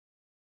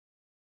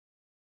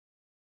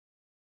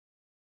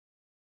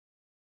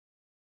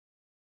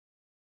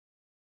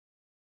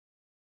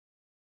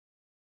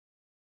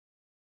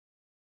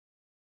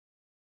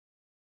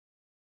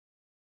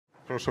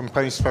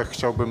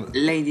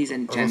Ladies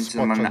and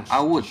gentlemen,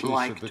 I would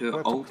like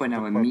to open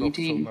our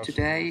meeting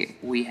today.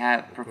 We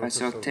have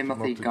Professor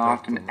Timothy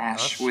Garton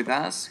Ash with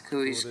us,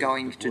 who is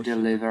going to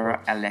deliver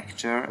a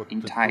lecture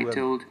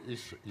entitled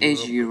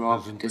 "Is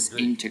Europe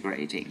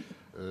Disintegrating?"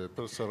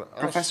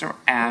 Professor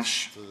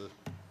Ash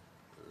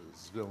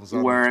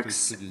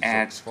works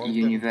at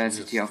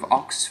University of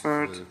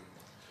Oxford,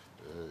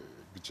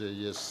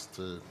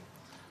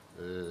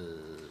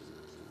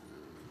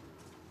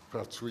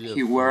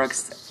 he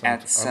works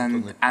at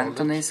St.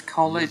 Anthony's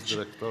College,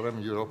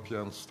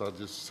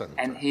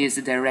 and he is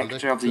the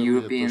director of the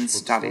European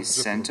Studies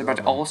Center, but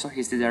also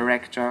he's the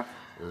director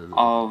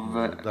of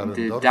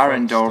the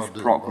Dahrendorf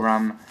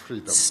program,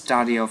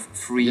 Study of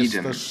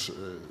Freedom.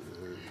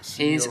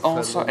 He is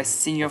also a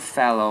senior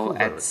fellow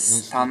at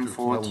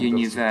Stanford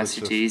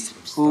University's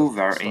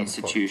Hoover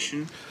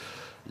Institution.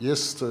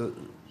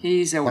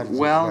 He is a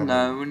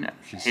well-known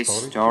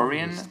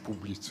historian.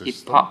 He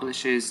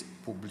publishes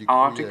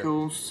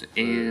articles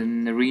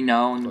in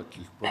renowned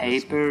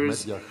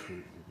papers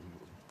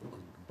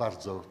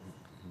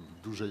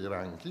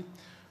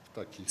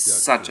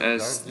such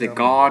as The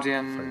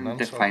Guardian,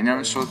 the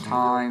Financial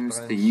Times,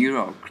 the New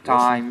York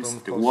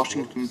Times, the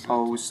Washington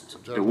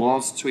Post, the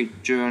Wall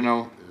Street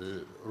Journal,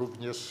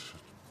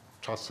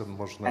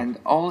 and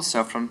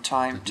also from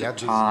time to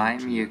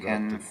time you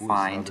can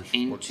find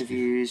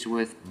interviews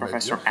with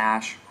Professor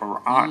Ash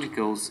or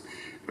articles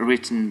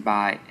written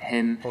by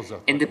him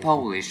in the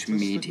Polish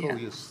media.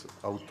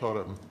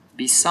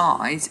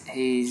 Besides,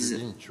 he's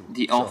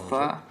the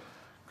author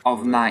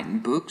of 9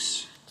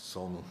 books.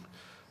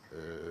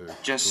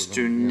 Just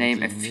to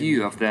name a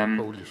few of them: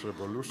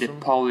 The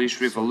Polish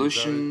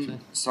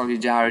Revolution,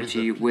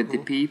 Solidarity with the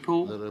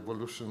People,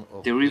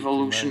 the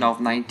Revolution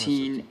of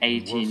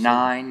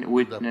 1989,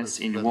 Witness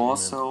in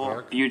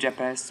Warsaw,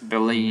 Budapest,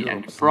 Berlin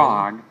and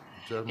Prague,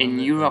 In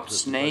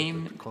Europe's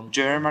Name,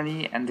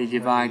 Germany and the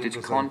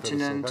Divided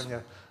Continent.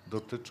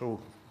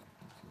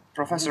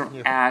 Professor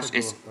Ash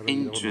is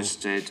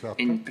interested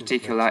in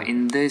particular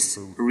in this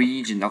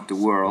region of the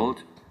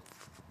world.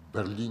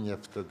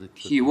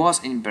 He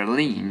was in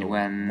Berlin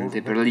when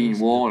the Berlin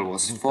Wall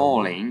was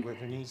falling,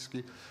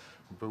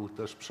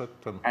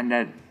 and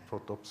that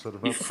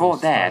before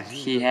that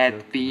he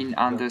had been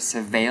under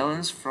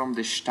surveillance from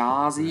the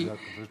Stasi,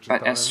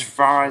 but as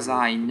far as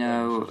I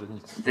know,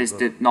 this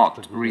did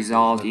not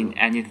result in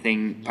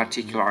anything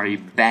particularly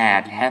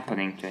bad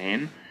happening to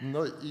him.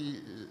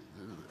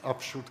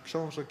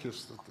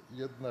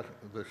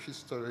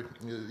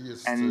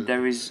 And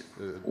there is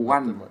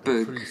one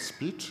book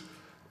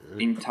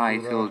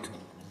entitled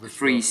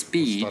Free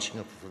Speech,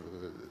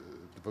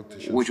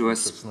 which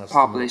was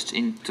published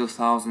in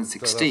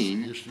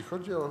 2016,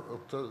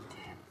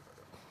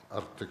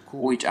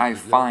 which I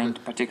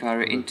find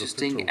particularly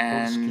interesting,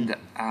 and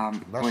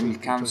when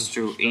it comes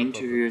to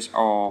interviews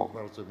or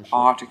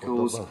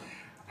articles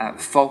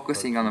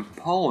focusing on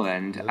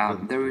Poland,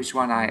 there is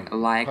one I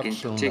like in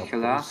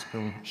particular,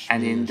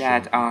 and in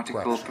that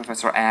article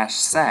Professor Ash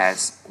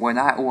says, "When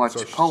I watch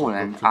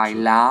Poland, I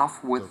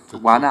laugh with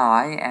one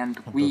eye and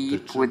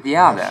weep with the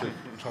other,"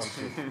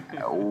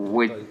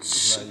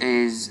 which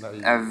is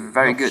a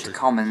very good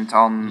comment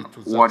on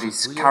what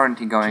is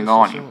currently going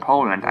on in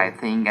Poland, I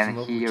think, and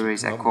here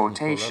is a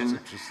quotation: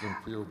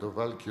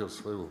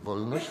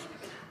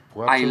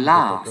 "I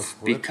laugh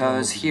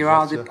because here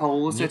are the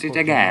Poles at it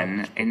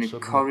again,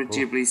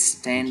 incorrigibly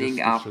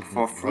standing up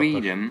for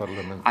freedom.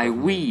 I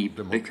weep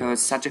because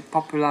such a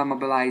popular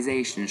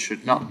mobilization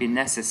should not be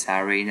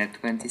necessary in a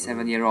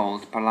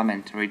 27-year-old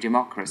parliamentary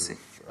democracy."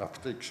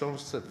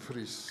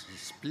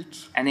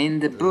 And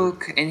in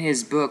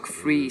his book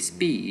Free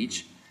Speech,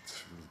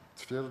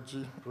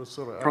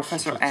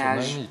 Professor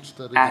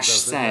Ash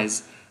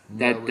says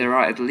that there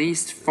are at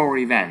least 4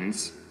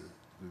 events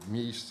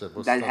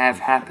that have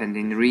happened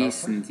in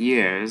recent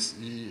years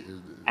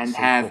and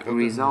have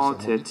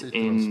resulted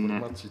in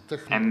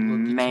a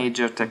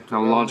major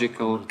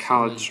technological,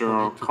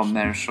 cultural,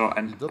 commercial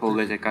and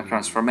political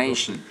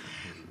transformation.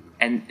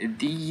 And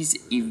these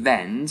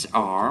events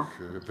are,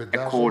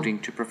 according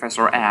to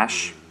Professor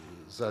Ash,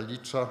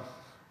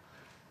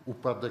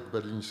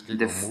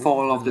 the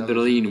fall of the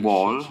Berlin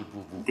Wall,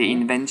 the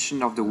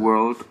invention of the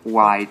World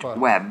Wide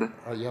Web,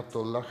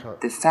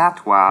 the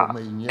fatwa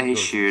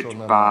issued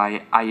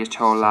by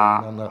Ayatollah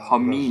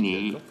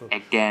Khomeini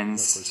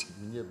against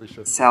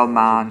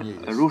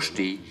Salman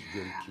Rushdie,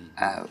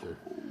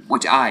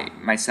 which I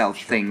myself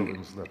think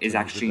is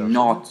actually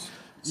not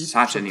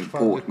such an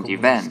important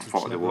event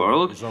for the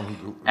world,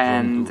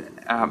 and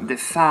the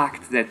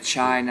fact that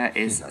China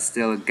is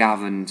still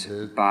governed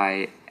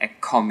by a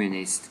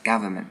communist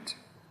government.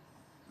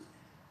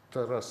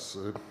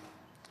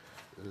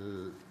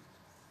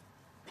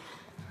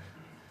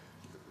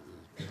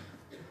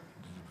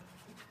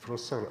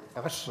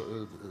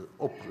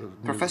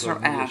 Professor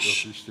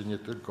Ash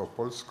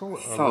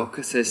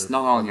focuses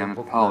not only on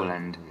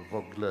Poland,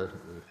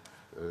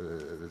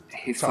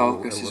 he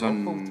focuses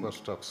on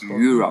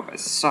Europe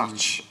as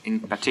such, in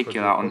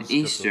particular on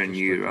Eastern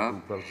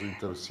Europe,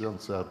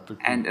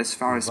 and as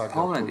far as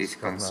Poland is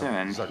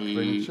concerned,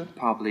 he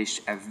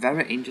published a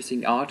very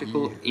interesting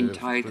article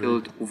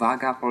entitled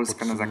Uwaga,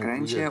 Polska na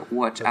zakręcie,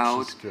 watch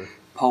out,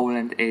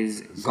 Poland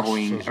is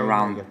going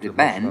around the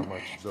bend,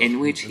 in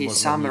which he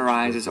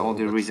summarizes all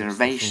the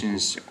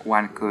reservations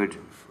one could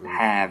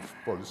have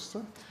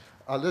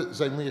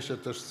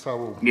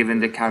given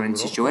the current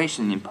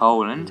situation in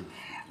Poland.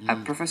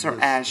 Professor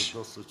Ash,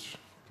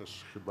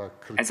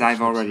 as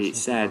I've already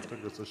said,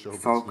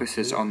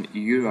 focuses on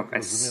Europe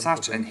as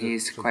such, and he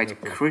is quite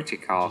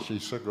critical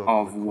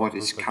of what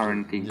is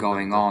currently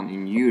going on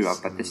in Europe,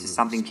 but this is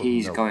something he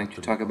is going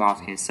to talk about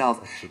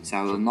himself, so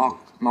I will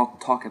not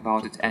talk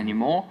about it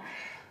anymore.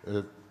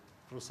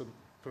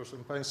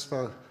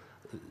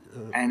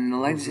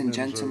 And ladies and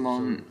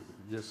gentlemen,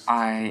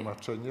 I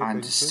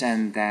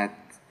understand that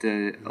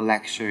the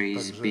lecture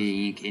is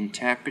being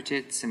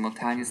interpreted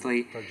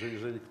simultaneously,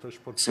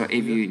 so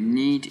if you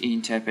need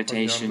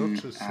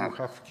interpretation,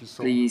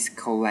 please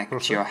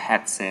collect your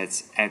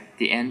headsets at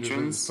the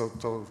entrance.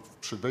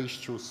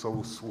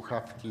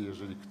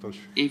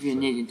 If you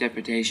need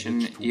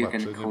interpretation, you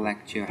can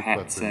collect your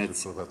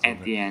headsets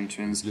at the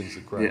entrance.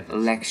 The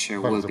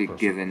lecture will be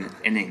given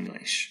in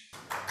English.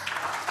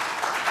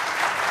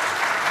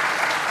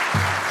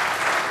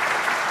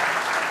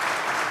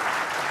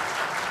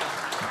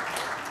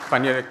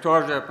 Panie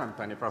rektorze,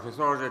 panie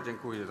profesorze,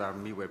 dziękuję za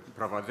miłe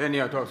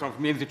prowadzenie. To są w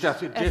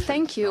międzyczasie 10.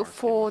 Thank you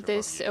for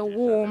this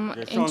warm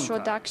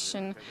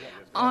introduction.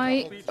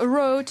 I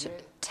wrote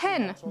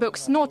 10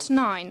 books, not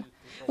 9.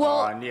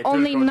 Well,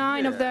 only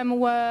 9 of them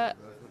were...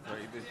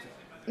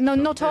 No,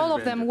 not all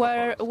of them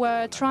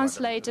were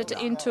translated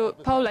into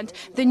Poland.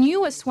 The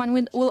newest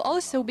one will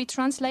also be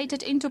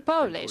translated into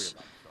Polish.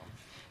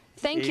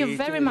 Thank you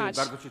very much.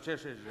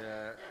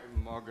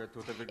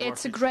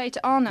 It's a great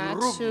honor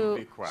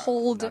to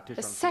hold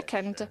a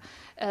second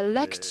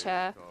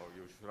lecture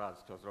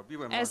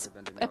as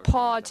a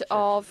part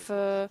of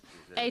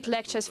 8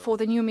 lectures for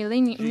the new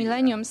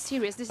Millennium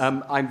series.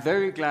 I'm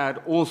very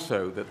glad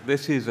also that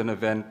this is an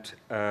event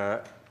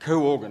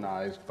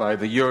co-organized by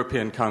the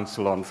European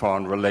Council on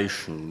Foreign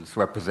Relations,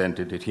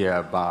 represented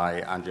here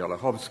by Andrzej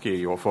Olechowski,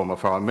 your former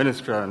foreign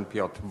minister, and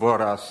Piotr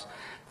Boras,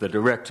 the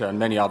director, and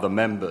many other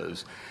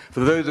members.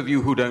 For those of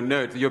you who don't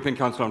know it, the European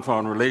Council on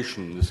Foreign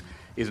Relations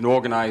is an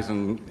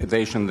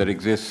organization that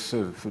exists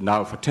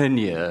now for 10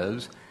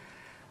 years,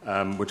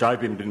 which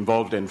I've been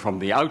involved in from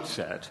the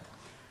outset,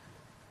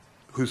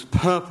 whose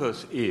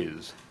purpose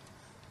is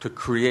to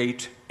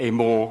create a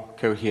more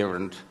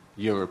coherent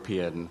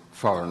European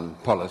foreign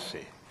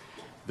policy,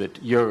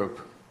 that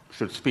Europe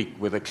should speak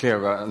with a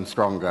clearer and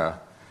stronger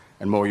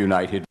and more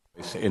united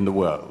voice in the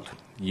world,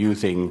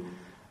 using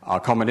our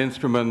common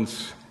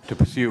instruments to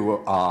pursue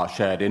our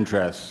shared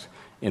interests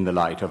in the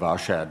light of our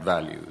shared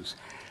values.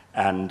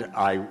 And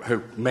I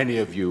hope many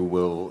of you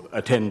will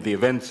attend the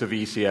events of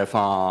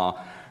ECFR,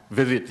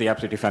 visit the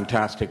absolutely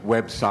fantastic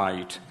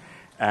website,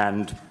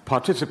 and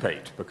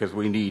participate, because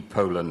we need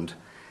Poland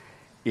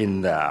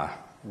in there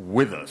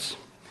with us.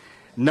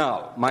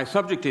 Now, my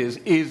subject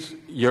is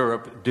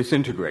Europe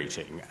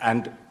disintegrating?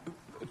 And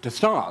to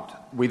start,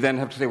 we then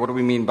have to say, what do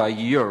we mean by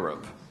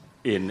Europe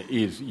in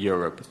is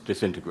Europe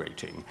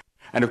disintegrating?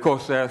 And of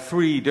course, there are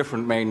 3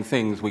 different main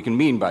things we can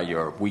mean by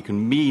Europe. We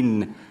can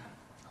mean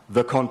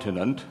the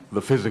continent,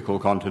 the physical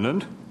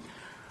continent.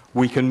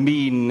 We can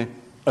mean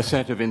a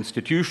set of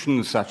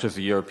institutions such as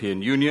the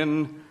European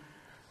Union,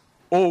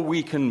 or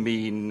we can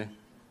mean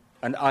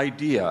an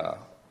idea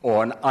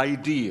or an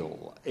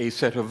ideal, a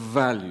set of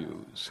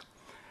values.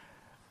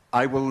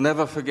 I will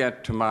never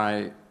forget to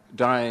my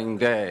dying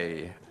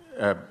day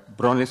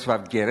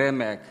Bronisław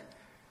Geremek,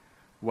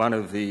 one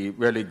of the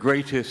really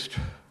greatest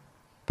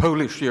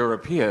Polish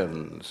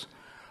Europeans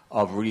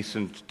of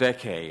recent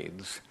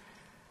decades,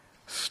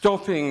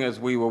 stopping as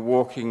we were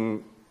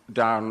walking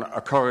down a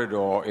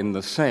corridor in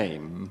the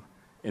Sejm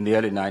in the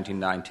early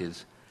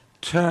 1990s,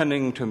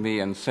 turning to me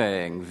and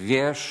saying,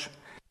 "Wiesz,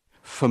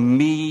 for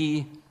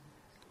me,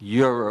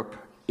 Europe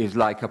is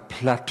like a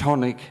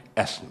Platonic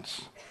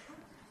essence."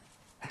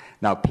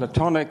 Now,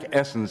 Platonic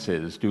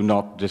essences do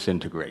not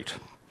disintegrate.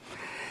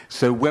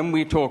 So when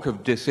we talk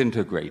of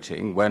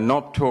disintegrating, we're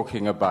not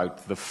talking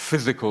about the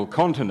physical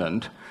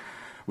continent,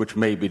 which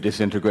may be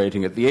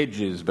disintegrating at the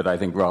edges, but I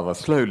think rather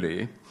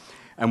slowly.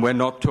 And we're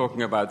not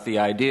talking about the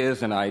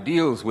ideas and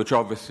ideals, which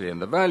obviously,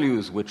 and the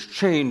values, which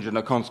change and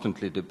are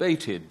constantly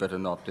debated, but are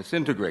not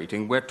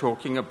disintegrating. We're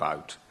talking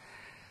about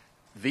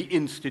the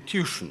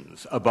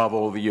institutions, above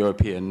all the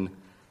European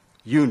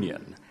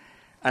Union.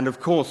 And of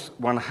course,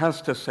 one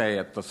has to say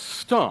at the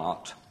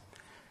start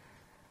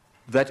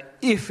that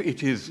if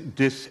it is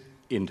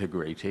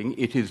disintegrating,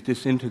 it is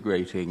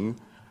disintegrating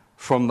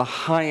from the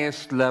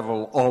highest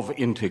level of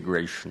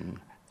integration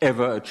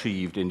ever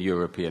achieved in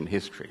European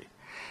history.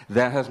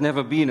 There has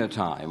never been a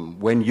time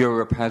when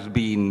Europe has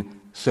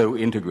been so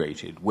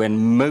integrated,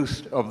 when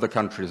most of the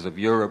countries of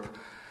Europe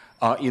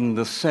are in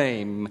the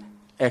same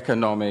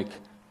economic,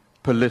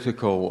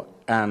 political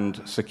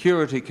and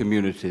security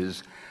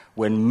communities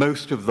when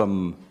most of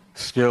them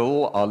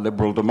still are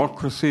liberal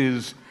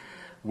democracies,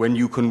 when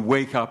you can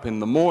wake up in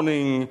the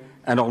morning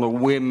and on a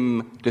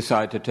whim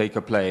decide to take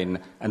a plane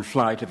and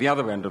fly to the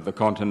other end of the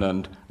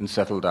continent and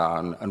settle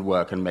down and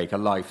work and make a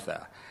life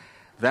there.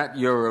 That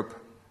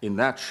Europe in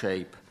that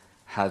shape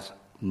has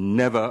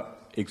never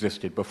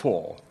existed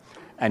before.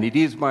 And it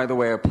is, by the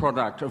way, a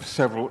product of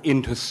several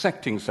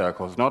intersecting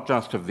circles, not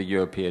just of the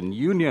European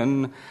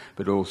Union,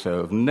 but also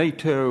of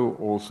NATO,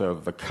 also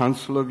of the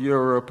Council of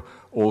Europe,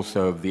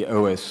 also of the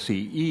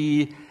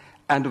OSCE,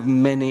 and of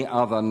many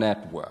other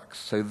networks.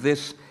 So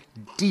this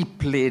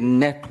deeply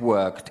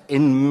networked,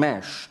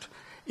 enmeshed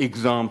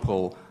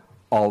example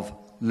of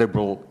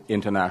liberal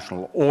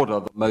international order,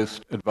 the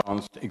most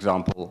advanced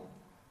example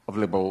of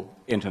liberal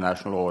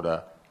international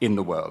order in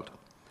the world.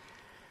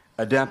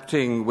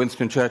 Adapting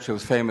Winston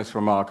Churchill's famous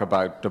remark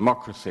about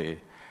democracy,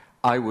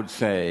 I would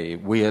say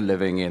we are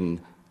living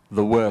in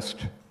the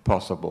worst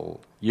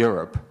possible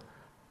Europe,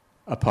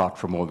 apart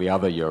from all the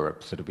other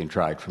Europes that have been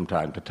tried from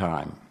time to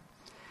time.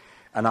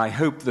 And I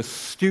hope the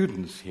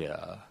students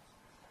here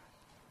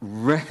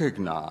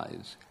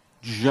recognize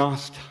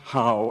just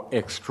how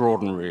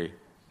extraordinary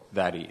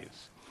that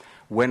is.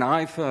 When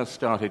I first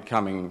started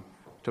coming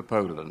to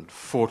Poland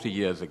 40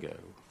 years ago,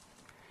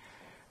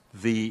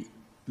 the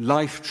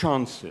life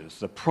chances,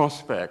 the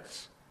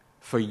prospects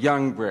for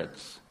young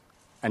Brits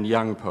and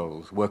young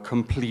Poles were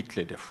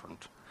completely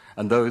different,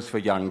 and those for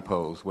young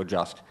Poles were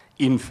just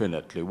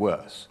infinitely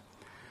worse.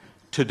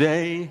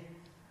 Today,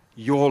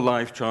 your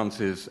life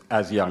chances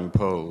as young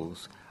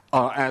Poles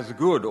are as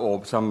good,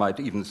 or some might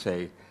even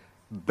say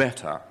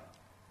better,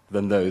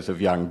 than those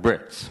of young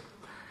Brits.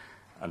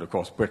 And of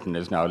course, Britain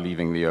is now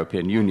leaving the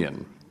European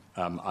Union.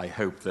 I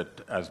hope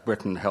that as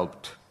Britain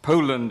helped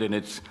Poland in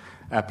its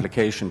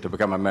application to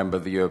become a member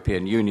of the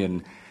European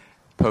Union,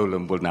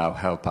 Poland will now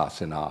help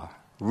us in our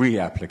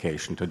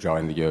reapplication to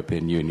join the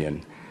European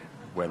Union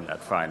when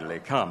that finally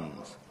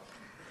comes.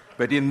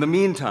 But in the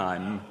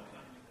meantime,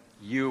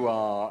 you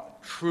are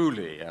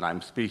truly, and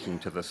I'm speaking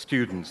to the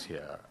students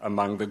here,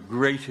 among the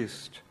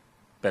greatest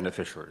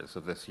beneficiaries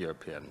of this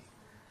European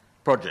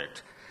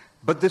project.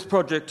 But this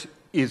project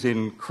is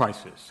in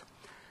crisis.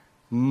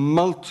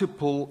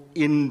 Multiple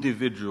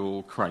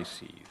individual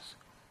crises,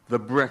 the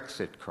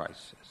Brexit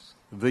crisis,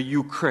 the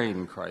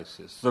Ukraine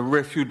crisis, the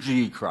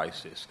refugee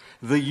crisis,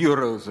 the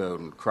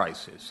Eurozone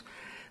crisis,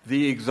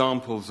 the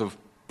examples of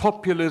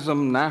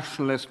populism,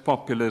 nationalist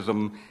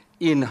populism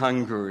in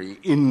Hungary,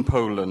 in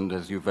Poland,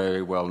 as you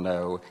very well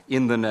know,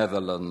 in the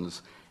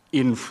Netherlands,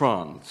 in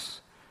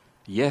France.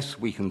 Yes,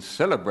 we can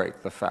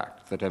celebrate the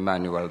fact that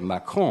Emmanuel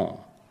Macron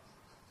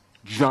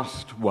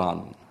just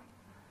won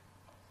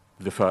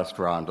the first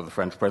round of the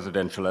French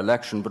presidential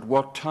election, but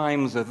what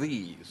times are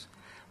these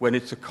when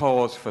it's a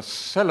cause for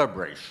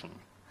celebration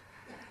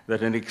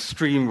that an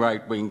extreme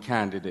right-wing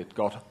candidate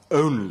got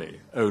only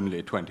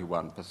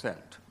 21%.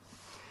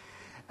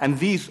 And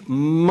these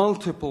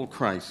multiple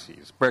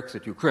crises,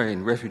 Brexit,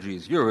 Ukraine,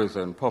 refugees,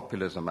 Eurozone,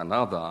 populism, and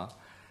other,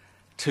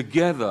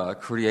 together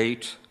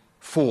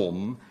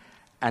form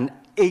an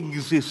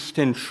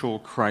existential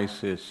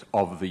crisis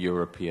of the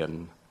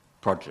European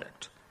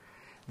project.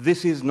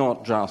 This is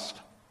not just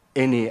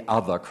any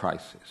other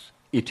crisis.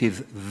 It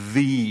is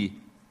the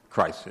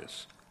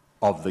crisis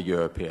of the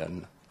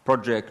European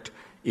project.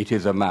 It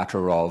is a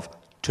matter of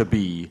to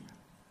be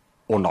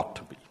or not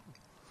to be.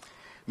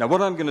 Now,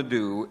 what I'm going to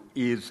do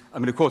is,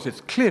 of course,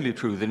 it's clearly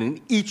true that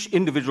in each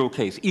individual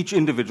case, each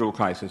individual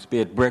crisis, be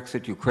it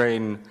Brexit,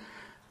 Ukraine,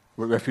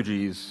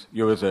 refugees,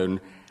 Eurozone,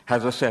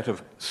 has a set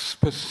of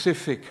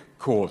specific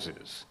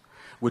causes,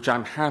 which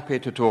I'm happy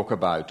to talk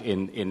about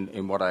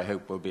in what I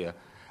hope will be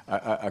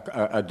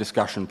a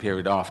discussion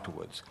period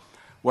afterwards.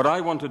 What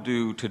I want to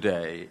do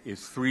today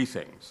is three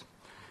things.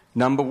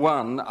 Number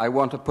one, I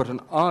want to put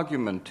an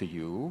argument to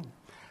you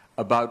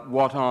about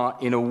what are,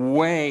 in a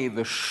way,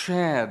 the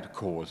shared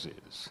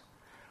causes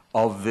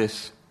of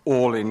this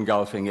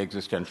all-engulfing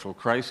existential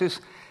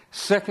crisis.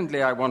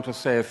 Secondly, I want to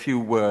say a few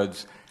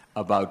words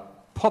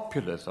about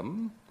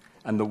populism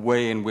and the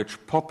way in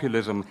which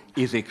populism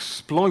is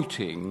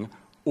exploiting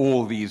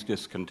all these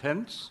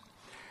discontents.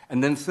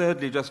 And then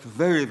thirdly, just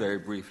very, very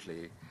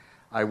briefly,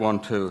 I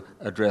want to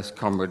address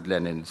Comrade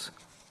Lenin's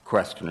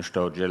question,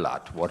 что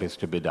делать, what is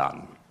to be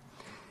done.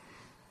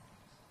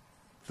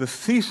 The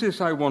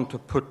thesis I want to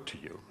put to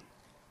you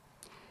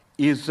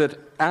is that,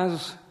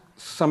 as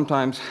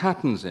sometimes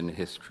happens in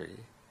history,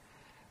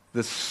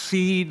 the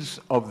seeds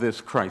of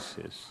this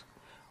crisis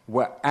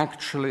were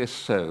actually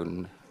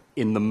sown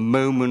in the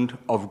moment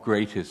of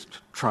greatest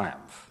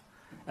triumph.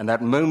 And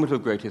that moment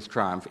of greatest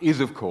triumph is,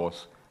 of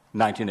course,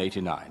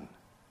 1989.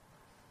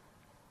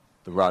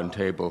 The Round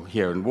Table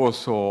here in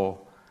Warsaw,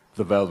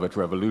 the Velvet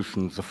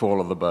Revolutions, the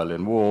fall of the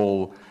Berlin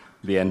Wall,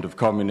 the end of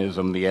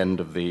communism, the end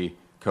of the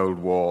Cold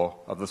War,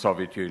 of the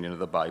Soviet Union, of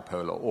the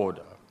bipolar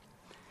order.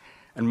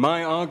 And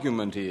my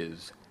argument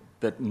is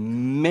that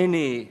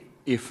many,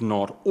 if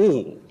not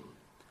all,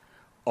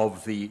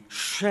 of the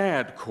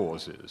shared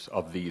causes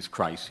of these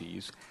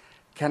crises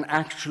can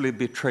actually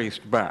be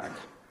traced back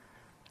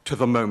to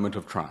the moment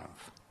of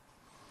triumph.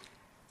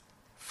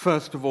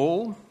 First of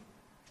all,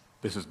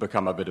 this has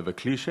become a bit of a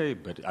cliche,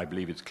 but I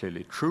believe it's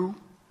clearly true,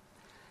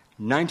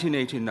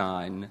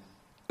 1989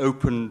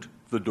 opened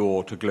the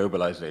door to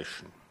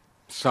globalization.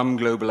 Some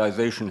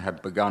globalization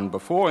had begun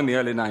before in the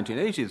early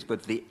 1980s,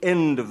 but the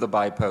end of the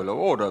bipolar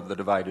order of the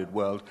divided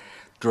world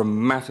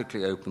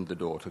dramatically opened the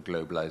door to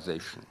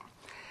globalization.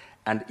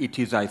 And it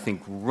is, I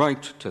think,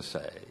 right to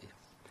say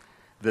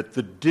that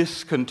the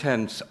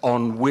discontents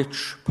on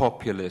which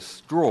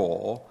populists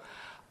draw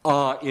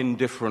are in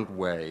different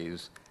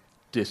ways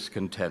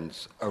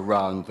discontents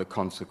around the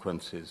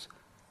consequences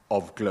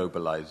of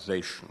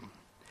globalization.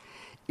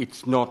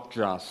 It's not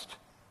just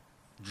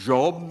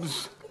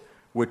jobs,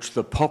 which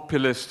the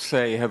populists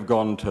say have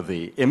gone to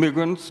the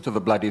immigrants, to the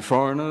bloody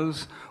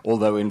foreigners,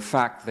 although in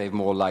fact they've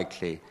more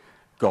likely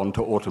gone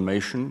to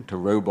automation, to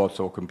robots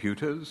or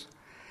computers.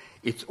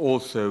 It's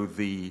also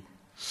the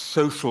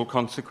social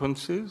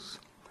consequences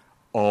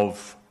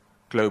of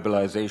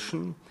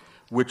globalization,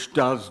 which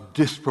does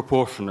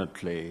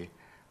disproportionately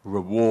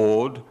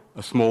reward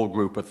a small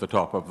group at the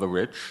top of the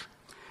rich.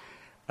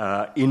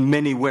 In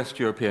many West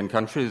European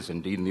countries,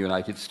 indeed in the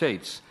United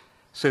States,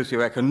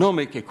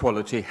 socioeconomic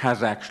equality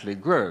has actually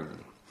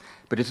grown.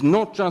 But it's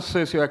not just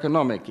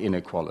socioeconomic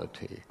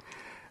inequality.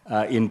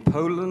 In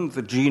Poland,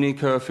 the Gini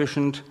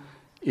coefficient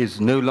is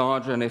no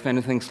larger and, if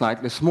anything,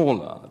 slightly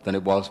smaller than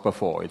it was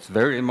before. It's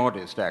very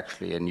modest,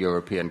 actually, in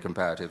European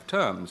comparative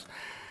terms.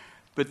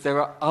 But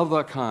there are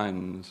other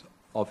kinds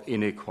of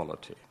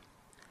inequality.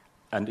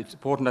 And it's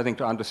important, I think,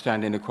 to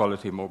understand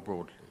inequality more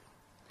broadly.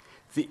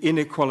 The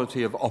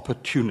inequality of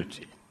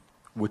opportunity,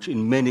 which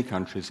in many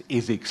countries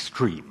is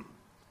extreme.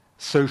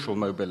 Social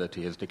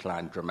mobility has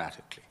declined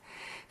dramatically.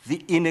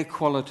 The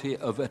inequality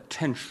of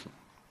attention.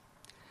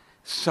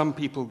 Some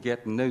people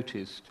get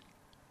noticed,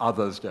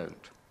 others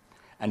don't.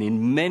 And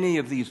in many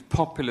of these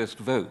populist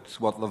votes,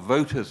 what the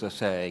voters are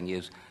saying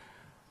is,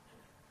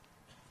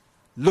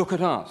 look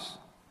at us,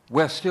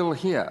 we're still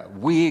here,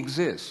 we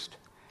exist.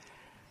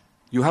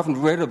 You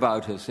haven't read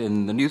about us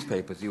in the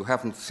newspapers, you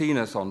haven't seen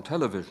us on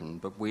television,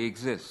 but we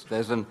exist.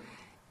 There's an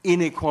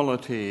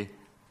inequality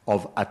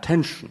of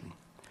attention.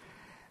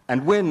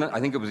 And when,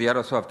 I think it was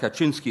Jarosław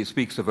Kaczynski,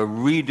 speaks of a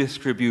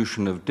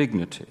redistribution of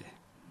dignity,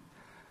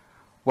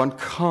 one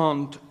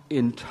can't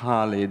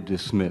entirely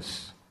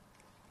dismiss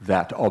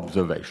that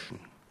observation,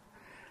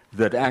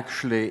 that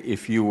actually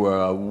if you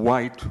were a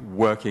white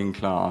working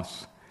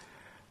class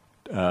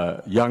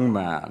young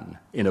man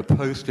in a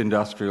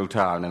post-industrial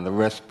town in the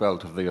West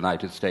Belt of the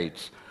United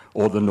States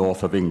or the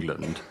north of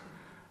England,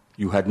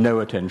 you had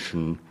no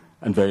attention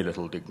and very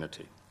little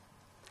dignity.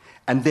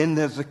 And then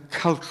there's a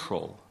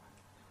cultural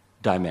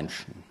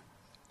dimension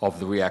of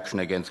the reaction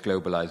against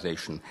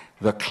globalization.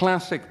 The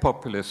classic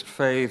populist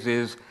phase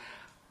is,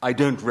 I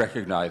don't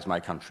recognize my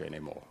country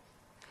anymore.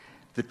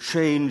 The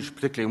change,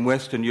 particularly in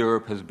Western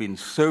Europe, has been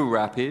so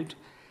rapid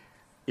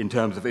in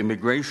terms of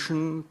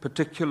immigration,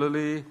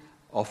 particularly,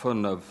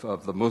 often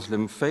of the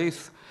Muslim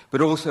faith,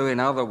 but also in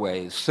other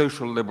ways,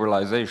 social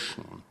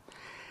liberalization,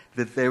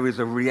 that there is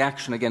a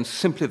reaction against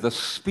simply the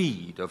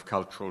speed of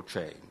cultural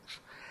change.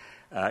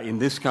 In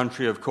this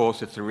country, of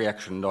course, it's a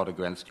reaction not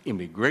against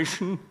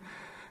immigration,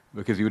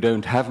 because you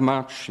don't have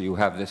much. You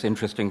have this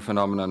interesting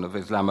phenomenon of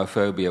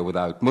Islamophobia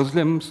without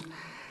Muslims,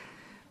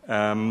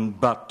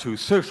 but to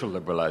social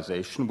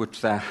liberalization,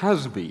 which there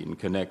has been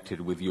connected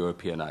with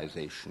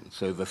Europeanization.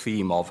 So the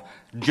theme of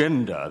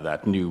gender,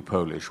 that new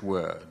Polish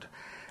word,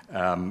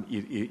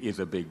 is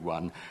a big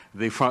one.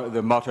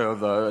 The motto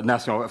of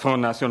the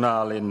Front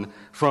National in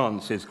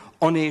France is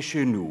 "On est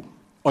chez nous,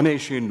 on est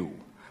chez nous."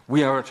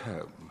 We are at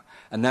home.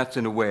 And that's,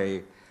 in a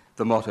way,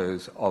 the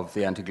mottos of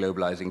the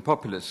anti-globalizing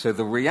populists. So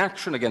the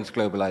reaction against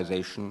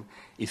globalization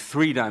is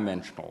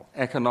three-dimensional: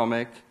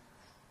 economic,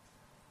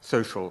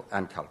 social,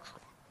 and cultural.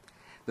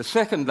 The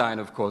second line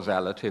of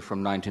causality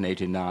from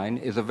 1989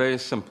 is a very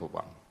simple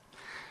one.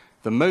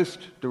 The most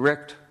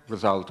direct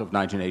result of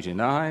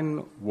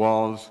 1989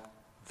 was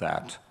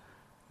that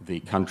the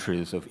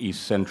countries of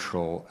East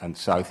Central and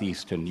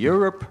Southeastern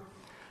Europe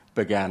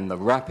began the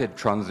rapid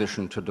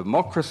transition to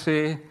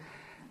democracy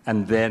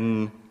and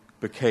then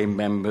became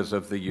members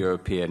of the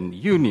European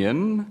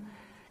Union,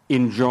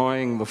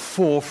 enjoying the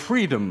four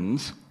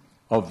freedoms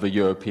of the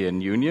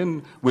European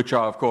Union, which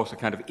are, of course, a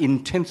kind of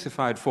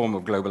intensified form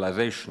of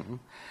globalization: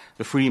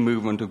 the free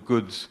movement of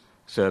goods,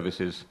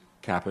 services,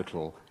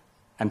 capital,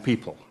 and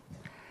people.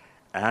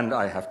 And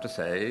I have to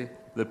say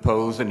that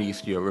Poles and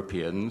East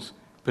Europeans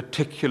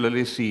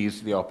particularly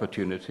seized the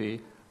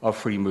opportunity of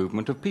free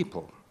movement of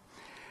people.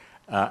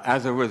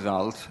 As a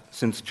result,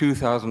 since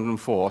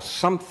 2004,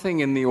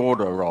 something in the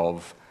order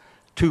of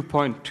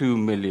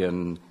 2.2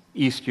 million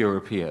East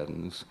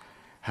Europeans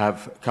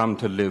have come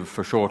to live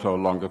for shorter or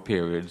longer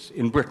periods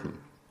in Britain.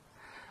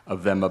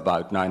 Of them,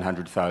 about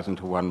 900,000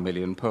 to 1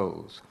 million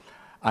Poles.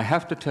 I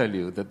have to tell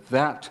you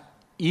that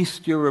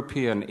East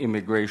European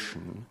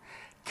immigration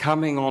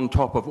coming on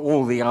top of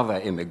all the other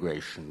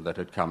immigration that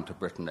had come to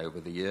Britain over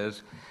the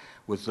years,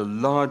 was the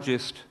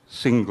largest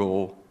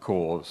single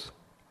cause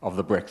of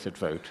the Brexit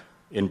vote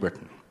in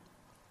Britain.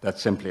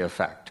 That's simply a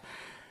fact.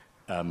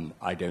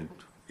 I don't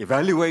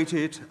evaluate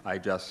it, I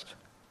just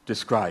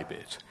describe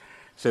it.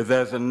 So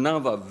there's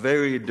another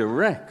very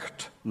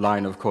direct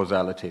line of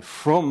causality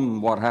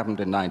from what happened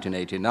in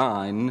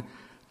 1989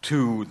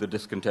 to the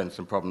discontents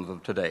and problems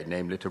of today,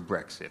 namely to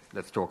Brexit.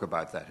 Let's talk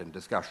about that in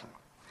discussion.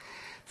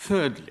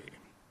 Thirdly,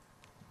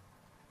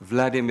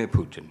 Vladimir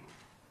Putin.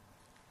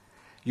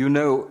 You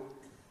know,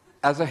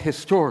 as a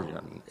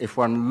historian, if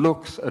one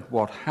looks at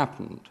what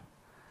happened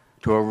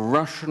to a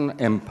Russian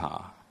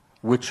empire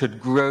which had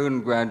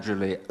grown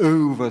gradually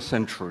over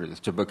centuries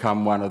to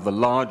become one of the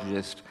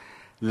largest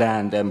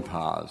land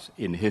empires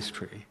in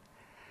history,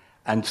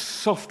 and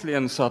softly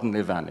and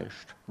suddenly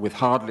vanished, with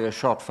hardly a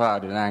shot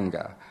fired in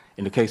anger,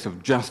 in the case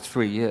of just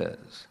 3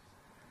 years,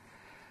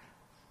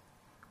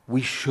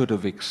 we should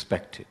have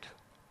expected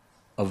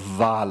a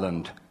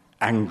violent,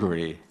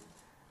 angry,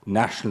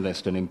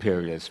 nationalist and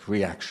imperialist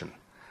reaction.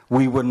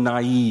 We were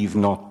naive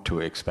not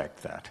to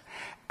expect that.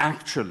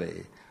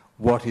 Actually,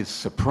 what is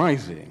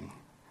surprising,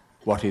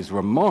 what is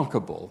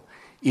remarkable,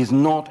 is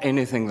not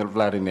anything that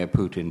Vladimir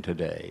Putin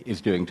today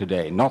is doing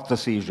today, not the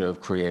seizure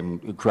of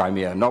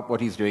Crimea, not what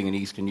he's doing in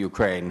eastern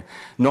Ukraine,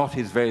 not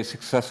his very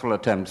successful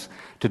attempts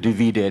to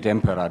divide et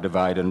impera,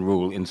 divide and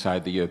rule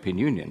inside the European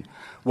Union.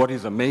 What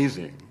is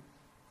amazing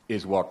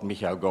is what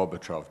Mikhail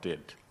Gorbachev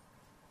did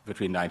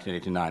between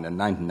 1989 and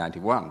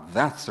 1991.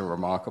 That's a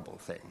remarkable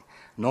thing,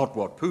 not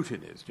what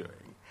Putin is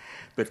doing.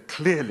 But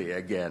clearly,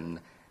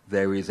 again,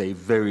 there is a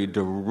very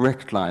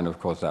direct line of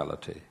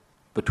causality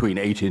between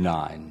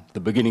 89, the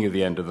beginning of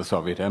the end of the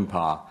Soviet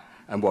Empire,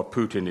 and what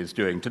Putin is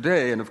doing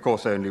today. And of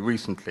course, only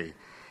recently,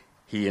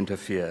 he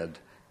interfered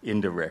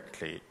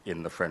indirectly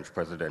in the French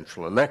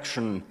presidential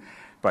election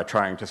by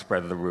trying to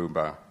spread the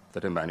rumor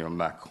that Emmanuel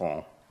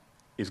Macron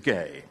is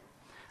gay.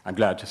 I'm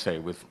glad to say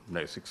with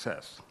no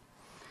success.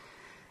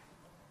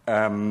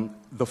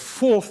 The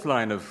fourth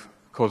line of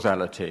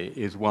causality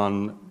is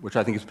one which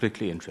I think is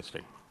particularly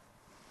interesting.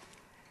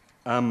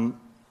 On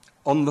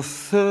the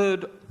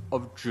 3rd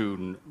of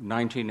June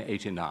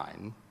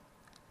 1989,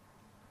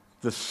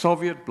 the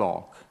Soviet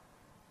bloc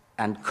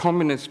and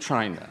Communist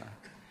China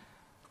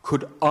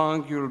could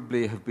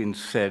arguably have been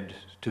said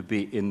to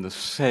be in the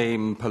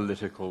same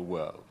political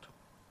world.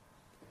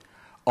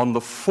 On the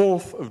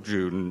 4th of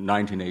June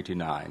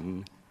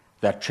 1989,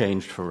 that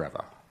changed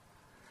forever.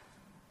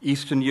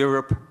 Eastern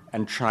Europe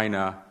and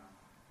China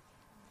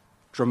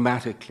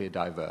dramatically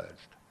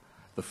diverged.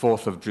 The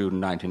 4th of June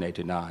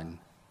 1989,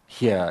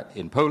 here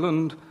in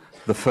Poland,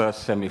 the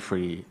first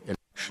semi-free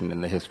election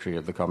in the history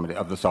of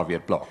the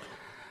Soviet bloc.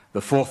 The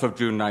 4th of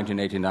June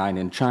 1989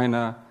 in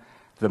China,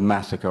 the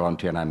massacre on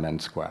Tiananmen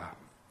Square.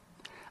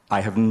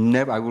 I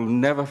will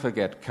never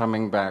forget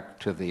coming back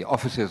to the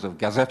offices of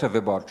Gazeta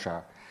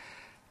Wyborcza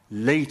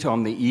late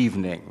on the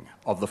evening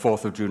of the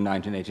 4th of June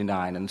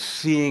 1989 and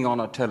seeing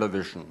on a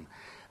television,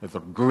 with a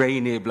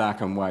grainy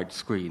black and white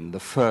screen, the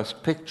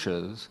first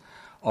pictures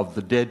of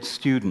the dead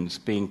students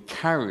being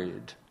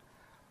carried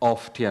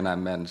off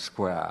Tiananmen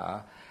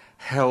Square,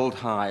 held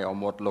high on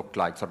what looked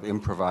like sort of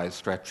improvised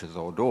stretchers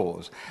or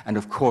doors. And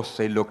of course,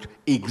 they looked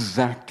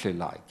exactly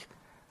like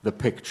the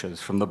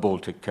pictures from the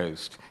Baltic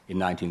coast in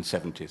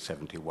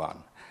 1970-71.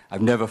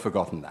 I've never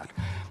forgotten that.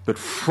 But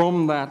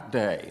from that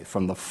day,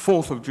 from the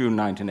 4th of June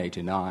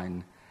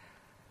 1989,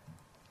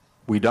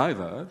 we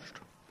diverged.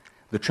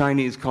 The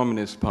Chinese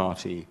Communist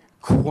Party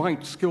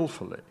quite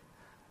skillfully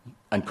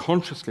and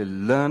consciously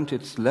learnt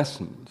its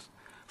lessons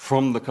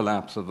from the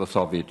collapse of the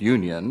Soviet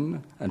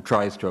Union and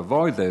tries to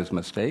avoid those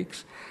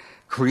mistakes,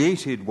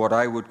 created what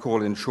I would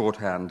call in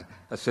shorthand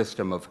a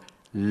system of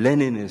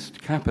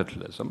Leninist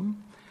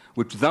capitalism,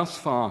 which thus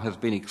far has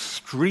been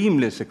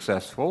extremely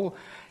successful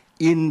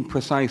in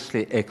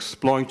precisely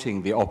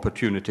exploiting the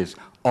opportunities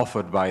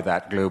offered by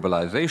that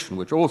globalization,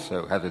 which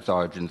also has its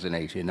origins in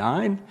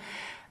 89,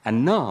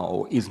 and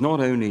now is not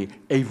only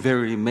a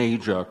very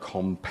major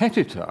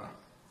competitor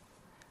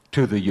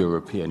to the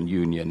European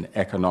Union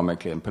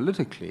economically and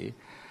politically,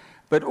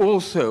 but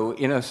also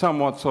in a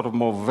somewhat sort of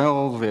more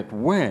velvet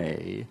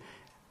way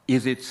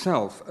is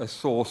itself a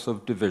source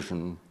of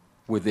division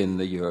within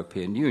the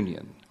European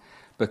Union,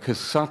 because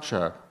such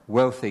a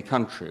wealthy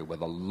country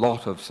with a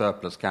lot of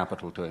surplus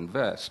capital to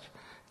invest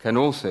can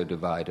also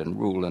divide and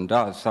rule, and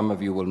does. Some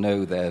of you will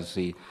know there's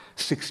the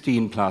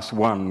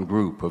 16+1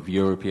 group of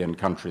European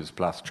countries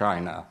plus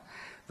China,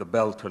 the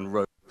Belt and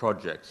Road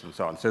projects and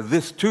so on. So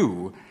this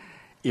too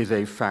is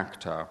a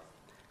factor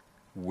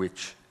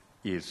which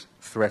is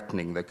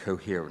threatening the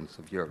coherence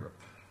of Europe.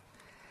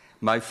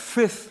 My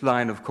fifth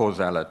line of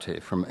causality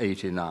from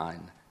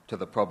 89 to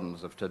the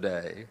problems of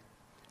today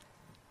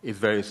is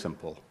very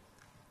simple: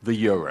 the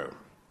euro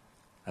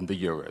and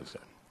the Eurozone.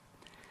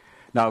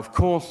 Now, of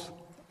course,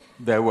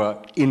 there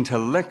were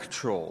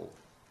intellectual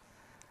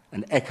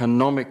and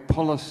economic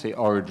policy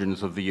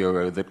origins of the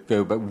euro that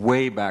go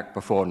way back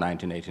before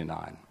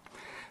 1989.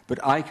 But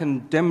I can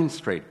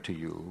demonstrate to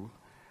you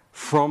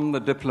from the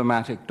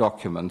diplomatic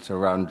documents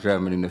around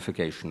German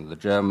unification, the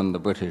German, the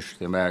British,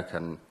 the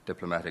American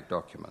diplomatic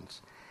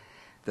documents,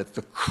 that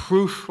the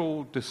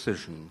crucial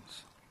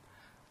decisions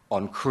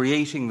on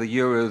creating the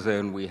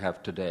Eurozone we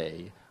have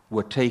today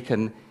were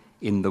taken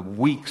in the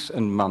weeks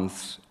and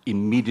months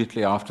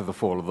immediately after the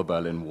fall of the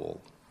Berlin Wall.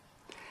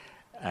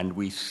 And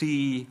we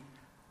see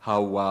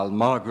how while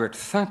Margaret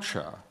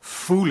Thatcher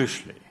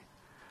foolishly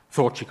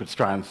thought she could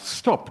try and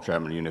stop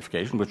German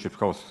unification, which of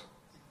course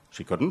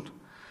she couldn't,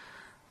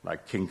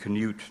 like King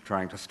Canute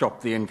trying to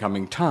stop the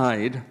incoming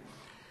tide,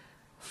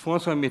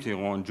 François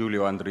Mitterrand and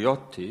Giulio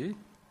Andreotti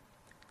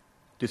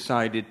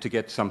decided to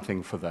get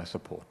something for their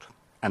support.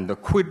 And the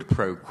quid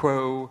pro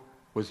quo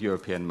was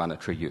European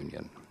Monetary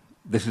Union.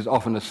 This is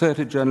often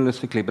asserted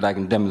journalistically, but I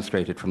can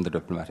demonstrate it from the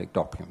diplomatic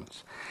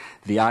documents.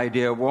 The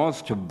idea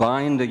was to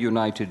bind a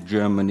united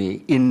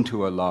Germany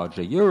into a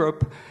larger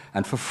Europe,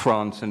 and for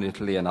France and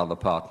Italy and other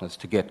partners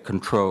to get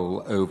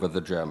control over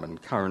the German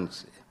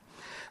currency.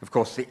 Of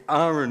course, the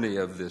irony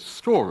of this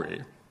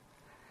story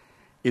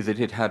is that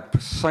it had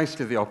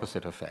precisely the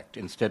opposite effect.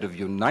 Instead of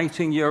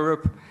uniting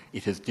Europe,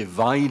 it has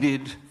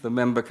divided the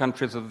member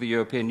countries of the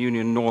European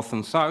Union, north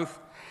and south.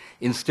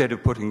 Instead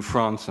of putting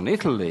France and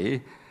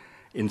Italy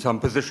in some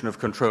position of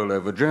control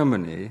over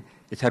Germany,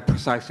 it had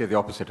precisely the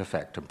opposite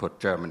effect and put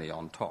Germany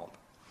on top.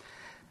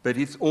 But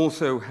it's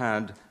also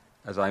had,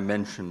 as I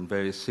mentioned,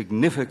 very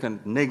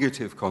significant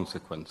negative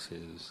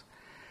consequences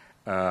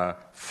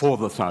for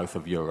the south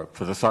of Europe,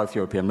 for the South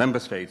European member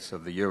states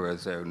of the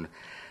Eurozone,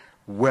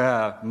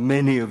 where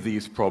many of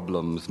these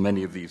problems,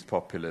 many of these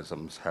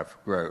populisms have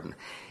grown.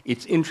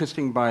 It's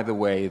interesting, by the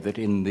way, that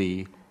in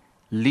the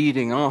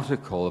leading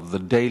article of the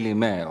Daily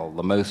Mail,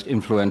 the most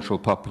influential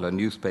popular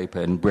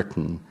newspaper in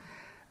Britain,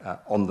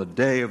 on the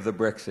day of the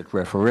Brexit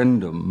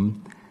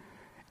referendum,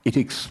 it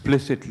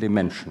explicitly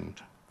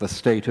mentioned the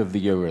state of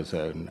the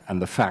Eurozone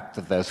and the fact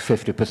that there's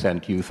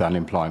 50% youth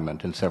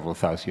unemployment in several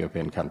South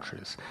European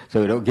countries.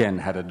 So it again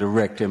had a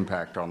direct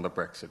impact on the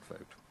Brexit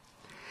vote.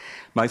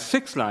 My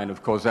sixth line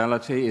of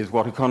causality is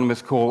what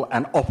economists call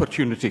an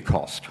opportunity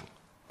cost.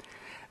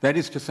 That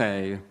is to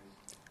say,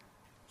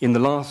 in the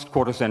last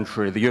quarter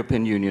century, the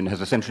European Union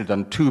has essentially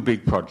done two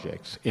big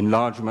projects,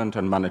 enlargement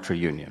and monetary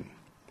union.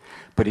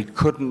 But it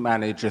couldn't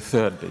manage a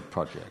third big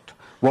project.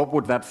 What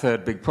would that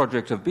third big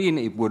project have been?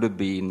 It would have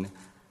been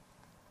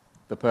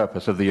the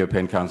purpose of the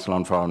European Council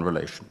on Foreign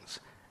Relations,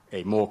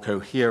 a more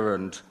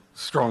coherent,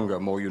 stronger,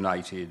 more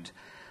united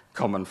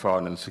common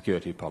foreign and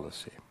security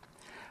policy.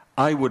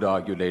 I would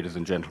argue, ladies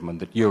and gentlemen,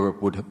 that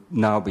Europe would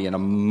now be in a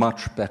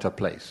much better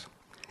place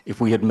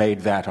if we had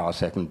made that our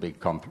second big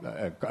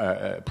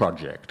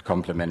project,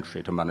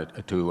 complementary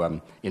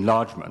to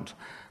enlargement,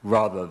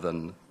 rather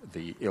than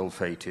the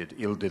ill-fated,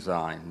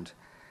 ill-designed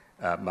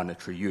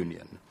monetary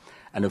union.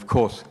 And of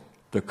course,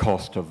 the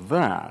cost of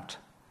that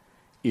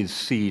is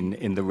seen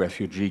in the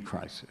refugee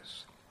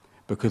crisis.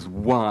 Because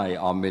why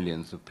are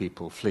millions of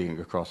people fleeing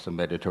across the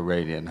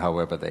Mediterranean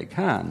however they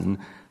can?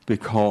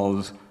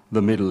 Because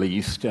the Middle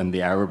East and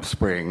the Arab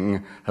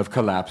Spring have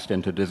collapsed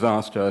into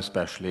disaster,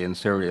 especially in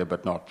Syria,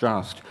 but not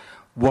just.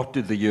 What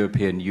did the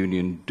European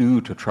Union do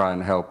to try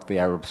and help the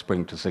Arab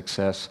Spring to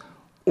success?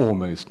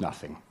 Almost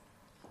nothing.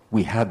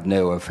 We had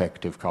no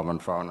effective common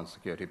foreign and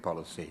security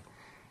policy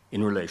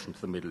in relation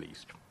to the Middle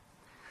East.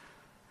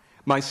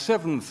 My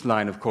seventh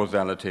line of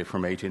causality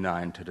from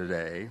 1989 to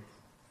today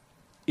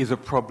is a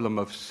problem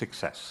of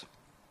success.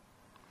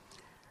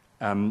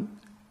 And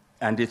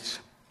it's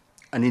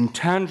an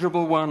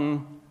intangible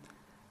one,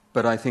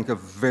 but I think a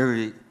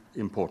very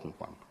important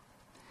one.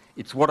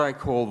 It's what I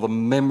call the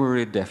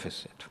memory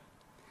deficit.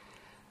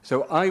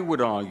 So I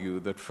would argue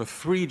that for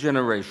 3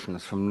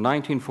 generations, from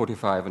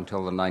 1945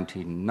 until the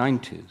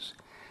 1990s,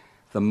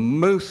 the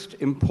most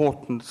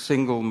important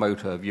single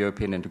motor of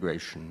European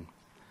integration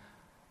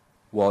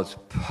was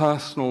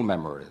personal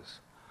memories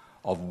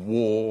of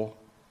war,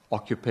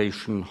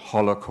 occupation,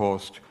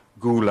 Holocaust,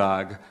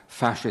 Gulag,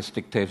 fascist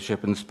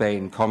dictatorship in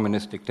Spain,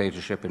 communist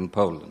dictatorship in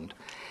Poland.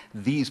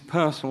 These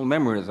personal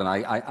memories, and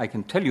I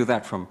can tell you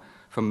that from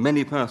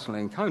many personal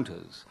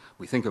encounters.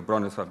 We think of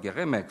Bronisław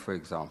Geremek, for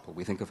example.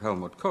 We think of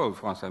Helmut Kohl,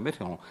 François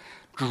Mitterrand,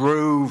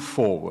 drove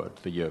forward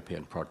the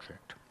European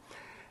project.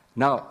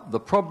 Now, the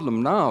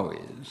problem now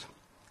is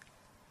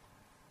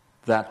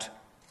that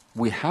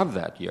we have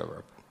that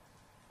Europe,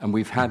 and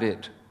we've had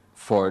it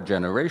for a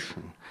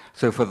generation.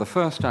 So for the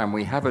first time,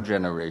 we have a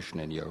generation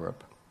in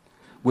Europe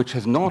which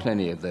has not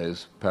any of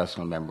those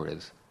personal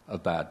memories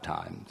of bad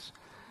times,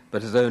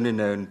 but has only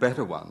known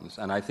better ones,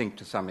 and I think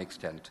to some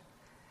extent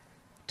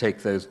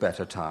take those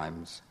better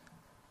times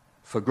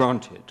for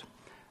granted.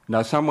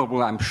 Now, someone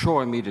will, I'm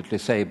sure, immediately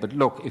say, but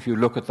look, if you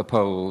look at the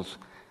polls,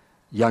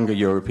 younger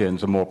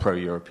Europeans are more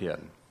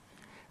pro-European.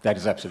 That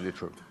is absolutely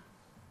true.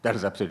 That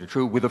is absolutely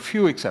true, with a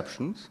few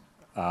exceptions.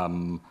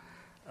 Front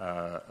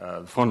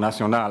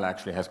National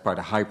actually has quite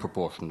a high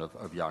proportion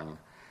of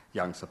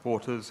young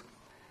supporters.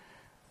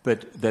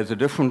 But there's a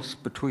difference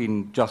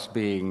between just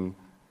being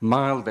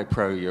mildly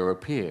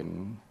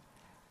pro-European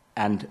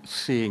and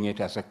seeing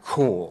it as a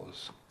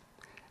cause.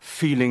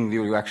 feeling that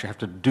you actually have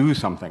to do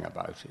something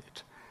about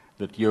it,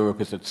 that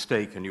Europe is at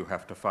stake and you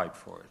have to fight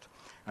for it.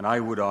 And I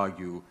would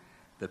argue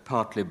that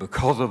partly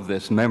because of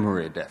this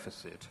memory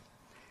deficit,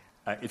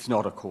 it's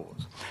not a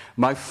cause.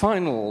 My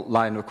final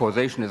line of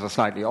causation is a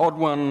slightly odd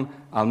one.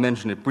 I'll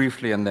mention it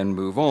briefly and then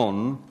move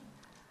on.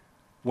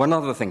 One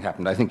other thing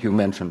happened. I think you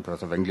mentioned,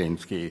 Professor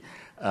Węglinski,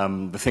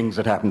 the things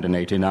that happened in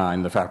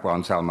 '89, the fatwa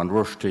on Salman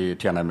Rushdie,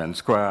 Tiananmen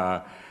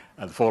Square,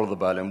 the fall of the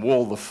Berlin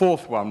Wall. The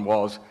fourth one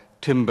was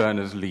Tim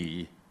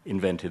Berners-Lee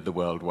invented the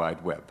World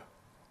Wide Web.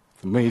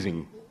 It's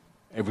amazing,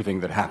 everything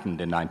that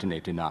happened in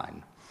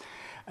 1989.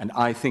 And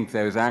I think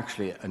there's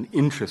actually an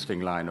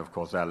interesting line of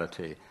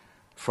causality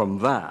from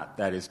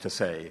that is to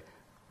say,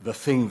 the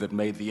thing that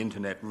made the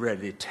internet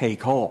really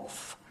take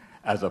off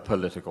as a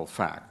political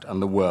fact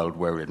and the world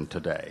we're in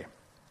today.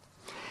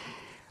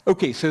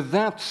 Okay, so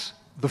that's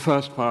the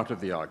first part of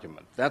the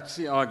argument. That's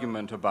the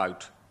argument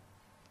about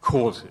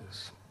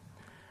causes.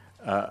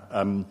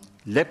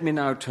 Let me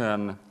now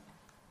turn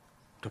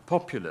to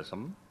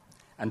populism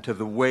and to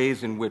the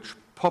ways in which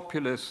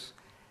populists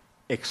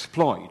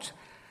exploit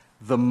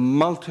the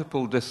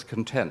multiple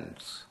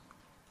discontents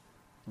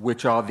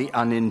which are the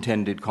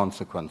unintended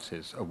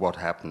consequences of what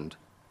happened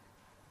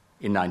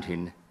in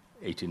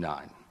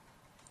 1989.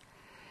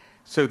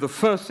 So the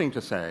first thing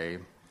to say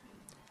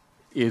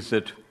is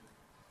that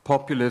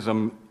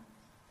populism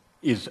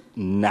is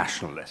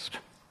nationalist.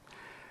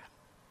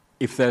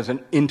 If there's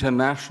an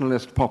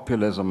internationalist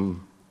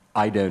populism,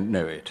 I don't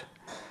know it.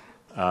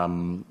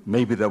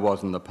 Maybe there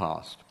was in the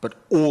past, but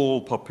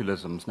all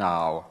populisms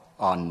now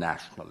are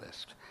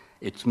nationalist.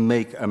 It's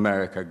make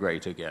America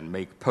great again,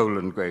 make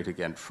Poland great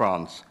again,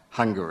 France,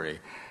 Hungary.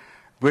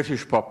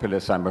 British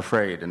populists, I'm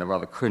afraid, in a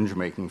rather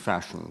cringe-making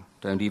fashion,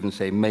 don't even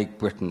say make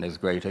Britain is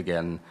great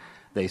again.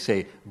 They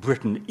say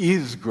Britain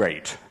is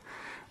great,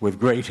 with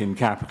great in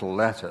capital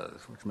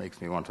letters, which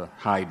makes me want to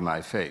hide my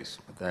face,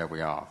 but there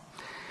we are.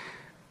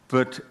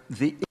 But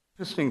the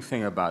interesting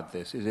thing about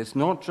this is it's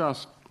not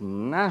just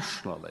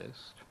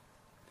nationalist,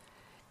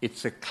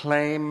 it's a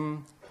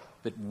claim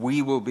that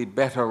we will be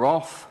better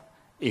off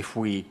if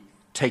we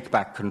take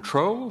back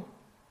control,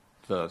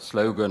 the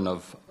slogan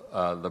of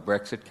the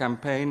Brexit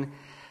campaign,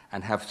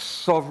 and have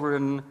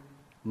sovereign,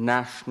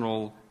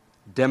 national,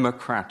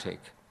 democratic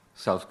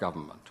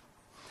self-government.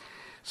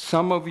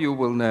 Some of you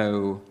will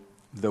know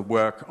the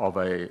work of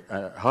a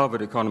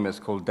Harvard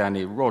economist called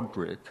Danny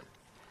Roderick,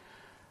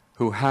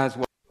 who has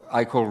what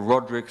I call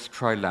Roderick's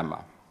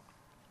trilemma.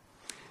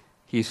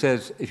 He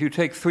says, if you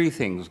take three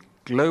things,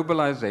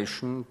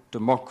 globalization,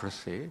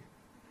 democracy,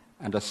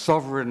 and a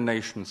sovereign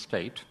nation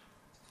state,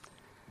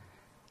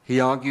 he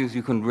argues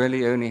you can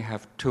really only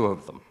have two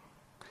of them.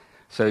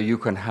 So you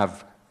can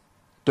have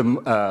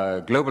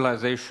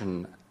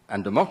globalization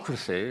and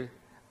democracy,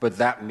 but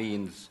that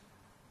means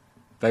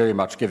very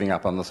much giving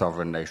up on the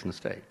sovereign nation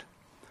state.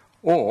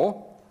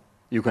 Or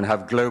you can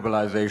have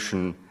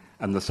globalization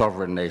and the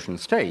sovereign nation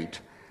state,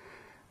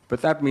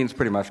 but that means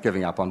pretty much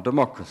giving up on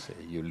democracy.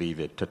 You leave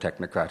it to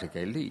technocratic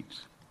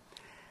elites.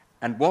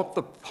 And what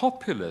the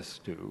populists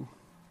do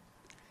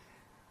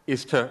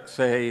is to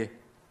say,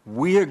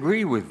 we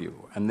agree with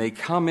you. And they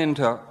come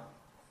into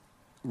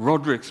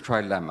Roderick's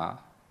trilemma,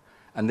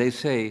 and they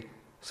say,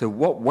 so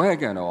what we're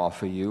going to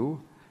offer you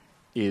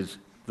is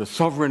the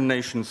sovereign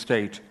nation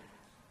state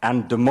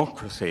and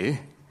democracy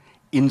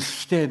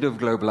instead of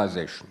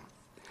globalization.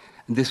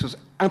 And this was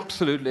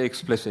absolutely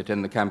explicit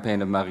in the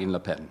campaign of Marine Le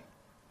Pen.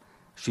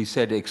 She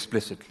said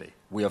explicitly,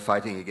 we are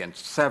fighting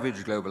against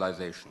savage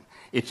globalization.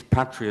 It's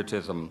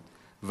patriotism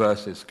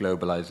versus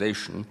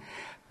globalization.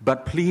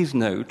 But please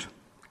note,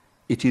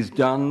 it is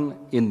done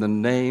in the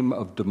name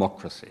of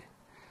democracy.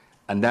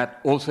 And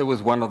that also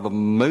was one of the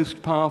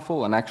most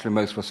powerful and actually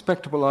most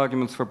respectable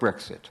arguments for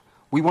Brexit.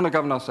 We want to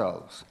govern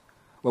ourselves.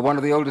 We're one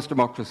of the oldest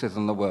democracies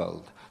in the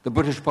world. The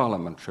British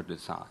Parliament should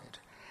decide.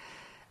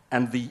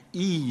 And the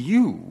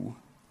EU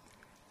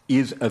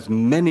is, as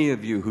many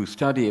of you who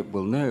study it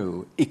will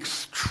know,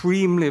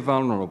 extremely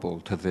vulnerable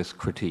to this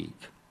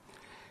critique.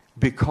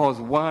 Because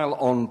while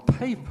on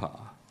paper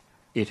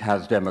it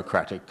has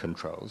democratic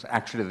controls,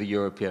 actually the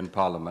European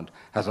Parliament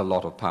has a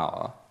lot of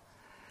power,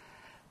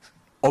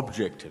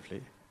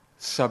 objectively,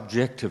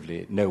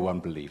 subjectively, no one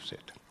believes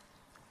it.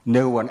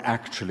 No one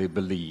actually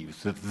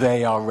believes that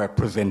they are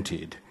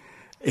represented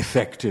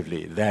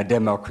effectively, they're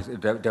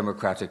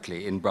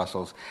democratically in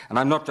Brussels. And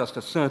I'm not just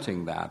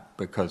asserting that,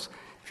 because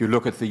if you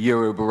look at the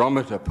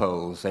Eurobarometer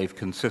polls, they've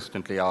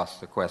consistently asked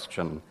the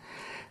question,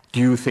 do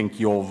you think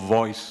your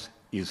voice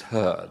is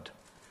heard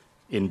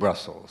in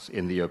Brussels,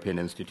 in the European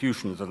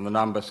institutions? And the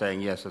number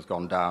saying yes has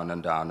gone down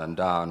and down and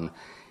down.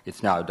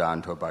 It's now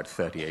down to about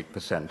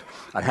 38%.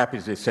 I'm happy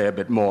to say a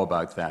bit more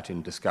about that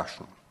in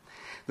discussion.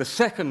 The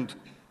second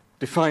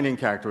defining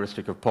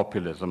characteristic of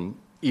populism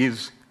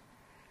is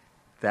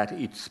that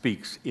it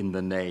speaks in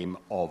the name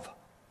of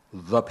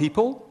the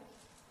people.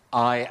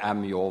 I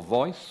am your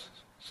voice,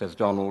 says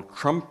Donald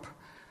Trump.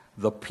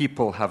 The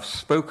people have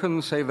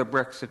spoken, say the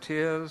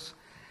Brexiteers.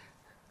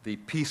 The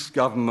peace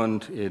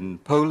government in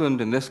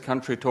Poland, in this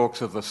country,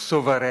 talks of the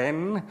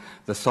sovereign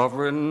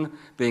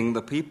being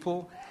the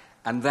people,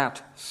 and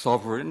that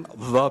sovereign,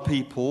 the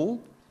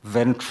people,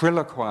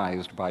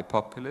 ventriloquized by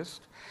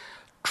populists,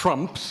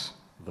 trumps,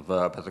 the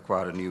verb has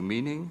acquired a new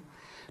meaning,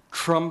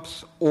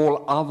 trumps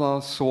all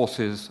other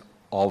sources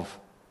of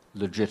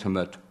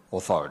legitimate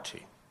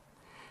authority.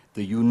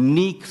 The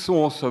unique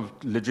source of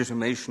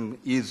legitimation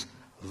is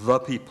the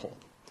people.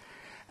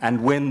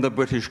 And when the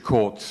British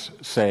courts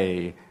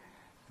say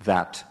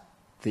that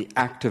the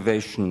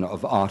activation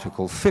of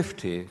Article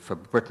 50 for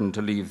Britain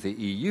to leave the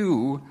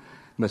EU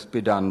must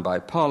be done by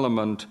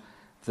Parliament,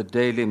 the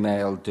Daily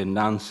Mail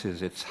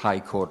denounces its High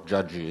Court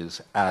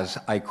judges as,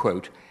 I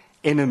quote,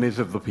 enemies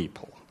of the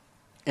people.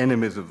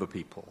 Enemies of the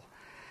people.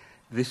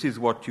 This is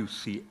what you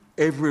see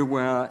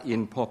everywhere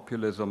in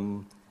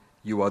populism.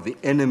 You are the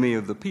enemy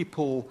of the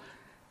people.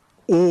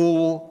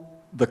 All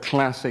the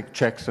classic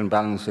checks and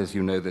balances,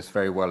 you know this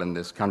very well in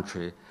this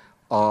country,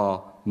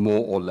 are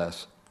more or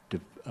less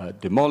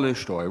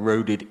demolished or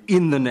eroded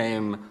in the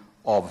name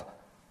of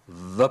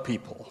the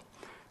people,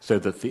 so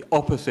that the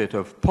opposite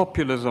of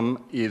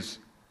populism is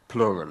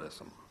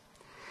pluralism.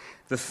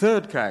 The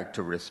third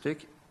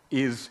characteristic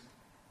is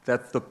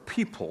that the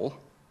people,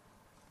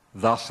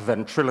 thus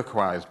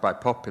ventriloquized by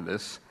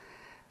populists,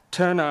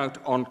 turn out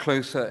on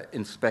closer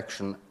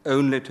inspection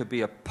only to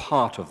be a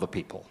part of the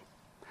people.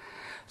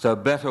 So a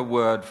better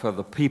word for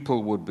the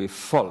people would be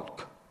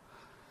folk.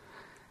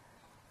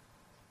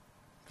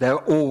 They're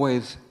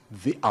always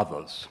the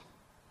others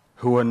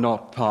who are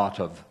not part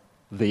of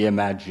the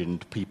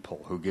imagined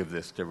people who give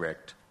this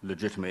direct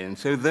legitimacy. And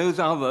so those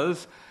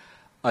others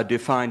are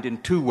defined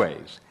in two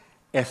ways,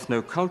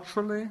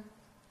 ethnoculturally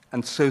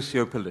and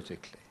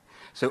sociopolitically.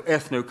 So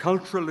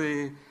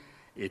ethnoculturally,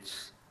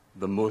 it's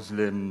the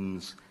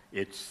Muslims,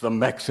 it's the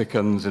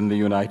Mexicans in the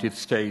United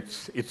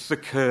States, it's the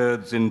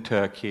Kurds in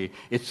Turkey,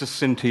 it's the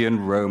Sinti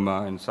and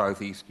Roma in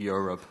Southeast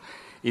Europe.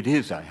 It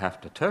is, I have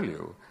to tell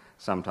you,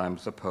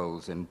 sometimes the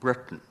Poles in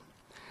Britain.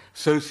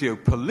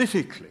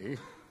 Sociopolitically,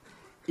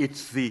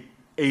 it's the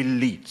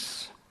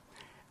elites,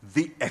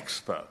 the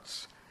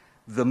experts,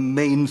 the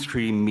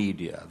mainstream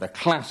media. The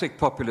classic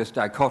populist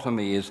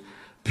dichotomy is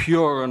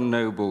pure and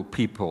noble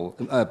people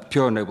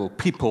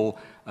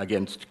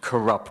against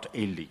corrupt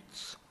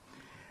elites.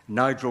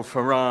 Nigel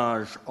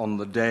Farage, on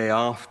the day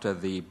after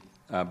the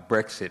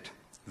Brexit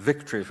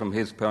victory, from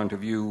his point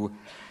of view,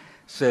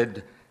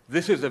 said,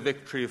 "This is a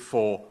victory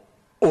for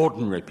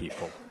ordinary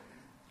people,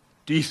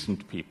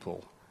 decent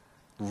people,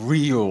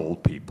 real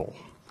people,"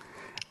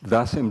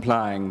 thus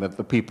implying that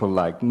the people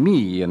like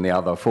me and the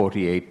other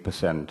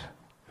 48%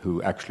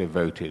 who actually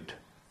voted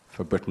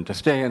for Britain to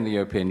stay in the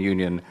European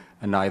Union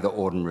are neither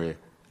ordinary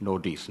nor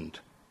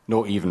decent,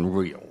 nor even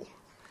real.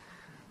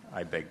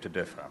 I beg to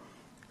differ.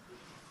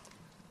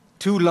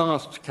 Two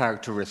last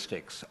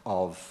characteristics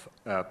of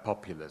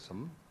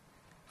populism.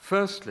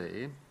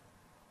 Firstly,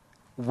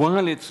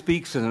 while it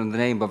speaks in the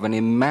name of an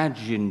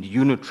imagined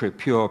unitary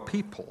pure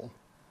people,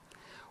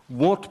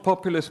 what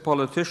populist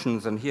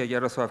politicians, and here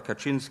Jarosław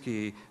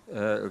Kaczynski,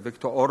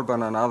 Viktor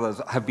Orban and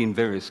others have been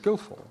very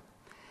skillful,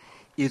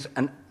 is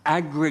an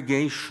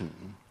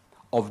aggregation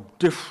of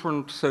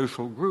different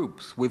social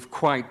groups with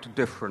quite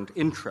different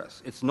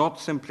interests. It's not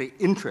simply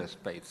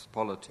interest-based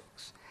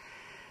politics.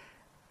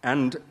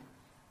 And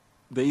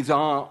these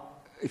are,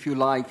 if you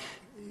like,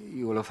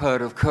 you will have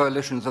heard of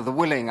coalitions of the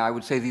willing. I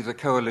would say these are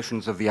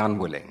coalitions of the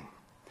unwilling.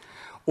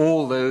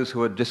 All those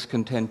who are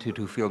discontented,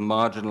 who feel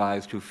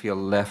marginalized, who feel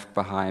left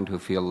behind, who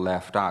feel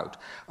left out,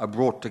 are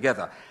brought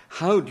together.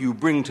 How do you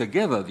bring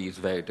together these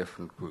very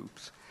different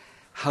groups?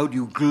 How do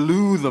you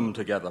glue them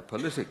together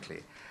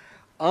politically?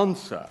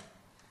 Answer,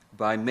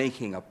 by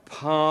making a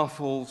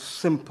powerful,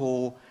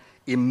 simple,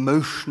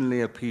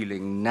 emotionally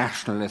appealing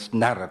nationalist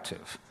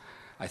narrative.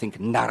 I think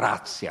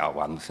narracja,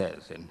 one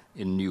says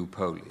in New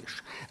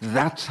Polish.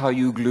 That's how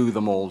you glue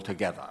them all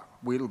together.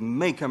 We'll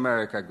make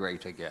America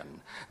great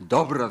again.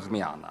 Dobra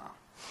zmiana.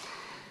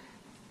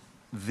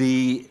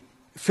 The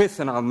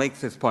fifth, and I'll make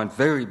this point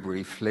very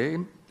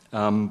briefly,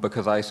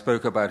 because I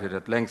spoke about it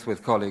at length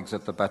with colleagues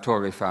at the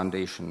Batory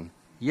Foundation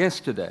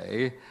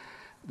yesterday,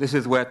 this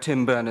is where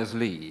Tim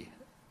Berners-Lee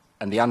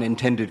and the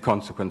unintended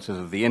consequences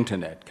of the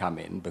internet come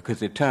in,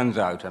 because it turns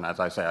out, and as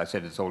I say, I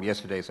said it's all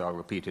yesterday, so I'll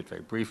repeat it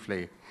very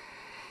briefly,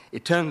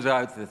 it turns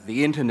out that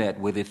the internet,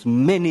 with its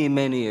many,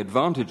 many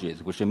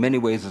advantages, which in many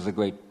ways is a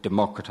great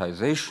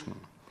democratization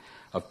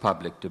of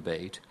public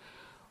debate,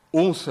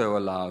 also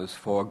allows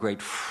for a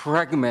great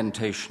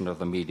fragmentation of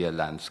the media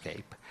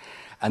landscape,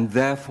 and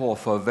therefore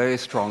for a very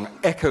strong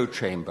echo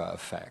chamber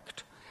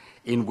effect,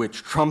 in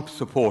which Trump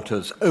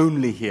supporters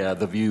only hear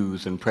the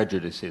views and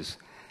prejudices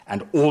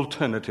and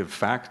alternative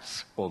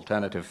facts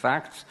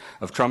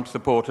of Trump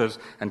supporters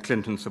and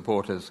Clinton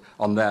supporters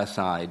on their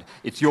side.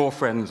 It's your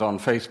friends on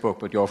Facebook,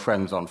 but your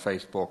friends on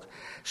Facebook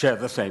share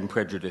the same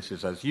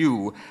prejudices as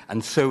you,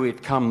 and so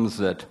it comes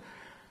that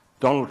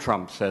Donald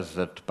Trump says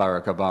that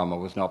Barack Obama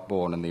was not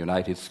born in the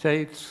United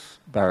States.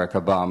 Barack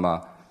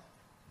Obama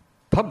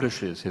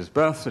publishes his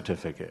birth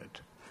certificate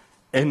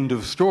End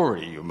of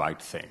story, you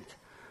might think.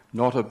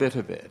 Not a bit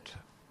of it.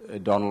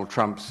 Donald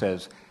Trump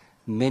says,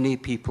 many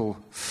people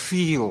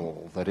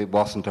feel that it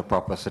wasn't a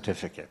proper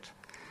certificate.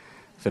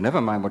 So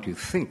never mind what you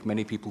think,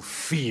 many people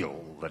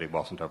feel that it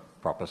wasn't a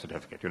proper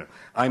certificate. You know,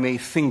 I may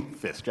think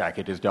this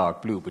jacket is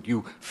dark blue, but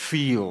you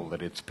feel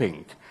that it's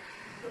pink.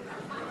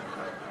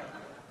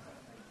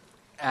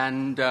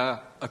 And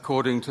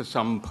according to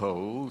some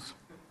polls,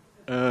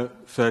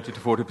 30 to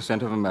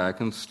 40% of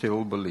Americans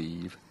still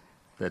believe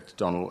that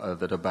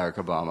that Barack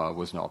Obama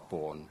was not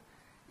born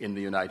in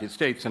the United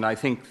States. And I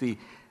think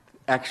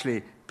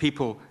actually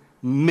people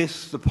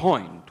miss the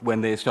point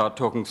when they start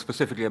talking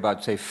specifically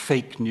about, say,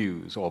 fake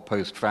news or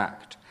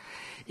post-fact.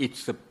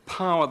 It's the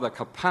power, the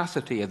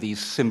capacity of these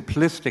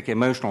simplistic,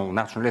 emotional,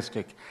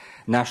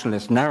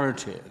 nationalist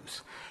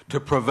narratives to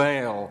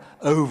prevail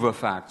over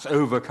facts,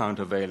 over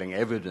countervailing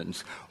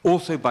evidence,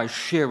 also by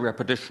sheer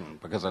repetition,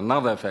 because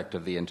another effect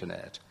of the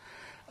internet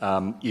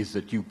is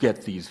that you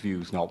get these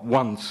views not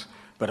once,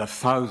 but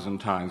 1,000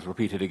 times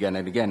repeated again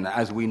and again.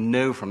 As we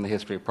know from the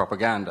history of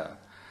propaganda,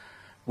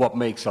 what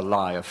makes a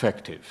lie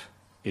effective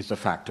is the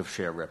fact of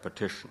sheer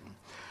repetition.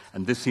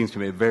 And this seems to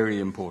me a very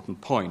important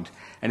point.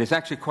 And it's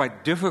actually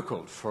quite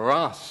difficult for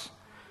us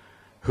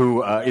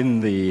who are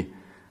in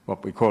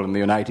what we call in the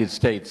United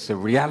States, the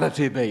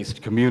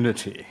reality-based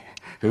community,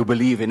 who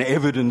believe in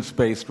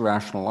evidence-based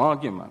rational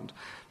argument,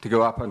 to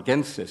go up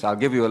against this. I'll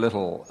give you a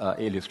little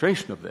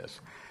illustration of this.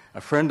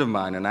 A friend of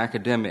mine, an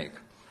academic,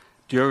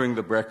 during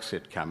the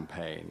Brexit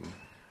campaign,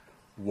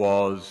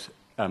 was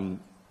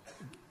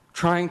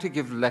trying to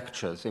give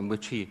lectures in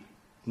which he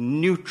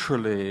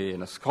neutrally,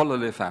 in a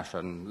scholarly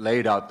fashion,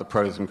 laid out the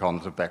pros and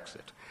cons of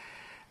Brexit.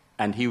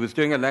 And he was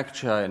doing a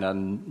lecture in a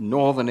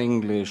northern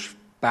English,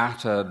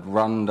 battered,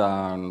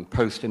 run-down,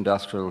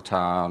 post-industrial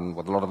town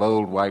with a lot of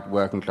old white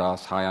working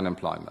class, high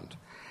unemployment.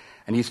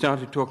 And he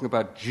started talking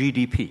about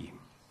GDP.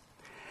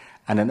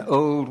 And an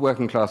old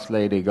working class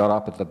lady got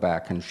up at the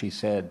back and she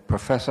said,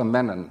 "Professor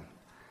Menon,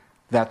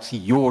 that's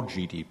your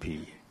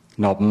GDP,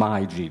 not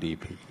my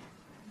GDP."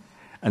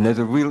 And there's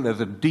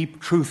a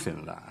deep truth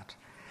in that.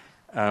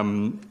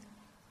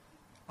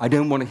 I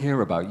don't want to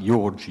hear about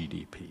your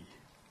GDP.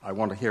 I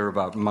want to hear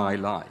about my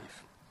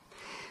life.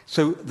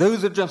 So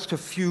those are just a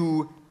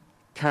few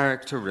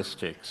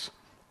characteristics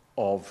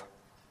of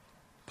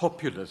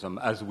populism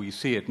as we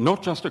see it,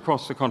 not just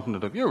across the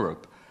continent of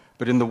Europe,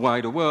 but in the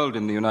wider world,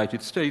 in the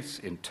United States,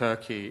 in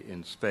Turkey,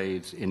 in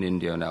Spain, in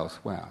India, and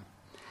elsewhere.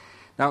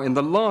 Now, in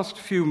the last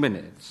few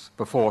minutes,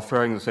 before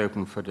throwing this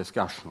open for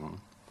discussion,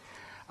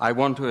 I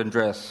want to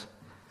address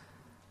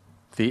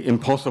the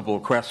impossible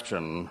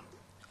question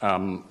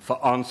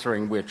for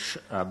answering which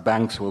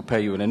banks will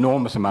pay you an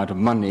enormous amount of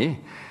money,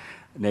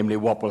 namely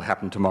what will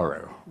happen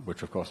tomorrow,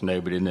 which of course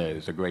nobody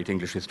knows. A great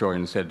English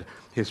historian said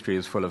history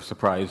is full of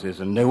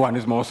surprises and no one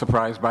is more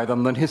surprised by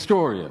them than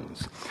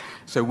historians.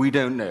 So we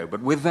don't know.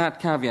 But with that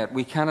caveat,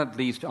 we can at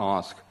least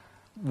ask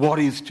what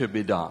is to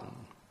be done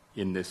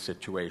in this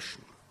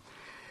situation.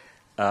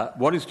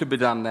 What is to be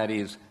done, that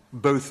is,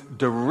 both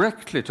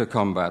directly to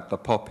combat the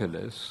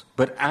populists,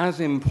 but as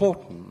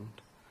important,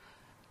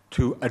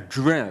 to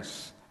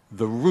address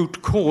the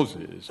root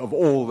causes of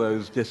all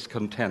those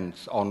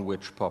discontents on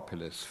which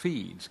populists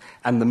feeds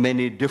and the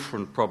many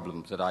different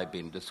problems that I've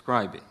been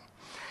describing.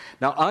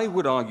 Now, I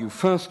would argue,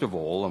 first of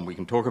all, and we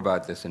can talk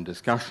about this in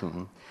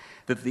discussion,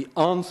 that the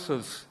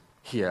answers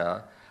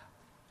here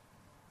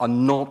are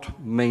not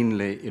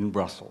mainly in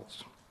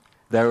Brussels.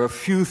 There are a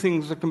few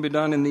things that can be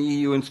done in the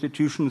EU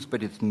institutions,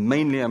 but it's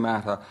mainly a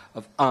matter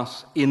of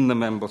us in the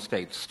member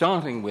states,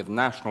 starting with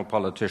national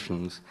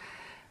politicians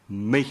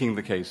making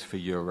the case for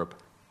Europe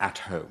at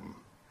home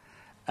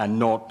and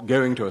not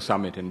going to a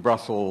summit in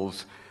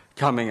Brussels,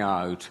 coming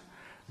out,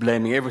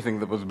 blaming everything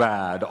that was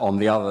bad on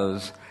the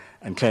others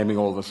and claiming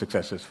all the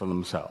successes for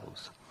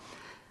themselves.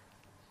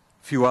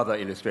 A few other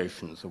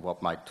illustrations of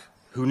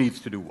who needs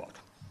to do what.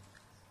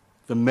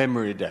 The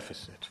memory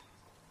deficit.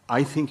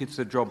 I think it's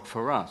a job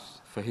for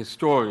us, for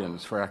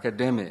historians, for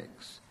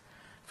academics,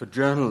 for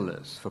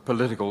journalists, for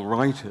political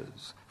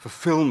writers, for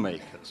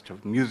filmmakers, to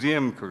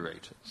museum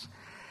curators,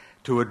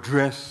 to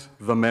address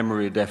the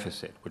memory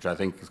deficit, which I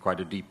think is quite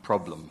a deep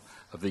problem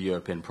of the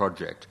European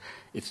project.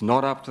 It's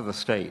not up to the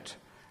state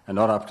and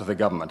not up to the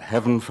government,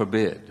 heaven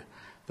forbid,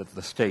 that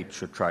the state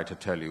should try to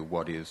tell you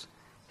what is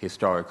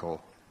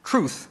historical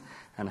truth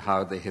and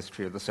how the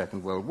history of the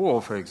Second World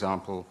War, for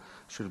example,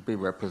 should be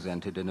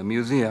represented in a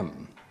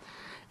museum.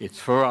 It's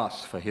for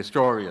us, for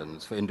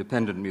historians, for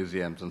independent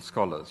museums and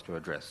scholars to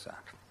address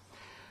that.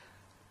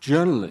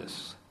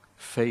 Journalists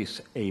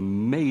face a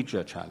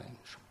major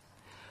challenge,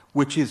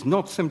 which is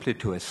not simply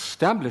to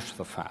establish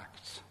the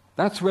facts.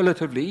 That's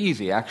relatively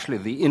easy. Actually,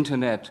 the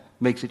internet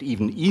makes it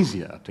even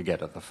easier to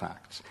get at the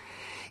facts.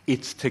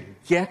 It's to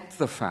get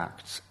the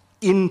facts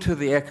into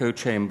the echo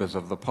chambers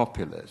of the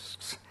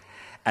populists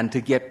and to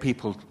get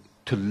people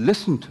to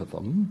listen to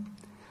them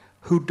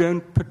who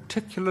don't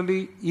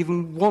particularly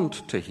even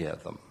want to hear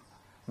them,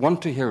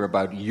 want to hear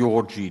about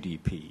your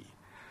GDP,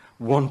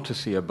 want to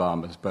see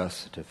Obama's birth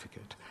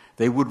certificate,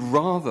 They would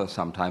rather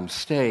sometimes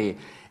stay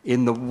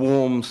in the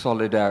warm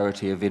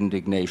solidarity of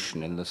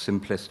indignation, in the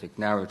simplistic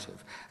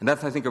narrative. And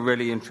that's, I think, a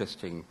really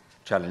interesting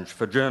challenge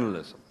for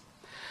journalism.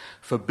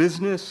 For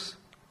business,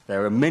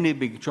 there are many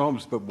big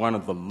jobs, but one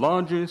of the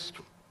largest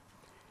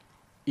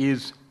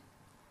is,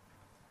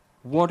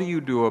 what do you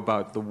do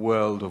about the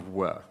world of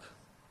work?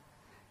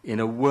 In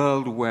a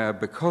world where,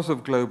 because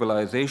of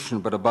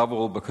globalization, but above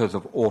all because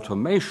of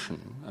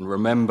automation, and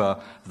remember,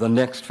 the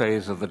next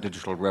phase of the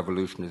digital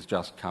revolution is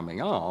just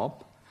coming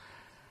up,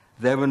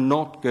 there are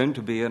not going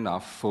to be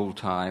enough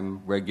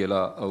full-time,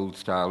 regular,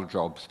 old-style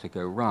jobs to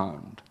go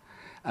round.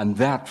 And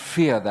that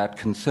fear, that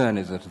concern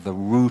is at the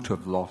root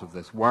of a lot of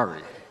this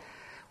worry.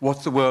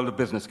 What's the world of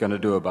business going to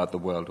do about the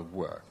world of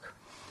work?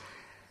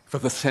 For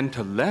the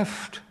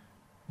center-left,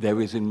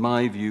 there is, in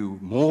my view,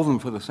 more than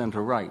for the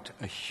center-right,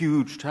 a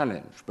huge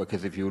challenge,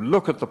 because if you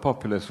look at the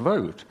populist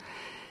vote,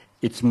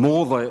 it's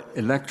more the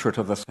electorate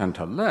of the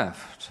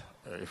center-left,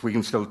 if we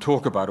can still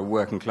talk about a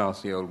working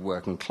class, the old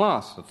working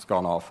class that's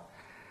gone off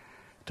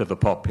to the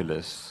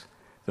populists,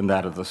 than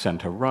that of the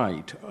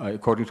center-right.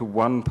 According to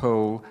one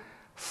poll,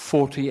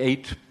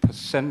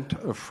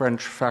 48% of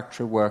French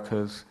factory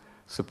workers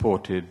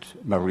supported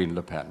Marine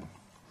Le Pen.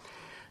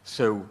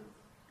 So,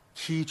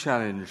 key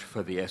challenge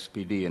for the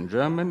SPD in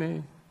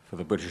Germany, for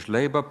the British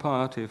Labour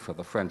Party, for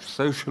the French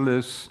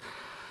Socialists,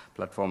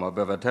 Platforma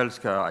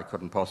Obywatelska, I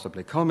couldn't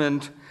possibly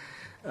comment,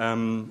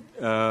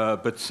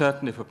 but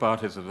certainly for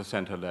parties of the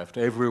centre-left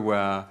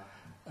everywhere,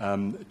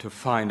 to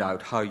find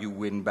out how you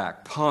win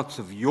back parts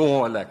of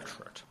your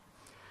electorate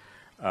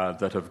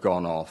that have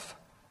gone off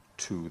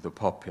to the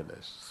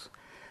populists.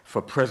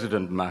 For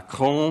President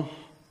Macron,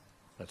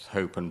 let's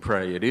hope and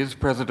pray it is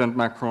President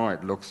Macron,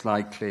 it looks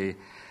likely.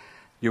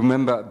 You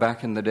remember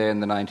back in the day in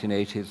the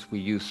 1980s, we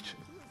used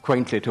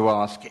quaintly to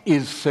ask,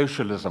 is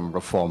socialism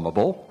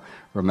reformable?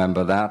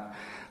 Remember that?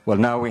 Well,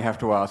 now we have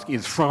to ask,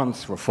 is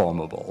France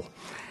reformable?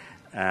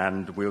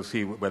 And we'll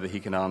see whether he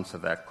can answer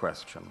that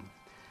question.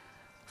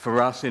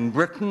 For us in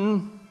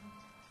Britain,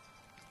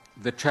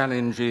 the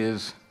challenge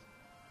is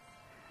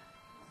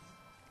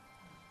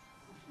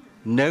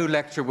no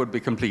lecture would be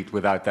complete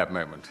without that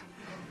moment.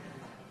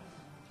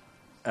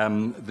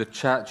 The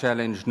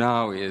challenge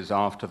now is,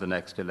 after the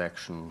next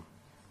election,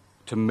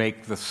 to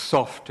make the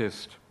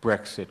softest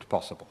Brexit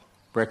possible.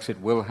 Brexit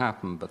will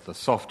happen, but the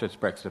softest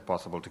Brexit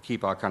possible, to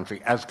keep our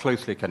country as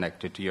closely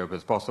connected to Europe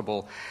as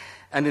possible.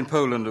 And in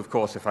Poland, of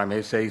course, if I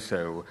may say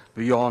so,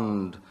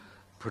 beyond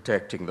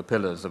protecting the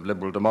pillars of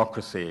liberal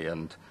democracy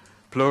and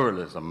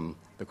pluralism,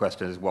 the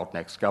question is what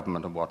next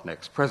government and what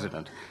next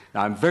president.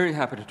 Now, I'm very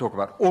happy to talk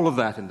about all of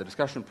that in the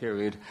discussion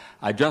period.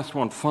 I just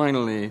want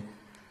finally,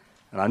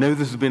 and I know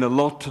this has been a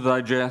lot to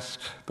digest,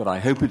 but I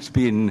hope it's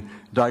been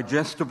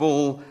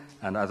digestible,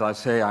 and as I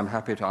say, I'm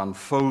happy to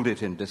unfold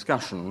it in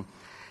discussion.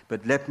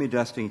 But let me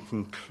just, in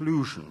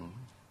conclusion,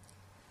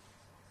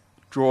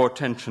 draw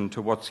attention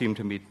to what seem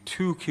to me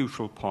two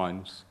crucial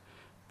points,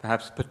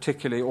 perhaps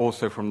particularly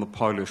also from the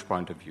Polish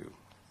point of view.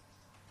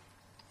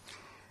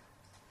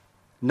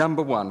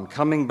 Number one,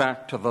 coming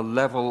back to the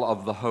level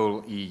of the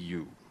whole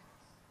EU,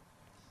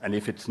 and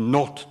if it's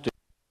not,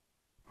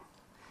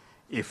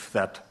 if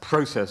that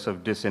process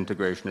of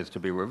disintegration is to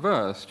be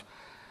reversed,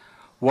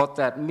 what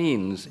that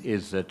means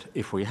is that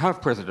if we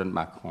have President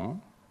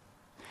Macron,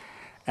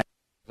 and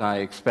I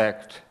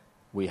expect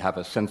we have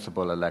a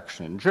sensible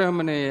election in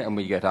Germany, and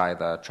we get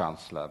either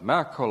Chancellor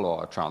Merkel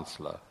or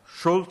Chancellor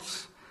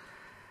Schulz,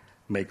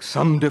 makes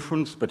some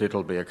difference, but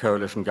it'll be a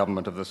coalition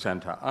government of the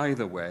centre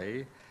either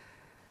way,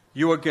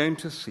 you are going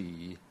to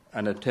see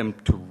an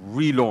attempt to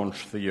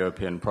relaunch the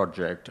European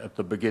project at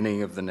the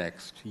beginning of the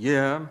next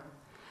year.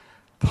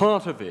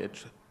 Part of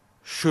it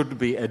should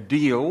be a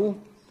deal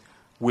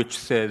which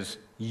says,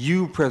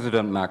 you,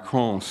 President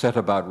Macron, set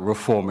about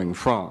reforming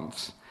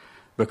France,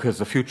 because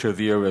the future of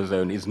the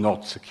Eurozone is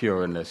not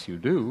secure unless you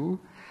do.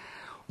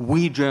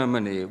 We,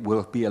 Germany,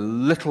 will be a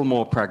little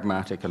more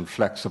pragmatic and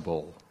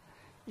flexible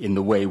in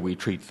the way we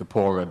treat the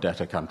poorer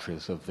debtor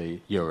countries of the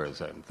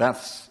Eurozone.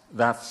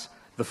 That's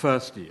the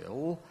first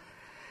deal.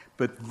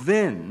 But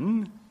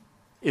then,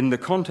 in the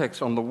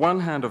context, on the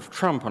one hand, of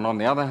Trump and on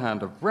the other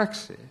hand of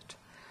Brexit,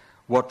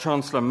 what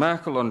Chancellor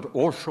Merkel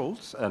or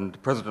Schulz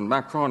and President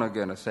Macron are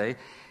going to say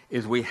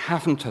is we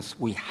have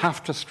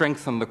to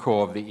strengthen the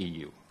core of the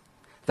EU.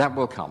 That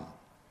will come.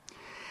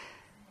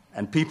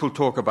 And people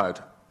talk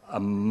about a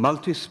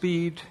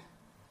multi-speed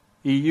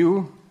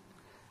EU,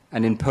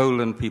 and in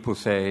Poland people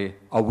say,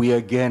 are we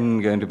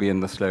again going to be in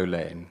the slow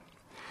lane?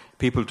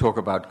 People talk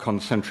about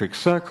concentric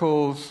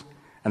circles,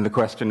 and the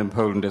question in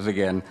Poland is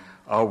again,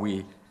 are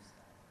we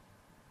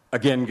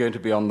again going to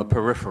be on the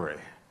periphery,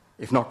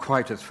 if not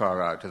quite as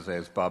far out as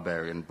those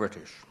barbarian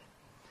British?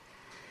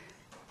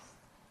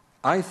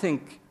 I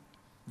think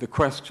the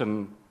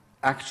question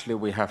actually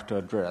we have to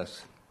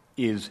address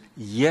is,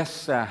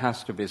 yes, there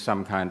has to be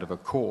some kind of a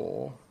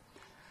core,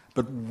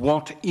 but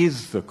what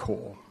is the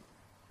core?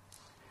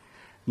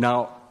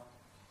 Now,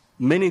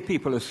 many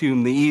people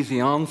assume the easy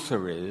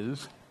answer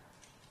is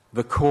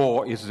the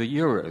core is the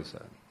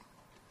Eurozone.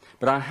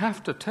 But I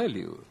have to tell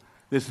you,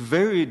 this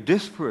very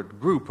disparate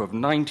group of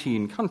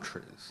 19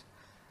 countries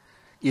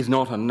is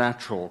not a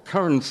natural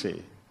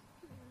currency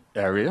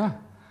area,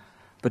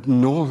 but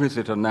nor is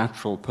it a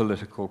natural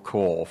political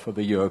core for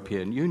the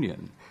European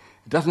Union.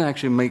 It doesn't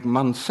actually make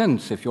much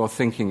sense if you're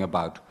thinking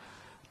about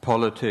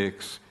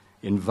politics,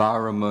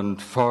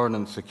 environment, foreign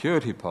and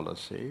security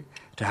policy,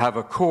 to have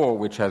a core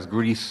which has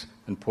Greece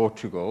and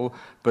Portugal,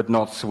 but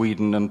not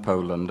Sweden and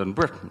Poland and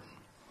Britain.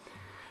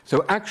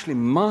 So actually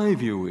my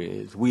view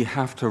is we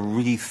have to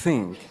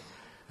rethink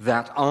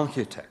that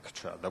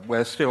architecture, that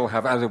we still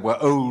have, as it were,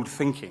 old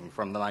thinking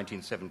from the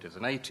 1970s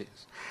and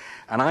 80s.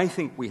 And I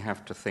think we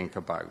have to think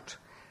about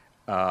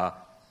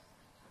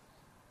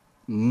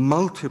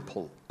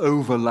multiple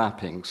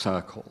overlapping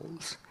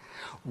circles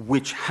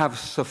which have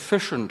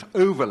sufficient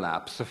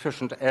overlap,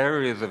 sufficient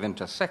areas of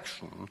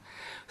intersection,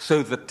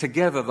 so that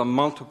together the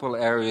multiple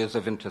areas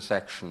of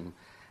intersection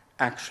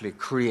actually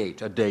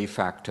create a de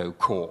facto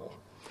core.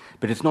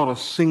 But it's not a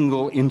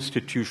single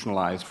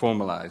institutionalized,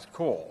 formalized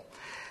core.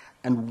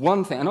 And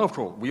one thing, and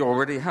after all, we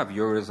already have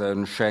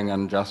Eurozone,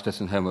 Schengen,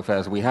 Justice and Home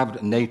Affairs, we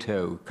have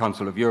NATO,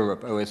 Council of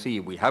Europe,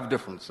 OSCE, we have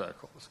different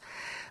circles.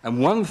 And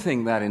one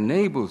thing that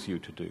enables you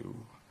to do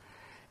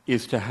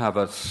is to have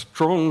a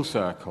strong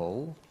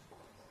circle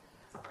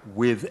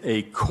with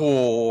a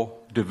core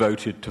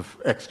devoted to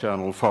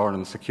external foreign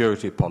and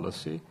security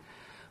policy,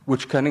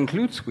 which can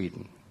include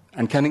Sweden,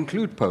 and can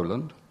include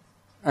Poland,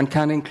 and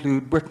can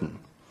include Britain.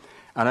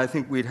 And I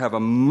think we'd have a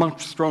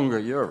much stronger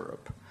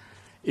Europe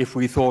if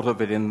we thought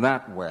of it in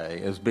that way,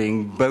 as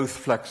being both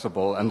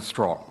flexible and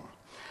strong.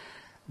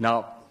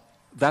 Now,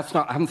 I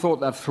haven't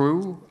thought that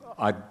through.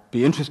 I'd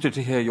be interested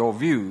to hear your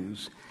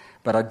views,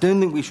 but I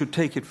don't think we should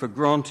take it for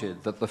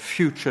granted that the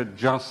future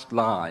just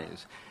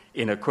lies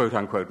in a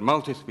quote-unquote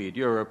multi-speed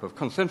Europe of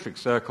concentric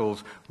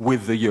circles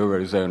with the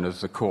Eurozone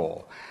as the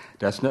core.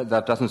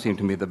 That doesn't seem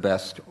to me the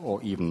best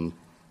or even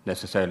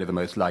necessarily the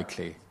most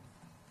likely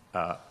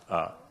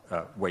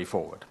way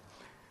forward.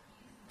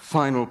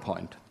 Final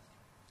point.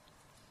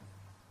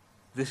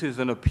 This is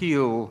an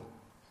appeal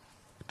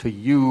to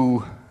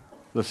you,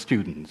 the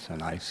students,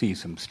 and I see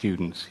some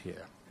students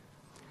here.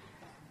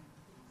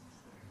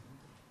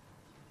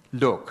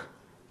 Look,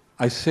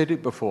 I said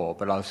it before,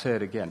 but I'll say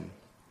it again.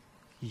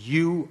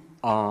 You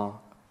are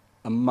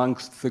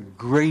amongst the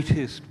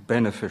greatest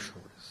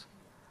beneficiaries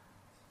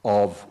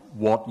of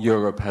what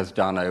Europe has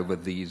done over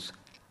these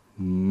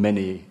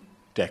many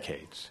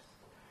decades.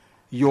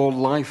 Your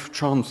life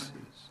chances,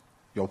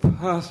 your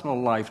personal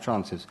life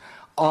chances,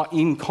 are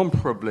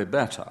incomparably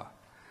better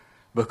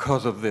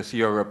because of this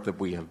Europe that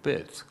we have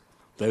built.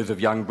 Those of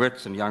young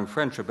Brits and young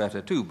French are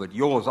better too, but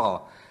yours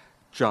are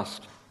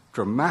just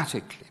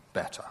dramatically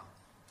better.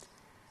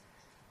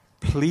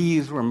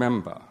 Please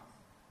remember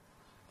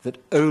that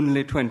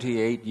only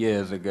 28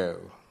 years ago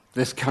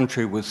this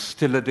country was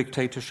still a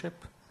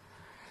dictatorship,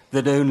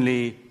 that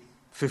only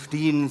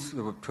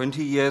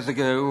 20 years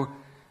ago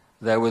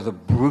there was a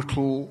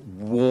brutal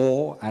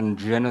war and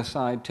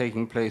genocide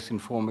taking place in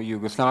former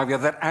Yugoslavia,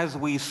 that as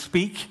we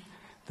speak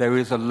there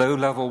is a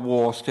low-level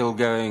war still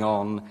going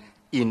on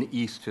in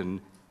eastern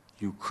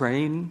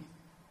Ukraine.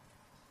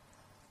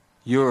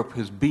 Europe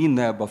has been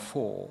there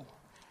before,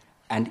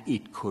 and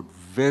it could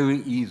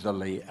very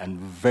easily and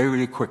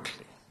very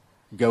quickly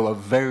go a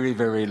very,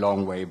 very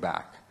long way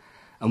back.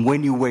 And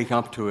when you wake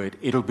up to it,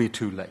 it'll be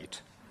too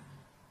late.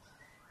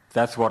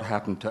 That's what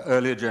happened to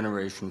earlier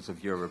generations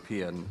of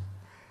European.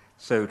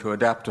 So to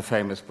adapt a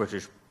famous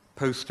British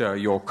poster,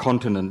 your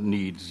continent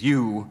needs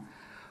you,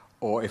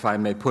 or if I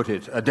may put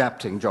it,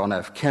 adapting John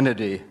F.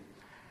 Kennedy,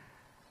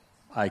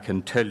 I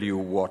can tell you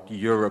what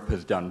Europe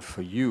has done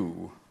for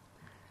you.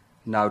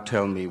 Now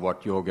tell me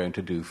what you're going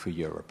to do for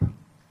Europe.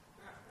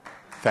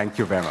 Thank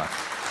you very much.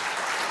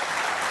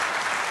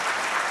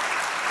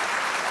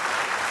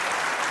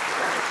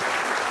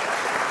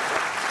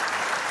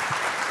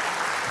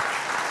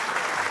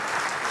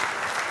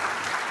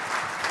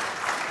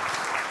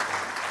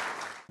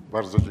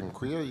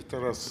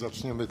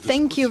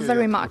 Thank you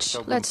very much.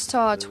 Let's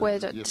start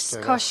with a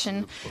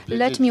discussion.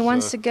 Let me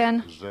once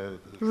again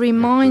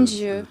remind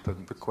you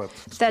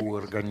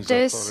that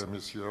this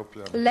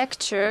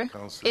lecture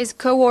is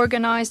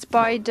co-organized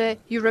by the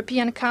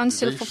European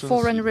Council for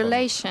Foreign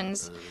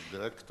Relations,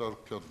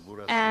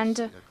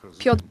 and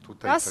Piotr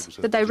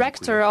Buras, the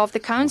director of the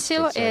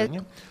Council, is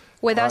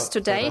with us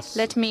today.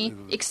 Let me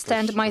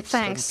extend my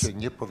thanks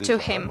to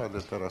him.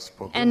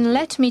 And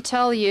let me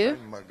tell you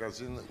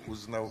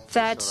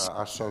that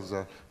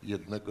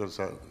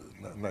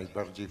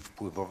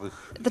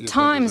the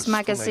Times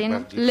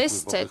magazine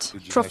listed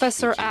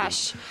Professor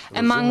Ash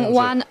among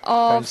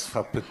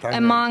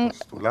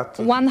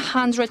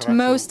 100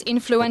 most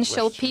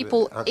influential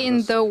people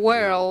in the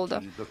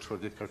world.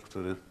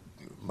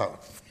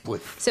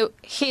 So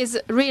he's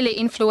really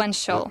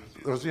influential.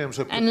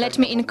 And let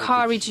me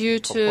encourage you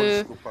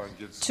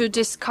to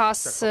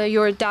discuss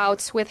your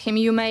doubts with him.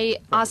 You may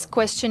ask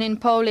questions in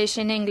Polish,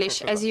 in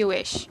English, as you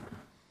wish.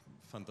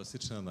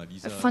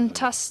 A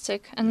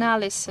fantastic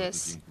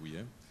analysis.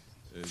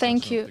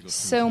 Thank you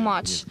so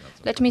much.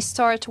 Let me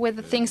start with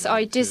the things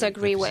I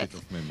disagree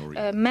with.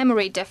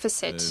 Memory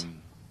deficit.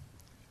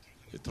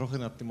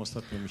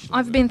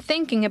 I've been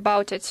thinking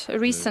about it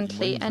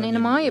recently, and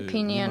in my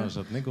opinion,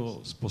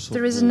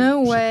 there is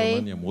no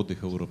way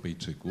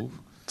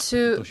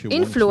to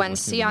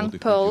influence young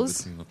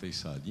Poles,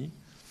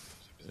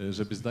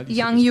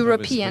 young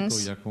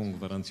Europeans,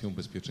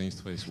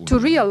 to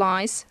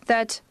realize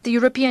that the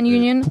European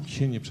Union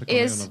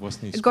is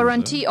a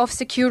guarantee of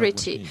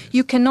security.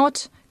 You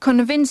cannot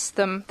convince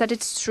them that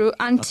it's true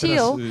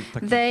until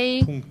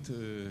they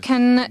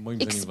can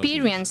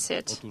experience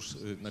it.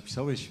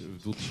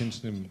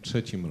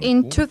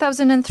 In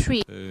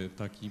 2003, you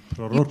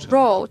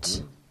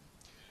wrote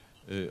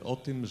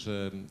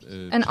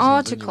an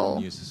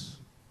article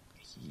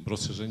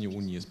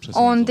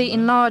on the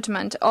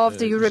enlargement of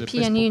the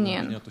European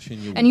Union,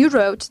 and you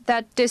wrote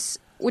that this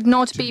would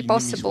not be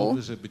possible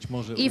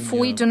if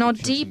we do not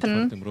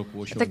deepen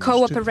the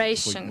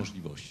cooperation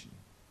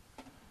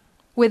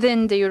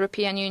within the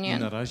European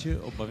Union.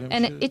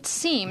 And it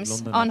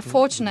seems,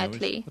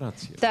 unfortunately,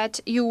 that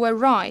you were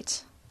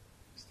right.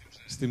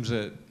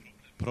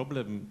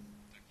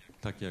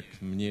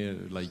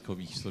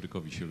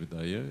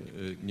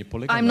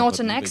 I'm not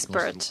an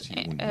expert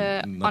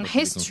on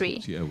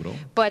history,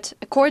 but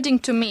according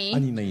to me,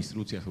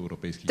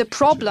 the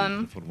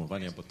problem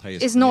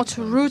is not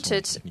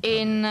rooted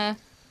in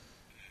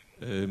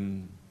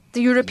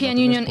the European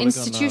Union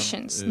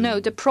institutions. No,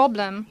 the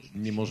problem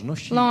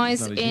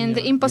lies in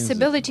the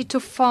impossibility to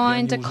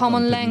find a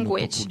common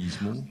language.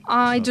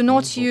 I do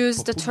not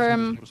use the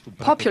term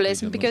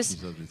populism because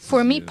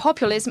for me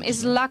populism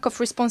is lack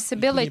of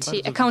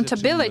responsibility,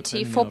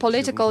 accountability for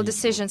political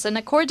decisions, and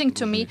according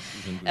to me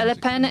Le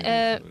Pen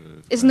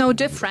is no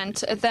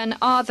different than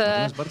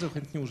other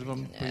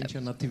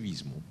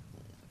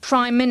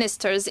prime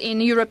ministers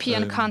in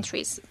European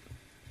countries.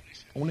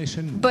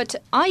 But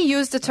I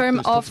use the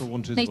term of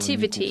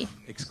nativity,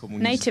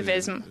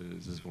 nativism.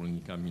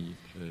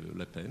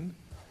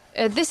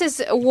 This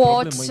is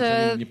what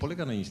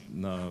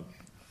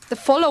the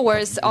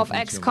followers of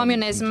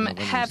ex-communism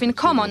have in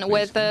common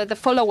with the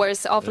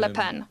followers of Le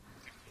Pen.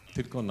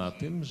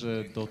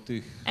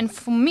 And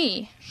for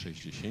me,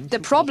 the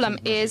problem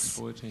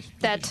is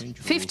that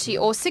 50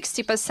 or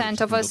 60%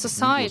 of our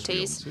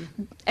societies,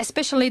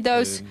 especially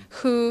those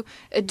who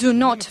do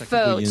not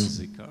vote,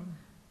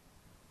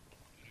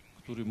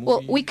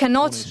 well, we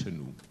cannot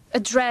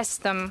address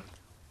them.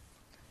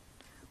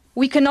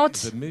 We cannot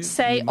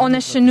say on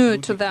a chez nous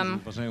to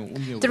them.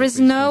 There is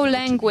no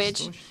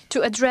language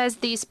to address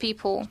these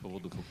people.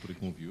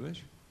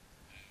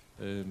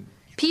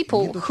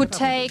 People who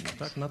take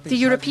the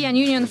European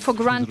Union for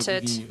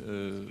granted.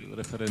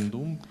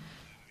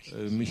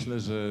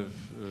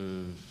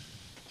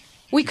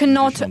 We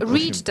cannot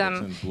reach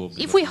them.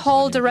 If we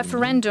hold a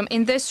referendum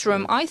in this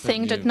room, I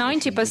think that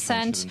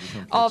 90%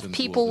 of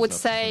people would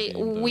say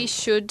we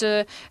should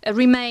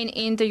remain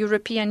in the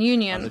European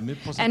Union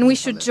and we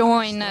should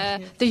join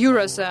the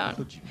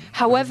Eurozone.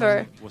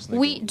 However,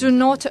 we do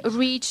not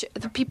reach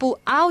the people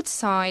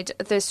outside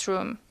this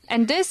room,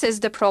 and this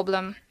is the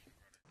problem.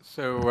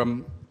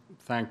 So,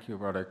 thank you,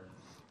 Radek.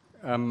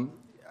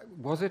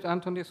 Was it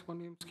Antoni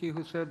Słonimski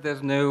who said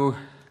there's no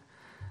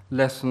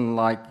lesson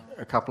like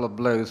a couple of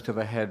blows to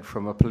the head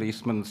from a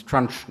policeman's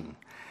truncheon?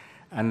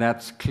 And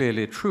that's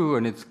clearly true,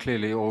 and it's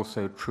clearly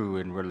also true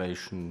in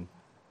relation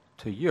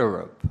to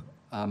Europe.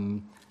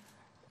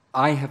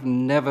 I have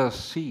never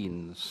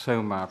seen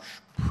so much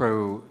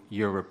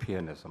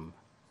pro-Europeanism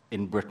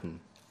in Britain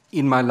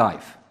in my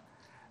life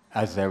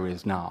as there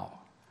is now.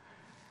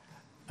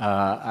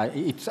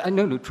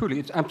 Truly,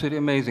 it's absolutely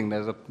amazing.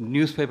 There's a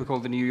newspaper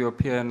called The New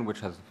European,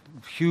 which has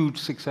huge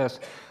success.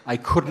 I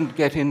couldn't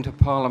get into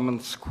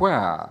Parliament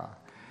Square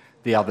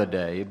the other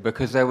day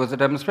because there was a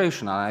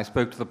demonstration. And I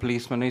spoke to the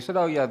policeman, and he said,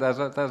 oh, yeah, there's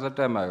a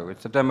demo.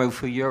 It's a demo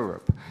for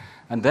Europe.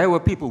 And there were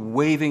people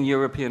waving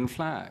European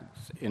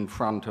flags in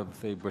front of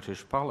the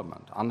British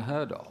Parliament,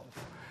 unheard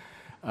of.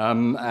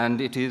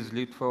 And it is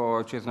Litwo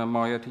ojczyzna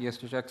moja, ty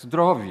jesteś jak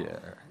zdrowie,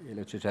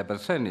 ile ci trzeba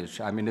cenić.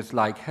 I mean, it's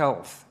like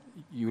health.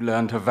 You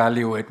learn to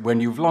value it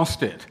when you've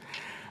lost it.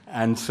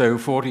 And so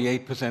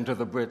 48% of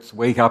the Brits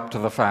wake up to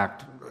the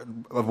fact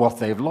of what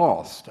they've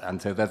lost.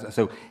 And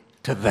so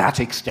to that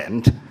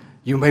extent,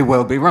 you may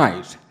well be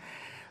right.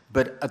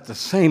 But at the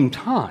same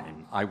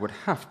time, I would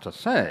have to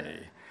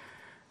say,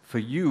 for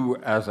you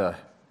as a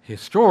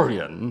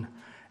historian,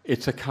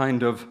 it's a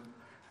kind of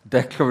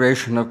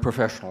declaration of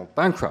professional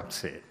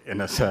bankruptcy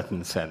in a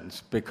certain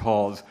sense,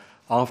 because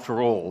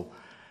after all,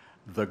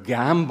 the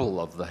gamble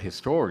of the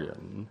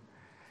historian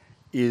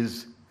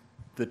is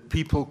that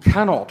people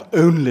cannot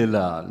only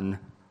learn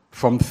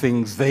from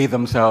things they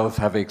themselves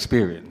have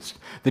experienced,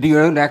 that you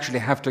don't actually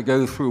have to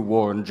go through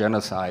war and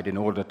genocide in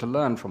order to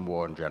learn from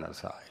war and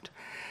genocide.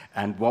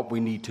 And what we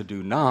need to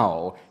do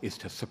now is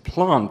to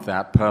supplant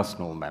that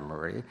personal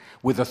memory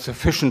with a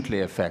sufficiently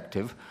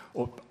effective,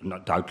 or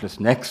doubtless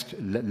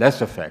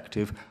less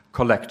effective,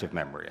 collective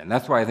memory. And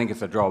that's why I think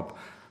it's a job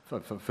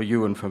for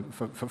you and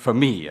for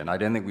me, and I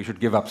don't think we should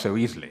give up so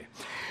easily.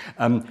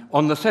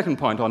 On the second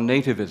point, on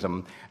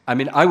nativism, I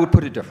mean, I would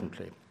put it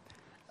differently.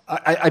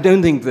 I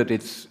don't think that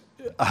it's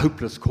a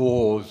hopeless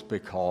cause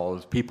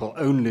because people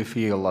only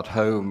feel at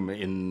home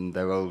in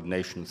their old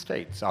nation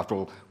states. After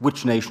all,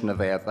 which nation are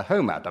they at the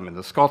home at? I mean,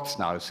 the Scots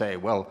now say,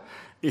 well,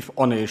 if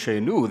on est chez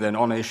nous, then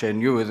on est chez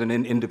nous is in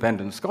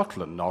independent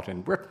Scotland, not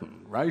in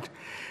Britain, right?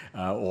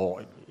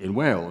 Or in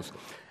Wales.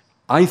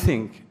 I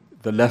think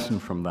the lesson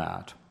from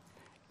that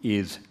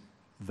is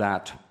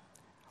that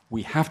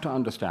we have to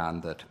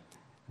understand that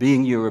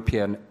being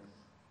European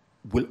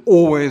will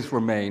always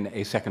remain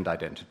a second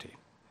identity.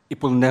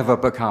 It will never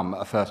become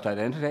a first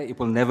identity. It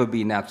will never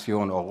be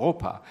Nation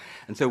Europa.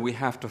 And so we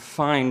have to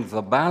find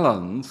the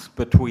balance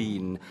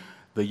between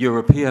the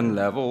European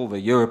level,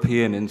 the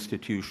European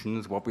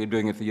institutions, what we're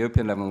doing at the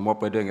European level and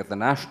what we're doing at the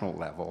national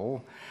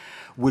level,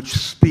 which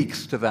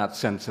speaks to that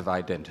sense of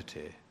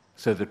identity,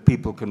 so that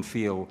people can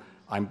feel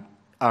I'm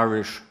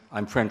Irish,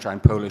 I'm French, I'm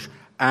Polish,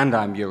 and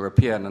I'm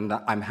European, and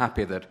I'm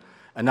happy that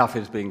enough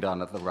is being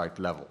done at the right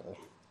level.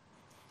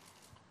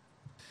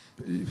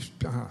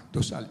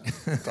 Do sali.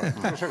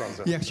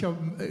 Ja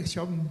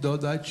chciałbym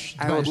dodać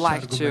I would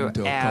like to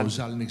add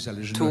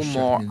two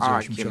more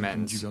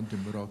arguments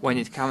when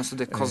it comes to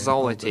the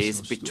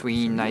causalities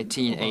between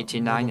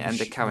 1989 and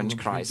the current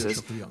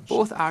crisis.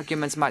 Both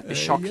arguments might be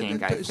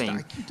shocking, I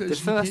think. The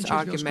first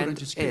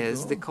argument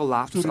is the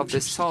collapse of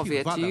the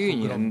Soviet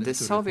Union. The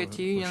Soviet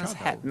Union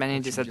had many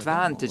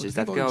disadvantages,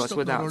 that goes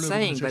without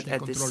saying, but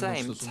at the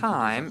same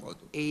time,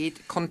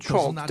 it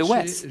controlled the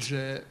West.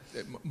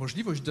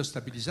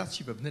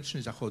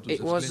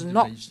 It was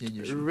not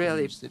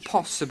really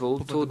possible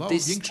to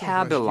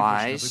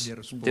destabilize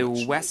the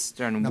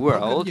Western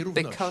world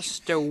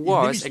because there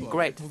was a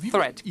great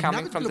threat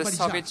coming from the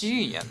Soviet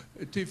Union.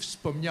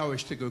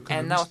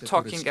 And now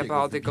talking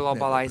about the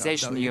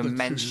globalization, you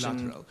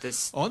mentioned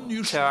this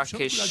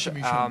Turkish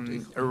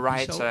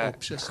writer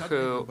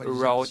who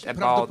wrote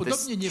about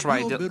this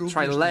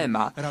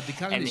trilemma,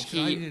 and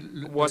he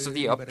was of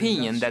the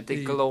opinion that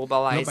the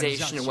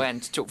globalization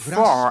went too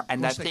far,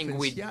 and I think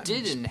we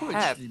didn't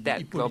have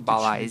that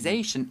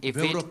globalization if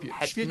it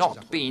had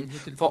not been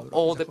for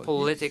all the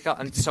political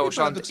and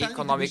social and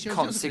economic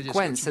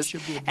consequences,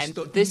 and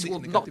this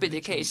would not be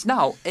the case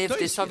now if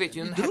the Soviet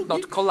Union had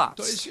not collapsed.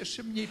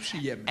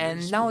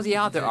 And now the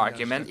other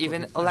argument,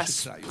 even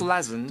less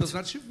pleasant, this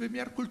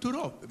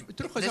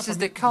is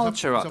the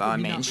cultural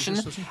dimension.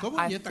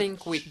 I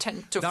think we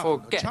tend to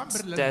forget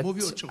that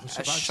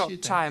a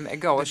short time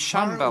ago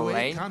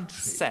Chamberlain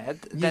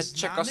said that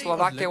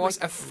Czechoslovakia was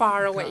a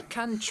faraway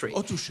country.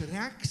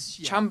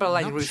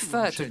 Chamberlain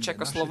referred to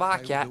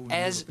Czechoslovakia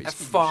as a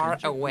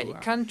faraway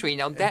country.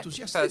 Now that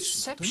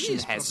perception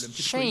has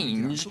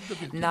changed.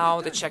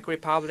 Now the Czech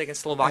Republic and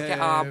Slovakia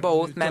are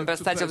both member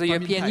states of the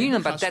European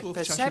Union, but that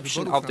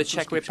perception of the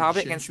Czech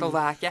Republic and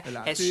Slovakia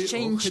has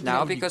changed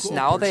now because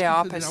now they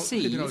are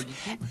perceived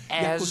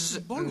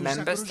as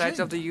member states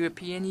of the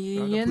European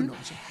Union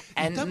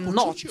and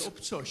not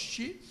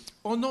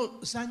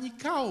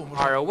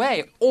far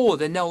away, or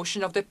the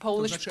notion of the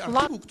Polish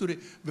plot.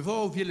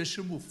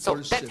 So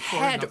that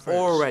had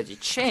already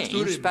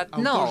changed, but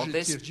now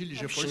this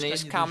notion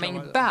is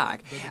coming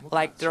back.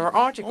 Like there are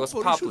articles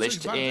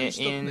published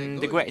in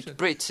the Great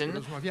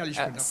Britain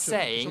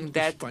saying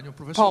that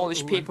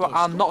Polish people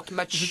are not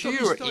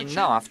mature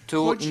enough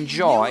to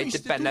enjoy the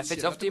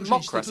benefits of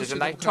democracies.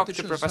 And I talked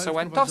to Professor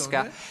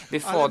Łętowska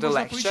before the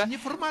lecture,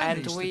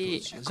 and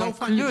we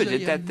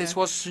concluded that this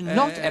was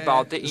not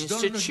about the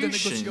institutions,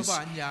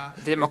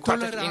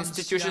 democratic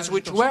institutions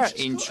which were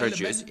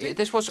introduced.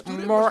 This was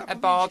more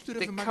about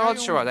the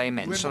cultural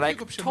dimension,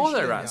 like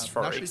tolerance,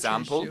 for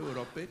example.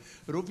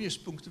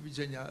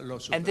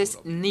 And this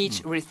needs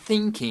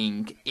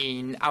rethinking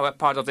in our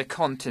part of the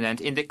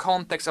continent, in the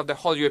context of the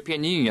whole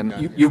European Union.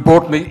 You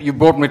brought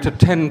me to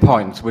 10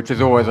 points, which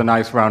is always a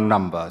nice round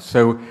number.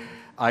 So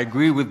I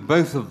agree with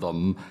both of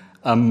them.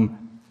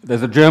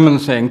 There's a German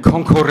saying,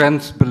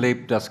 Konkurrenz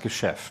belebt das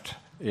Geschäft.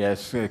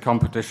 Yes,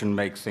 competition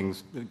makes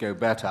things go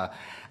better.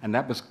 And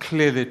that was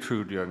clearly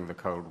true during the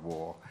Cold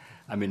War.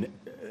 I mean,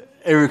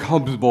 Erich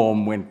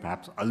Hobsbawm went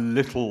perhaps a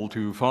little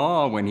too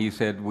far when he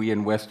said we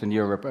in Western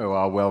Europe owe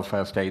our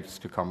welfare states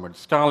to Comrade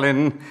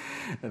Stalin.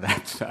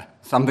 That's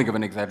something of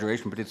an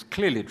exaggeration, but it's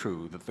clearly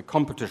true that the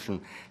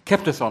competition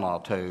kept us on our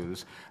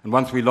toes. And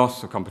once we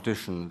lost the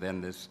competition,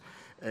 then this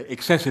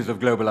excesses of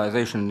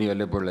globalization and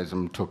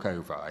neoliberalism took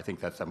over. I think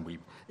that's something we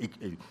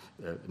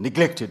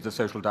neglected the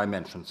social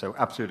dimension, so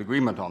absolute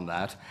agreement on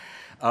that.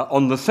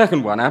 On the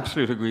second one,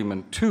 absolute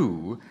agreement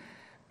too,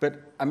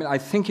 but I mean, I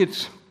think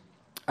it's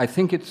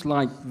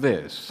like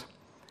this.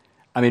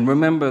 I mean,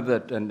 remember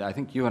that, and I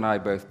think you and I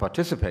both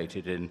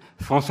participated in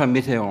François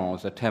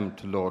Mitterrand's attempt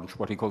to launch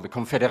what he called the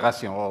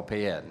Confédération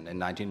Européenne in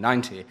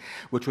 1990,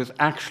 which was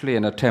actually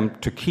an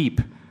attempt to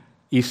keep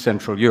East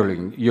Central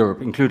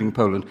Europe, including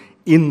Poland,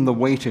 in the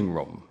waiting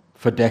room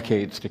for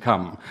decades to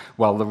come,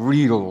 while the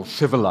real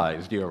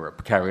civilized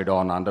Europe carried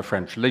on under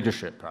French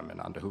leadership. I mean,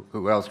 under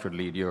who else could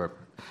lead Europe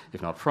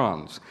if not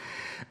France.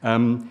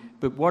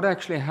 But what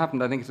actually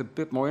happened, I think, is a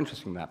bit more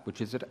interesting than that, which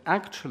is that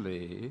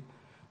actually,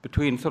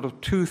 between sort of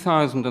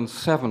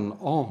 2007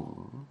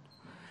 on,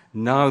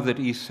 now that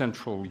East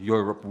Central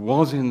Europe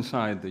was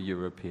inside the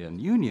European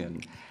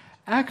Union,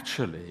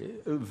 actually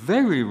a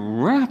very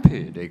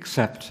rapid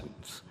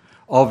acceptance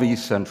of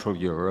East Central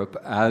Europe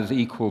as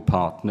equal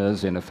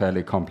partners in a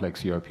fairly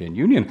complex European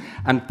Union,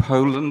 and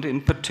Poland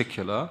in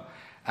particular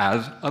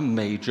as a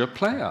major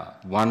player,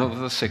 one of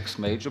the 6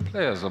 major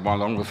players,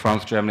 along with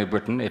France, Germany,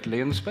 Britain,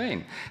 Italy, and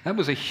Spain. That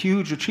was a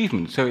huge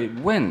achievement, so it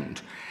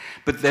went.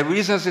 But there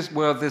is, as it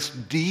were, this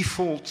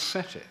default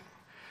setting.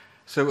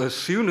 So as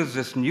soon as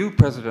this new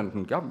president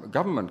and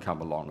government come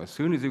along, as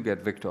soon as you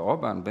get Viktor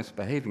Orban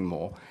misbehaving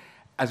more,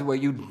 as it were,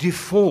 you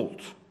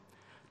default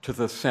to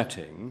the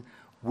setting,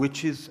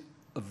 which is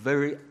a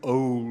very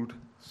old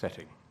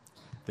setting.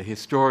 The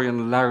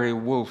historian Larry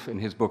Wolff, in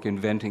his book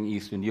Inventing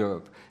Eastern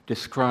Europe,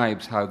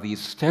 describes how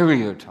these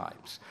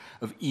stereotypes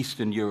of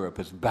Eastern Europe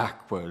as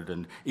backward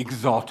and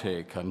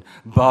exotic and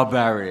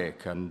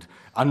barbaric and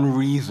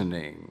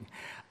unreasoning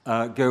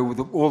go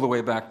all the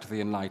way back to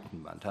the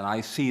Enlightenment. And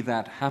I see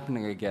that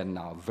happening again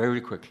now very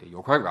quickly.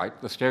 You're quite right,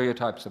 the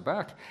stereotypes are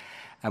back.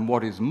 And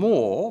what is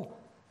more,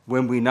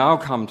 when we now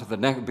come to the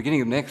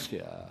beginning of next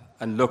year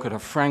and look at a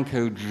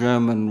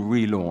Franco-German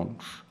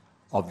relaunch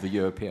of the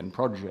European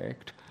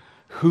project,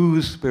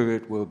 whose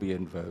spirit will be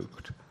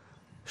invoked?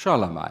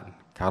 Charlemagne,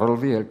 Karol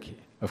Wielki,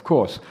 of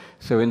course.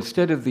 So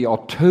instead of the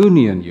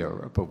Ottonian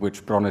Europe, of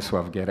which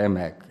Bronisław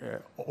Geremek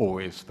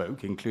always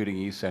spoke, including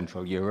East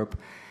Central Europe,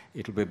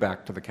 it'll be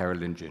back to the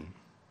Carolingian.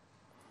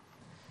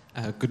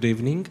 Good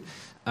evening.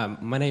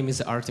 My name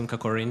is Artem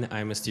Kokorin.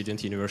 I'm a student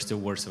at University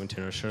of Warsaw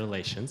International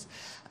Relations.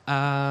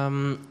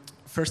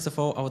 First of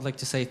all, I would like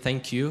to say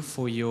thank you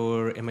for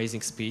your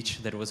amazing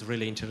speech. That was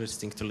really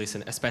interesting to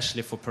listen,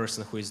 especially for a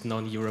person who is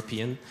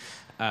non-European.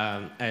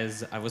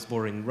 As I was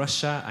born in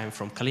Russia, I'm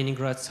from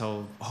Kaliningrad,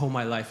 so all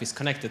my life is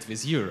connected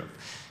with Europe,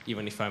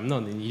 even if I'm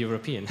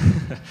non-European.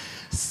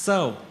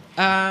 So,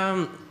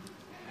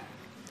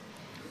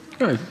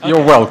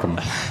 you're welcome.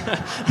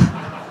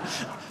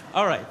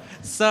 All right.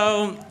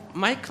 So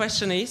my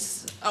question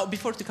is,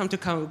 before to come to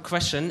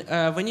question,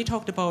 when you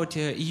talked about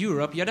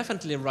Europe, you're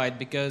definitely right,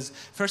 because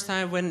first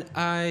time when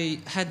I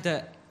had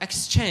the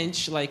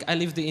exchange, like I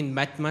lived in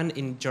Mettmann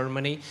in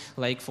Germany,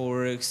 like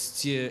for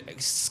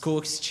school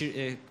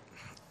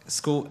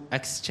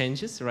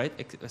exchanges, right?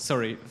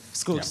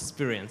 School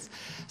experience.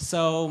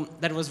 So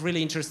that was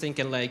really interesting,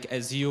 and like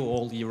as you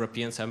all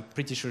Europeans, I'm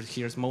pretty sure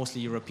here's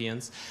mostly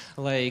Europeans,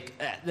 like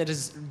that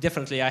is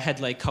definitely, I had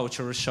like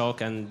cultural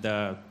shock, and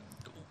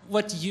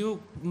what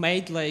you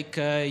made like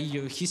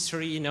your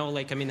history, you know,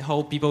 like I mean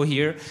how people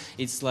here,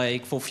 it's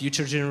like for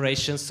future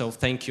generations, so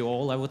thank you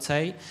all, I would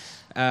say,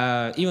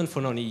 even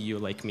for non-EU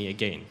like me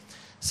again.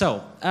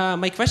 So,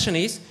 my question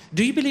is,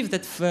 do you believe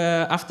that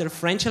after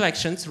French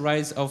elections,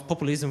 rise of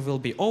populism will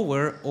be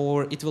over,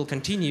 or it will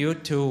continue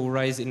to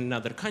rise in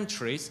other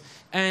countries?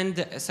 And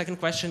the second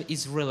question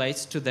is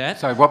relates to that.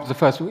 Sorry, what was the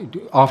first?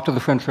 After the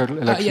French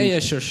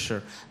elections?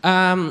 Sure.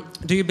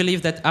 Do you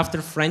believe that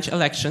after French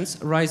elections,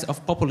 rise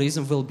of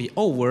populism will be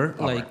over,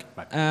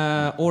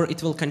 or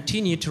it will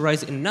continue to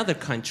rise in other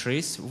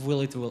countries?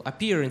 It will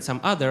appear in some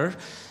other?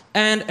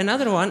 And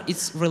another one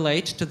is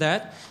related to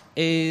that.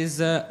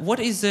 What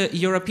is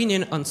your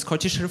opinion on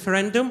Scottish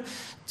referendum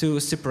to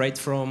separate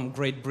from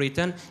Great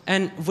Britain,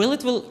 and will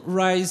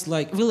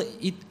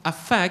it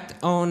affect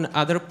on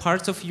other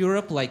parts of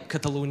Europe like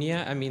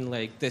Catalonia? I mean,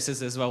 like this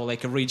is as well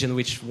like a region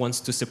which wants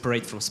to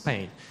separate from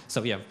Spain.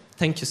 So yeah,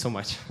 thank you so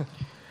much.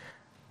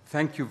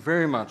 Thank you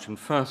very much. And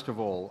first of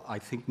all, I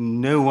think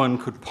no one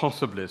could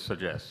possibly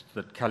suggest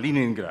that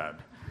Kaliningrad,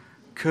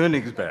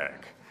 Königsberg,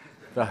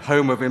 the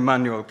home of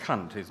Immanuel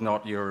Kant, is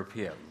not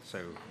European. So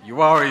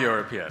you are a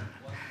European.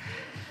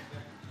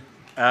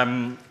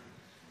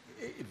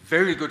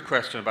 Very good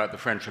question about the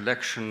French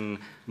election.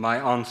 My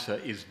answer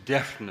is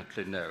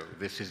definitely no.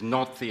 This is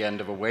not the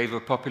end of a wave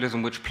of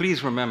populism, which,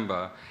 please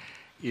remember,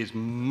 is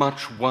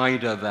much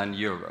wider than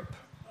Europe.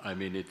 I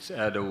mean, it's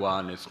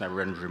Erdogan, it's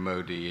Narendra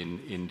Modi in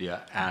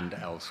India and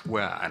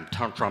elsewhere, and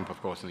Trump,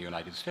 of course, in the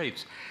United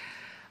States.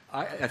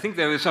 I think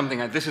there is something,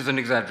 this is an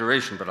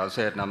exaggeration, but I'll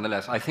say it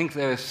nonetheless. I think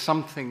there is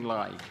something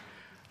like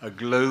a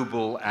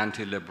global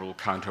anti-liberal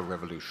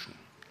counter-revolution.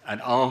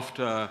 And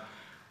after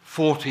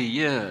 40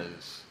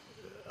 years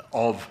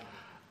of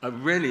a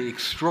really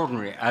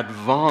extraordinary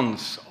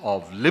advance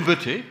of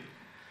liberty,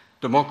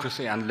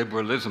 democracy and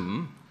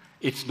liberalism,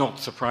 it's not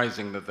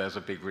surprising that there's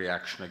a big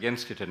reaction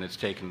against it, and it's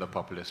taken the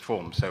populist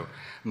form. So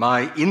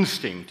my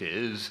instinct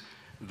is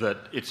that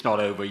it's not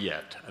over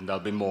yet, and there'll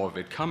be more of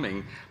it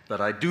coming. But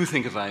I do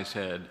think, as I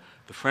said,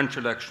 the French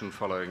election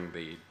following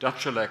the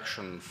Dutch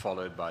election,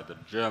 followed by the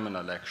German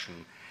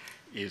election,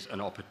 is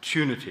an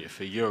opportunity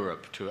for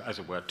Europe to, as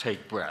it were,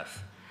 take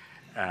breath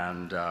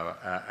and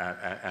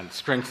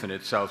strengthen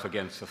itself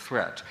against the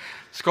threat.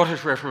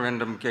 Scottish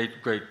referendum,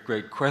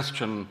 great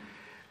question.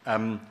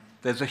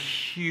 There's a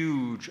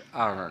huge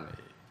irony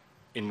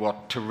in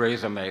what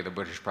Theresa May, the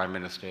British Prime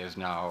Minister, is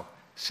now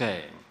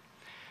saying.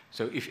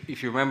 So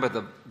if you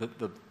remember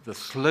the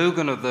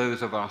slogan of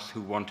those of us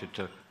who wanted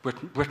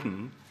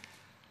Britain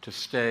to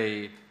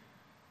stay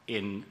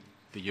in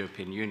the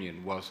European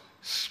Union was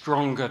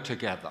stronger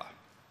together.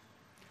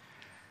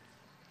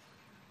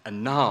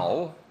 And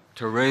now,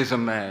 Theresa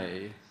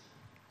May,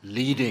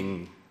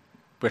 leading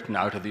Britain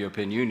out of the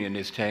European Union,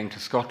 is saying to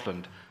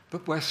Scotland,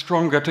 but we're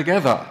stronger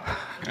together.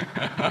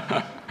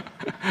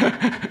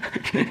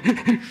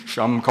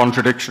 Some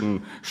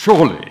contradiction,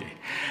 surely.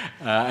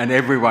 And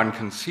everyone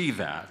can see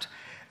that.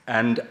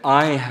 And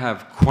I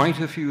have quite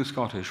a few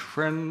Scottish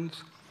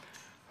friends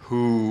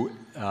who,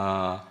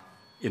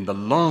 in the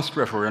last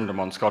referendum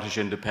on Scottish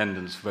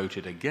independence,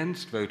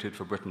 voted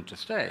for Britain to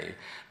stay.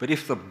 But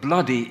if the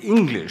bloody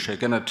English are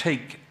going to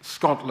take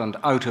Scotland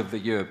out of the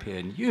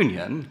European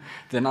Union,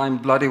 then I'm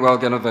bloody well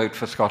going to vote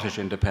for Scottish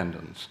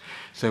independence.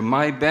 So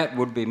my bet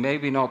would be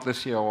maybe not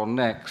this year or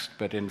next,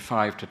 but in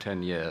 5 to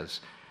 10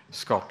 years,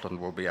 Scotland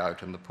will be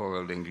out and the poor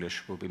old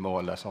English will be more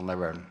or less on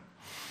their own.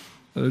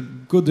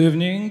 Good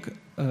evening.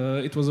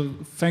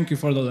 Thank you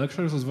for the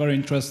lecture. It was very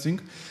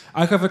interesting.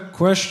 I have a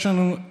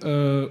question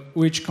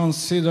which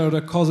consider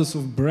the causes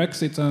of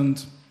Brexit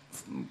and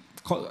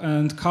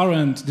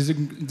current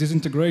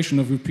disintegration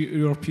of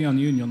European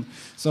Union.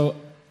 So,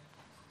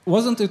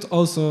 wasn't it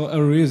also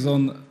a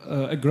reason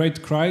a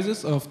great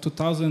crisis of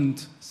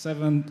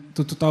 2007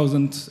 to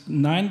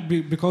 2009?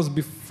 Because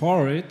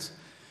before it,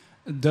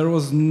 there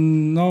was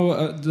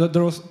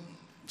there was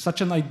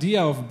such an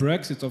idea of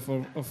Brexit, of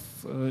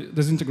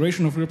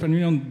disintegration of European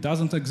Union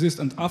doesn't exist.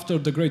 And after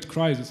the Great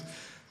Crisis,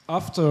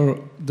 after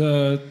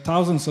the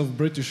thousands of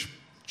British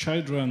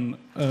children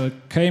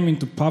came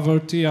into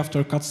poverty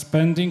after cut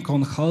spending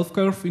on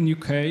healthcare in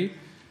UK,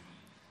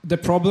 the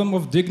problem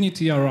of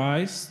dignity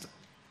arose,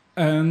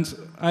 and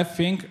I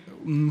think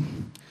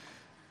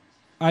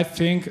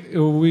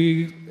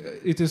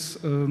it is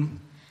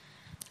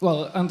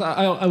well. And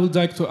I would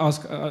like to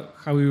ask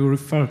how you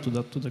refer to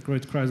that, to the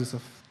Great Crisis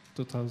of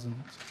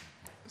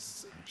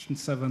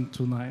 2007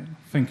 to 9.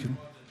 Thank you.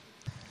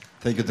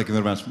 Thank you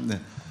very much.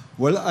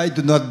 Well, I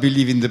do not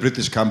believe in the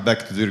British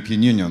comeback to the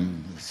European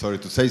Union. Sorry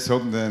to say so.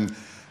 And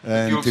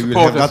you'll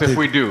support us if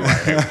we do.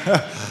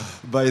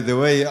 By the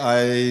way,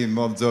 I'm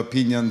of the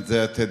opinion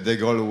that de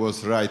Gaulle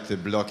was right,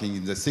 blocking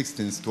in the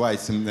 16th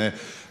twice a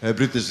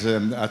British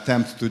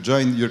attempt to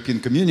join the European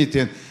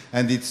community.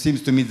 And it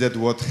seems to me that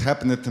what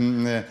happened,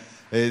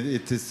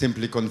 it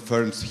simply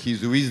confirms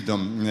his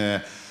wisdom.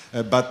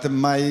 But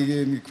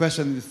my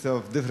question is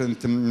of different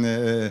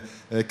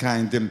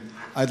kind.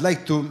 I'd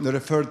like to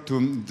refer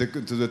to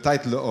the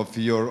title of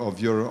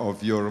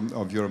your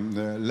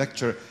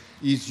lecture.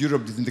 Is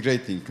Europe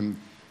disintegrating?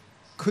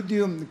 Could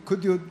you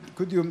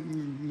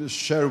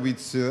share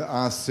with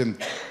us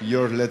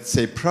your, let's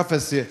say,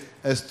 prophecy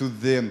as to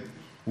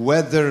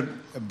whether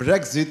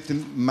Brexit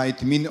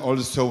might mean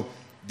also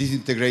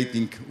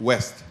disintegrating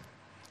West?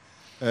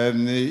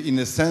 In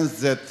the sense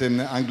that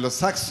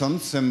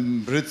Anglo-Saxons,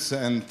 Brits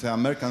and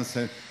Americans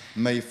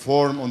may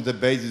form on the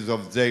basis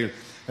of their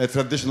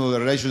traditional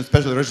relation,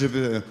 special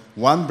relationship,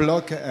 one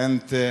bloc,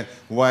 and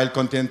while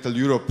continental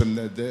Europe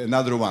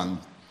another one.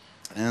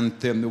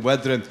 And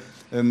whether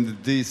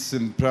this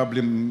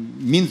problem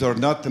means or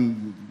not,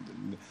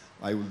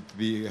 I would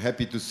be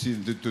happy to see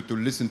to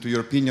listen to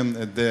your opinion.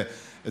 The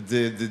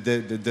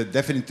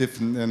definitive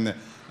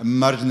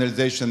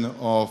marginalization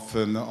of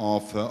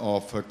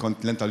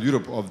continental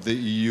Europe, of the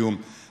EU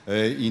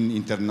in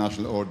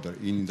international order,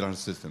 in international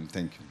system.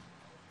 Thank you.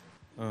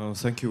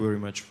 Thank you very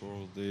much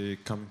for the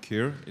coming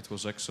here. It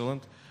was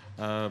excellent.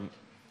 I'm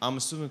a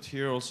student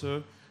here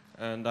also,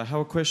 and I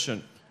have a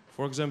question.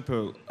 For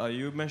example,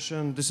 you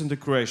mentioned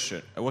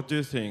disintegration. What do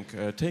you think?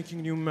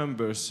 Taking new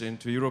members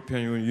into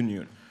European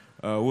Union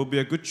will be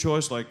a good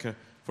choice? Like,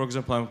 for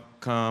example,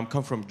 I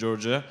come from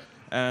Georgia,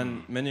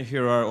 and many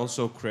here are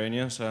also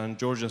Ukrainians, and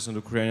Georgians and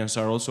Ukrainians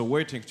are also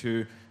waiting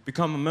to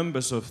become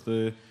members of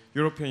the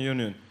European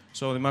Union.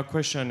 So my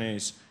question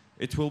is,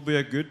 it will be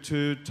a good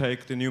to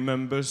take the new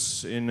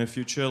members in the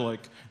future,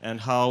 like, and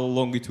how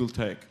long it will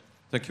take?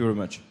 Thank you very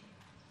much.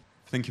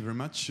 Thank you very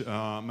much.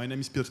 My name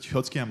is Piotr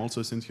Cichocki. I'm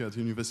also a student here at the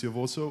University of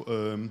Warsaw.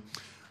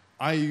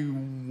 I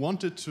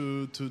wanted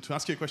to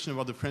ask you a question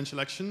about the French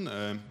election.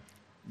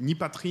 Ni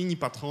patrie, ni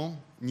patron,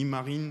 ni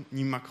Marine,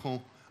 ni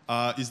Macron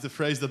is the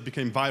phrase that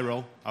became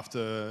viral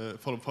after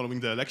following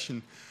the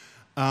election.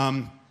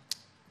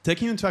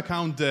 Taking into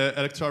account the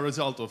electoral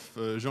result of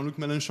Jean-Luc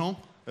Mélenchon,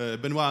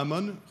 Benoît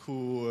Hamon,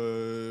 who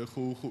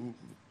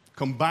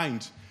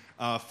combined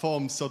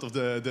formed sort of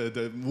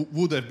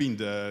would have been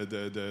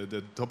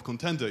the top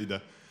contender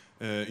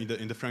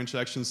in the French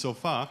election so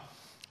far.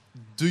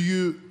 Do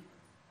you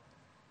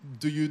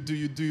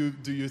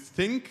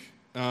think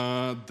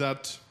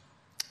that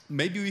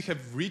maybe we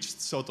have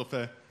reached sort of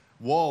a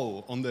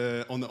wall on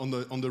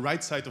the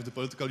right side of the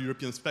political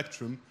European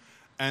spectrum,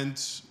 and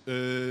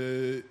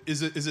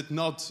is it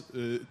not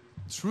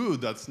true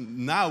that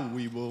now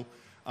we will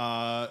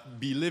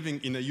be living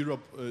in a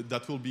Europe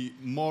that will be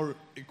more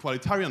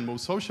egalitarian, more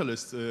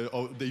socialist,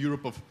 or the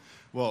Europe of,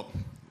 well,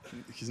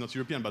 he's not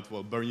European, but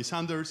well, Bernie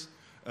Sanders,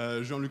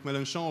 Jean-Luc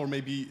Mélenchon, or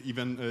maybe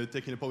even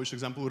taking a Polish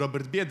example,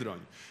 Robert Biedroń.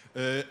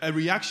 A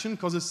reaction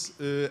causes,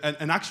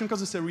 an action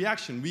causes a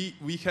reaction.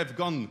 We have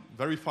gone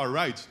very far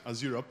right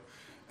as Europe,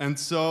 and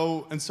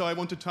so I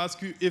wanted to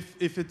ask you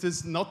if it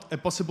is not a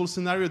possible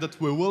scenario that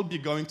we will be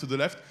going to the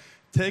left,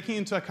 taking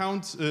into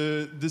account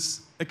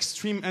this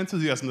extreme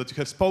enthusiasm that you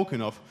have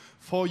spoken of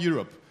for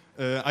Europe.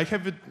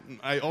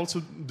 I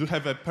also do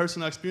have a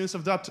personal experience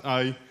of that.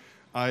 I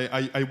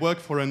work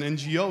for an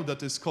NGO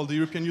that is called the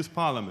European Youth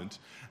Parliament.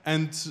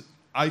 And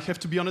I have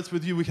to be honest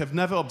with you, we have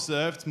never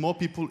observed more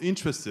people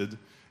interested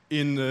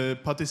in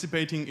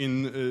participating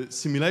in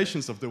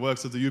simulations of the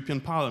works of the European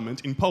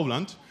Parliament in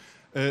Poland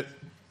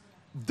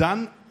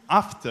than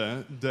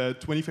after the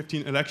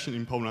 2015 election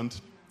in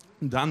Poland,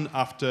 than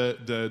after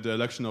the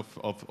election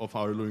of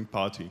our ruling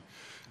party.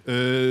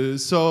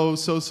 So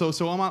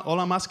all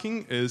I'm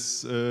asking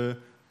is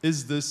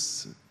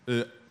this,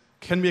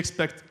 can we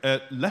expect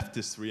a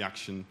leftist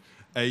reaction,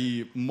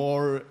 a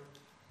more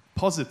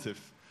positive,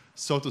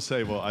 so to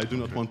say? Well, I do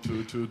not want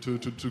to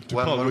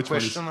call which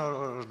question,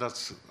 or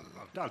that's...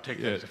 I'll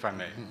take this if I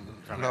may.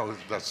 No,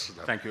 that's...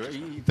 Thank you.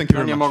 Thank you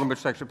very much. Mogę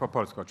być także po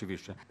polsku,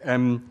 oczywiście.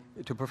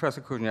 To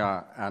Professor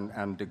Kunia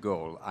and de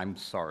Gaulle, I'm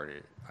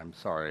sorry.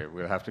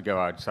 We'll have to go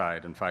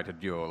outside and fight a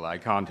duel. I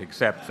can't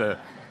accept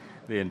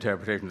the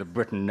interpretation that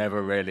Britain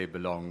never really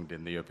belonged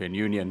in the European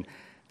Union.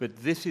 But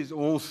this is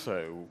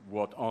also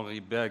what Henri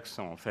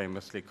Bergson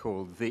famously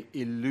called the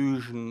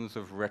illusions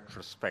of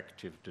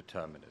retrospective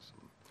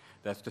determinism.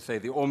 That's to say,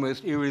 the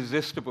almost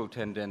irresistible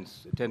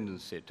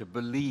tendency to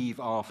believe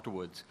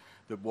afterwards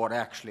that what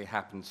actually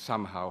happened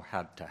somehow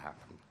had to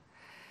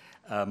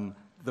happen.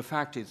 The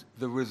fact is,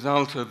 the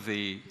result of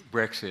the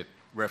Brexit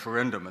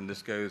referendum, and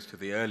this goes to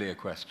the earlier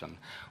question,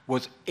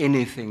 was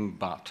anything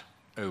but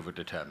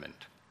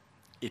overdetermined.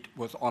 It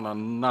was on a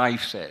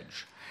knife's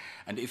edge.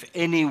 And if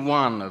any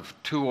one of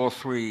 2 or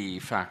 3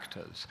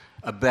 factors,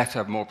 a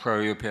better, more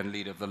pro-European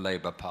leader of the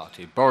Labour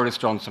Party, Boris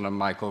Johnson and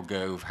Michael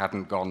Gove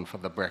hadn't gone for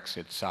the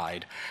Brexit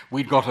side,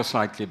 we'd got a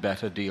slightly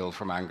better deal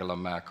from Angela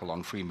Merkel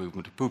on free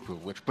movement of people,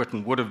 which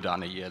Britain would have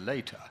done a year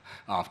later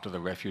after the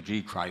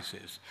refugee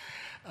crisis.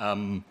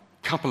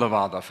 Couple of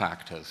other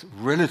factors,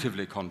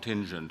 relatively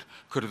contingent,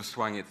 could have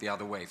swung it the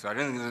other way. So I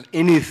don't think there's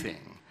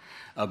anything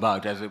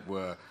about, as it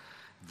were,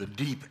 the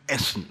deep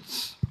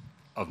essence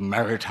of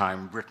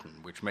maritime Britain,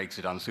 which makes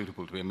it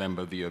unsuitable to be a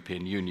member of the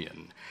European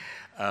Union.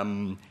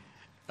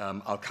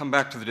 I'll come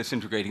back to the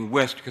disintegrating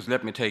West, because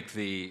let me take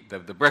the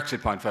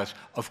Brexit point first.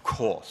 Of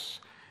course,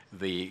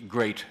 the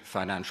great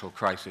financial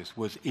crisis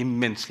was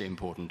immensely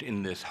important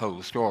in this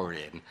whole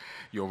story, and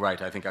you're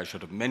right, I think I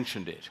should have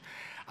mentioned it.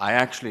 I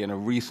actually, in a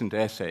recent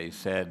essay,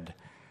 said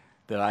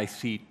that I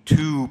see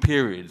 2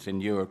 periods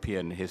in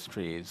European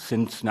history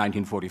since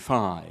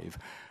 1945.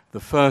 The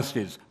first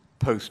is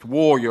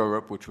post-war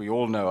Europe, which we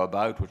all know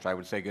about, which I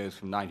would say goes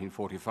from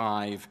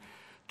 1945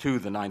 to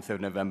the 9th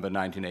of November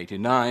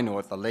 1989, or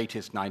at the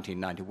latest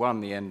 1991,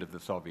 the end of the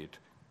Soviet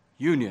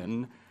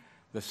Union.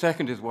 The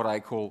second is what I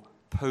call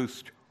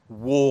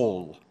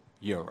post-wall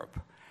Europe,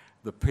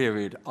 the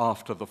period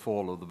after the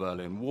fall of the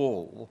Berlin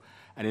Wall.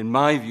 And in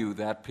my view,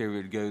 that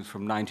period goes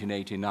from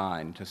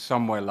 1989 to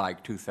somewhere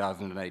like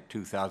 2008,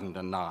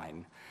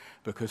 2009,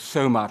 because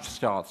so much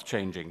starts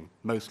changing,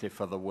 mostly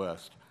for the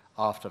worst,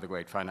 after the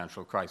great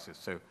financial crisis.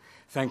 So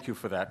thank you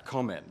for that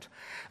comment.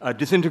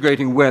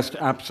 Disintegrating West,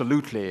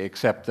 absolutely,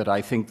 except that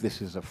I think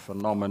this is a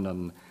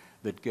phenomenon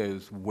that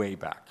goes way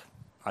back.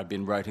 I've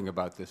been writing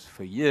about this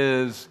for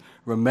years.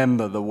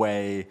 Remember the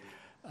way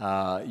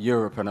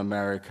Europe and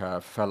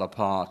America fell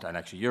apart, and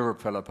actually Europe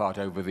fell apart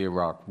over the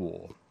Iraq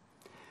War.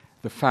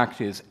 The fact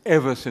is,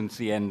 ever since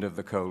the end of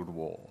the Cold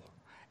War,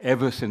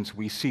 ever since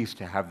we ceased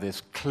to have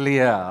this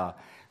clear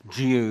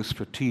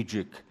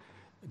geostrategic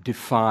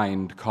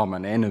defined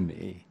common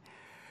enemy,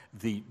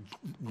 the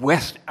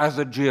West as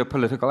a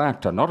geopolitical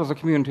actor, not as a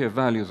community of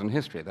values and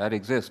history, that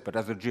exists, but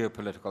as a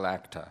geopolitical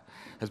actor,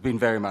 has been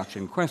very much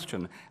in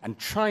question. And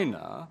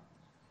China,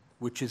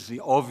 which is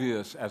the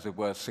obvious, as it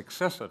were,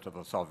 successor to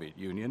the Soviet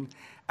Union,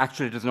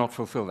 actually does not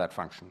fulfill that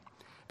function,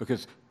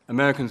 because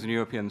Americans and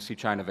Europeans see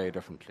China very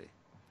differently.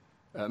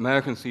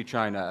 Americans see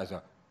China as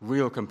a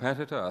real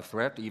competitor, a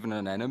threat, even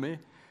an enemy.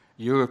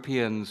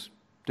 Europeans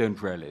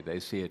don't really. They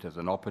see it as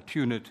an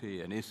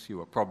opportunity, an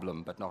issue, a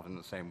problem, but not in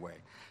the same way.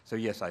 So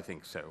yes, I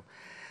think so.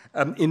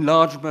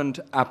 Enlargement,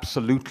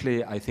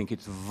 absolutely. I think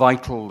it's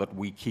vital that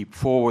we keep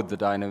forward the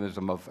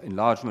dynamism of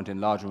enlargement.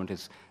 Enlargement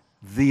is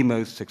the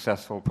most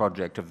successful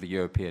project of the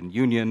European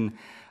Union.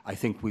 I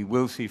think we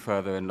will see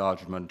further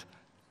enlargement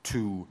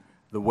to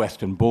the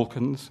Western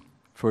Balkans,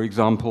 for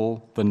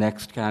example, the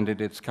next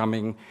candidates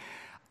coming.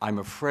 I'm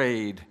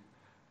afraid,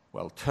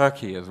 well,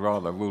 Turkey has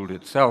rather ruled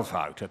itself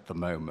out at the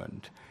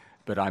moment,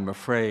 but I'm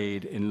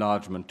afraid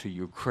enlargement to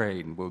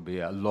Ukraine will be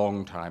a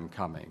long time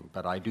coming.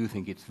 But I do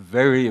think it's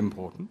very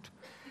important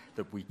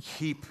that we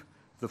keep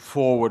the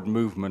forward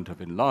movement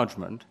of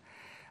enlargement,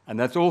 and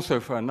that's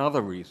also for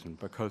another reason,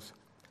 because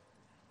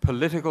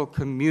political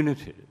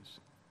communities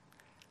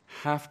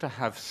have to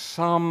have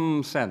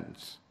some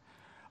sense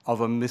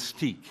of a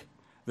mystique,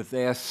 that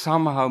they are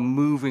somehow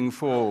moving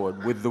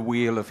forward with the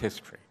wheel of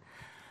history.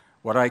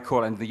 What I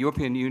call, and the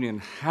European Union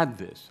had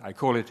this, I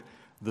call it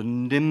the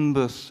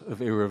nimbus of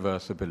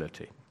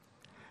irreversibility,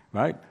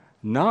 right?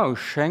 Now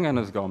Schengen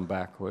has gone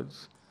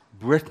backwards,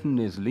 Britain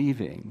is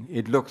leaving,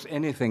 it looks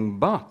anything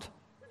but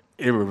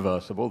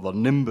irreversible, the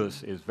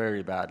nimbus is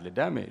very badly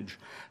damaged,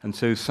 and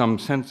so some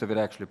sense of it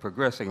actually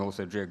progressing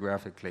also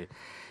geographically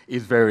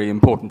is very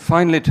important.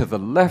 Finally, to the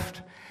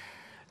left,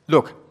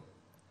 look,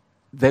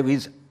 there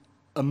is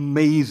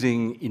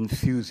amazing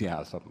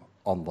enthusiasm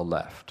on the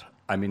left.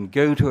 I mean,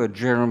 go to a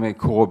Jeremy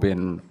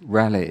Corbyn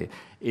rally,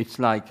 it's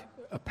like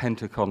a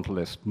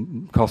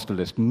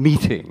Pentecostalist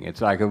meeting, it's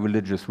like a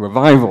religious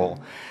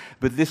revival,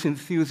 but this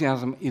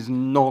enthusiasm is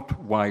not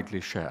widely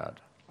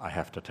shared, I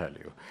have to tell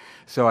you.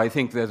 So I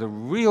think there's a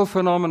real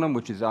phenomenon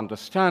which is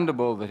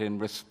understandable, that in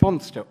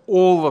response to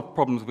all the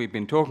problems we've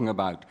been talking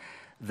about,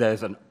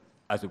 there's an,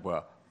 as it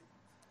were,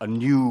 a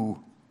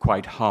new,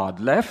 quite hard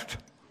left,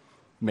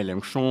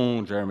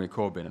 Mélenchon, Jeremy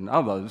Corbyn and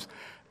others,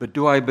 but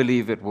do I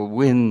believe it will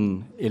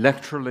win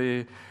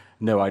electorally?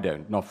 No, I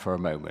don't, not for a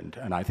moment.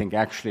 And I think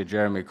actually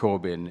Jeremy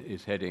Corbyn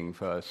is heading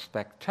for a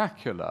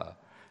spectacular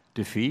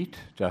defeat,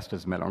 just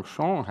as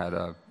Mélenchon had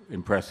an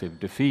impressive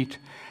defeat.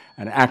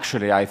 And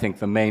actually, I think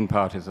the main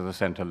parties of the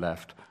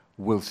center-left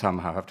will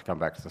somehow have to come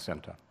back to the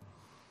center.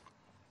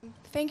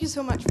 Thank you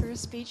so much for your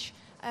speech.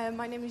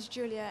 My name is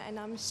Julia, and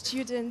I'm a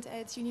student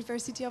at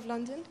University of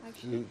London.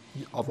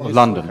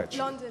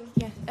 London,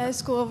 yeah,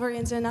 School of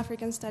Oriental and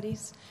African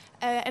Studies.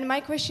 And my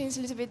question is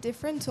a little bit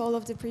different to all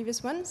of the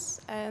previous ones.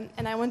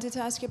 And I wanted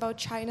to ask you about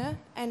China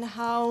and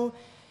how.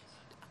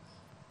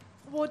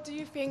 What do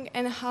you think,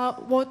 and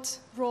what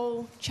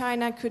role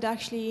China could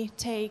actually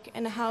take,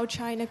 and how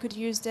China could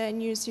use the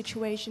new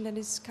situation that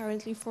is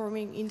currently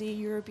forming in the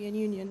European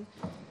Union?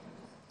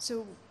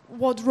 So,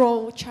 what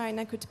role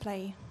China could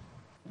play?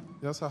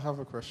 Yes, I have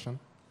a question,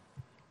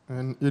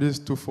 and it is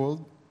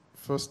twofold.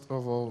 First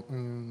of all,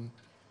 in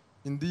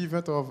the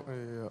event of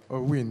a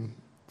win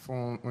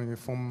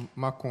from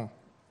Macron,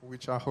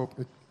 which I hope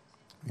it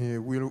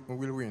will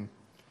win,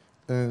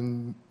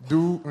 and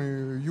do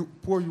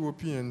poor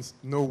Europeans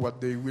know what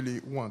they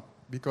really want?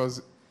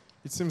 Because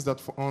it seems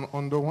that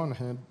on the one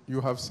hand, you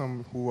have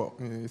some who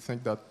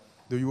think that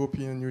the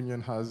European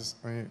Union has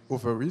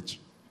overreached.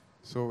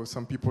 So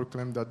some people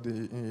claim that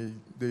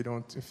they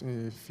don't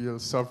feel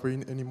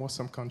sovereign anymore,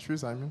 some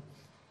countries, I mean.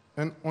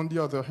 And on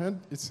the other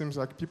hand, it seems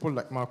like people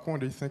like Macron,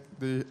 they think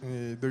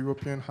the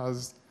European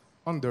has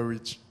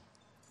underreached.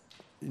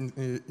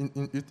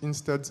 It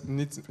instead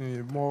needs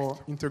more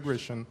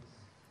integration,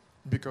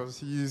 because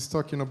he is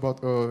talking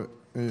about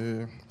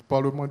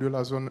Parlement de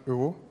la Zone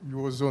Euro,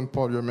 Eurozone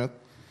Parliament,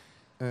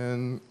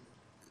 and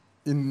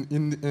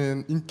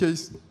in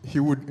case he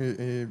would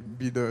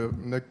be the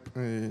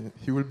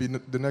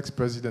next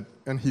president,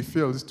 and he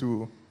fails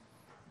to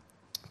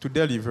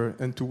deliver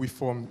and to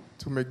reform,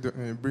 to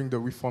bring the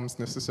reforms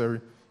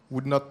necessary,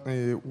 would not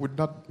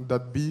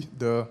that be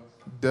the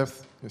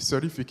death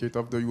certificate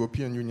of the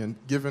European Union?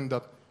 Given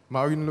that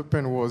Marine Le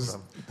Pen was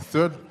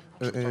third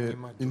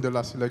in the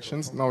last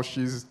elections, now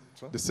she's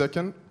the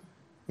second,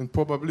 and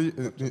probably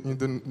in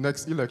the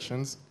next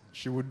elections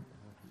she would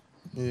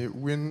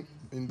win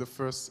in the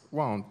first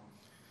round.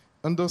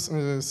 And thus,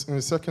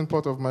 the second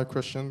part of my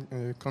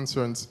question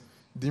concerns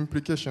the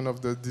implication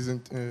of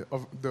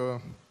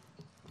the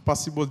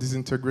possible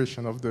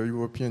disintegration of the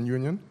European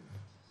Union,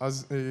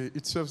 as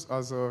it serves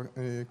as a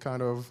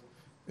kind of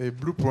a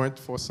blueprint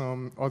for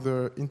some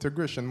other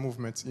integration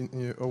movements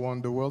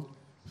around the world.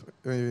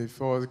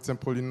 For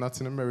example, in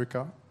Latin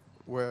America,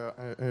 where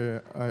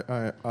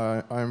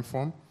I am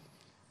from.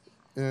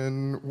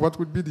 And what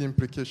would be the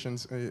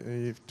implications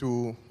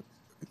to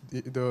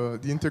the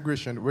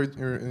integration,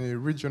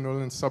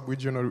 regional and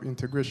sub-regional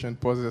integration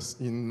process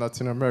in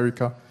Latin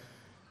America?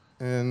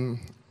 And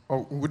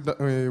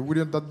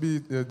wouldn't that be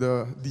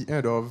the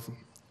end of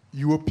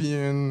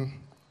European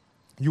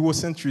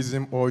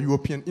Eurocentrism or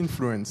European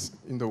influence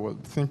in the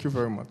world? Thank you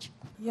very much.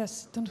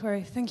 Yes, don't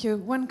worry. Thank you.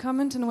 One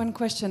comment and one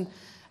question.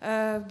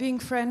 Being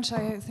French,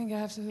 I think I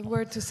have a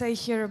word to say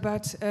here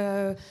about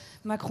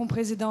Macron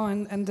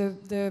president and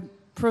the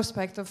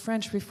prospect of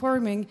French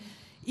reforming,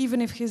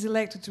 even if he's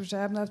elected, which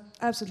I'm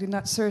absolutely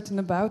not certain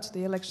about.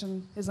 The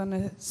election is on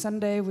a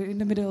Sunday, we're in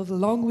the middle of a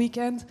long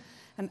weekend,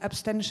 and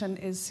abstention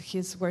is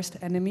his worst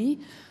enemy.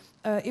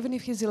 Even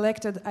if he's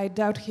elected, I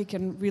doubt he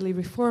can really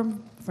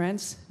reform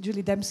France.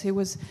 Julie Dempsey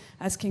was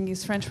asking,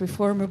 is French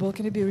reformable?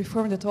 Can it be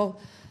reformed at all?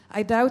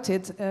 I doubt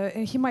it.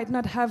 And he might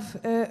not have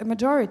a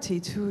majority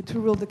to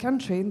rule the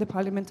country in the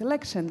parliament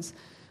elections,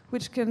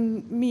 which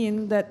can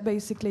mean that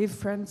basically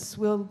France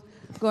will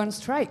go on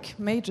strike,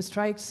 major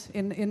strikes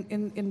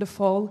in the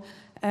fall,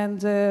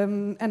 and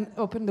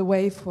open the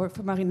way for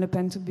Marine Le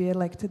Pen to be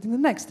elected in the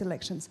next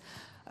elections.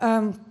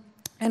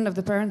 End of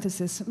the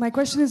parenthesis. My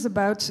question is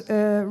about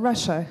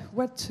Russia.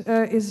 What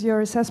is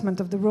your assessment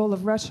of the role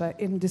of Russia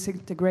in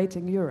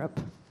disintegrating Europe?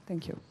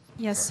 Thank you.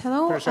 Yes,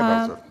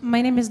 hello.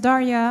 My name is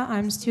Daria.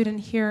 I'm a student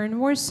here in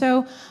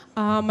Warsaw.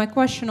 My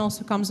question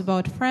also comes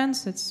about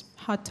France. It's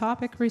a hot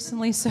topic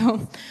recently.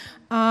 So,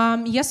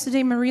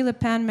 yesterday, Marie Le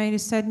Pen made a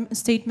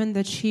statement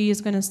that she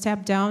is going to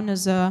step down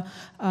as a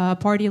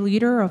party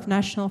leader of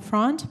National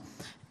Front.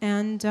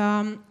 And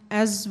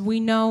as we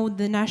know,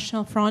 the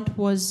National Front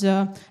was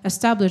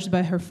established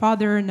by her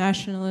father,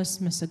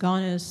 nationalist,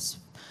 misogynist,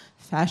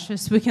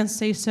 fascist, we can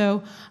say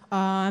so,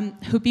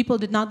 who people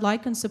did not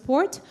like and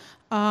support.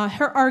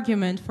 Her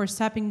argument for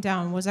stepping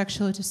down was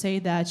actually to say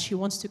that she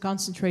wants to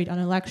concentrate on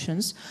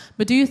elections.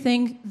 But do you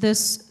think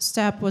this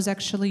step was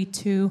actually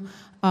to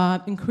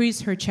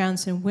increase her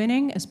chance in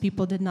winning, as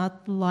people did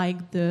not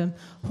like the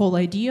whole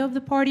idea of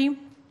the party?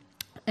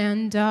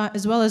 And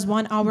as well as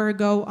 1 hour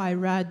ago, I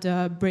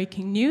read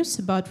breaking news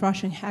about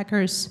Russian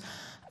hackers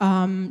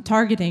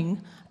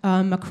targeting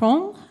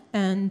Macron.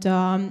 And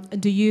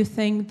do you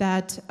think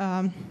that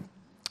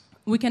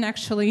we can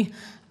actually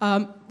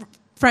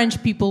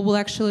French people will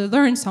actually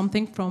learn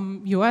something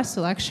from US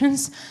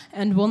elections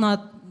and will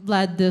not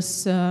let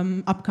this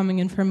upcoming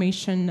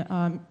information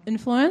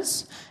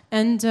influence?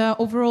 And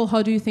overall,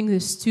 how do you think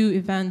these two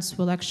events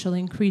will actually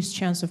increase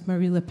chance of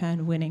Marie Le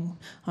Pen winning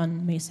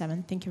on May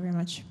 7th? Thank you very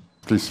much.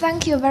 Please.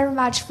 Thank you very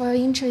much for your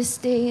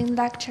interesting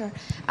lecture.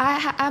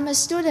 I'm a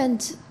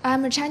student.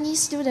 I'm a Chinese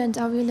student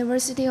of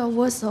University of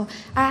Warsaw.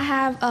 I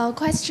have a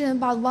question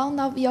about one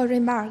of your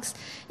remarks.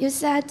 You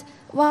said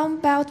One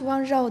Belt,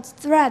 One Road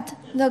threat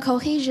the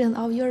cohesion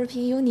of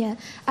European Union.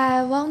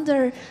 I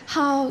wonder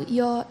how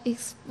you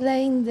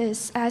explain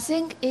this. I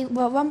think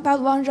One Belt,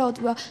 One Road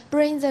will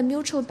bring the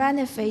mutual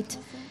benefit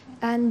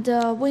and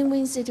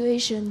win-win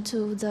situation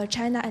to the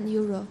China and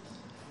Europe.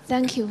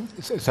 Thank you.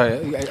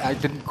 Sorry, I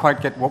didn't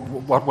quite get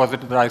what was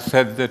it that I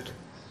said that.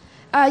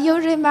 You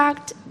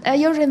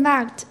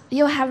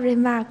have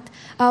remarked,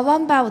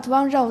 One Belt,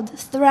 One Road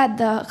threat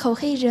the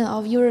cohesion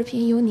of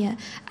European Union,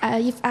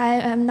 if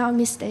I am not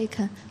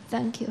mistaken.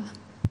 Thank you.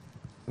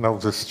 Now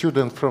the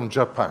student from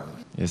Japan.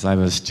 Yes, I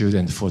was a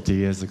student 40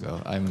 years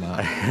ago. I'm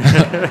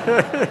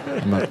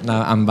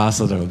now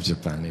ambassador of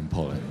Japan in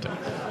Poland.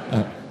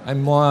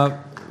 I'm more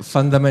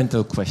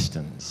fundamental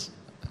questions.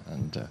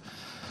 And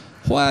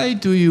why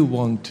do you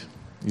want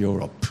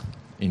Europe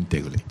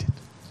integrated?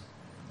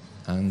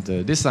 And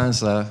this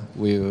answer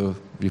will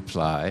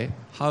reply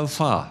how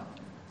far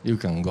you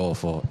can go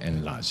for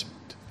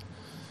enlargement.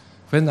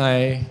 When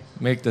I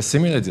make the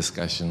similar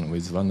discussion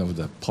with one of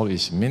the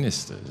Polish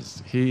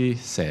ministers, he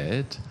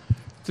said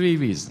 3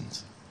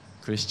 reasons.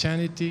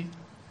 Christianity,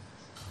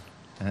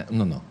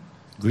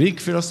 Greek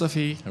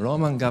philosophy,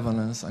 Roman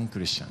governance, and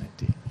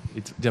Christianity.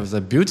 There was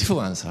a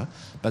beautiful answer,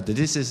 but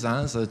this is the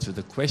answer to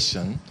the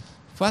question,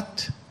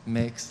 what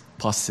makes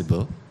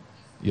possible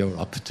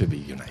Europe to be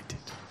united?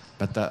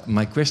 But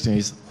my question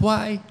is,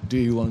 why do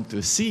you want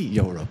to see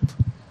Europe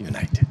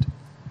united?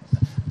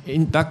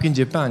 Back in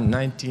Japan,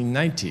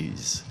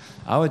 1990s,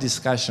 our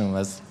discussion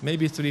was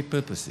maybe 3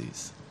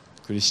 purposes: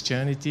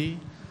 Christianity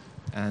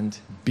and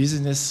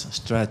business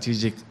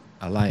strategic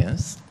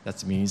alliance,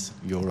 that means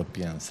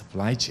European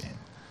supply chain.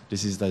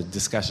 This is the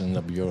discussion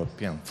of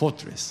European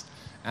fortress,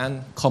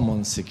 and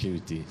common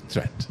security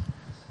threat.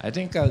 I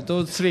think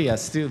those 3 are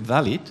still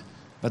valid,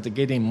 but they're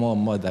getting more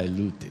and more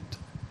diluted.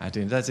 I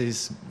think that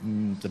is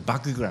the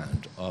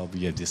background of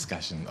your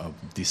discussion of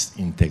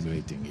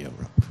disintegrating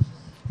Europe.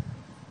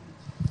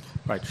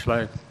 Right, shall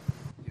I?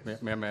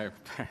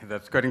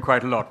 That's getting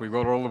quite a lot. We've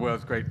got all the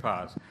world's great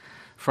powers,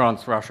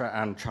 France, Russia,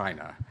 and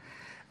China.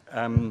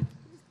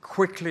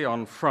 Quickly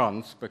on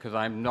France, because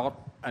I'm not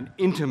an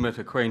intimate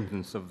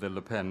acquaintance of the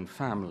Le Pen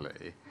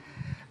family,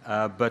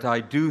 but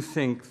I do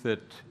think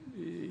that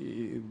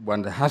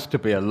there has to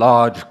be a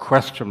large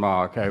question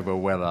mark over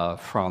whether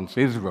France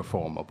is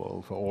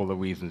reformable for all the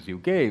reasons you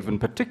gave, and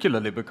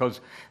particularly because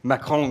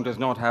Macron does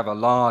not have a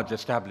large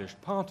established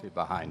party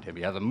behind him.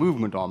 He has a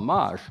movement en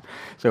marche,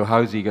 so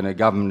how is he going to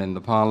govern in the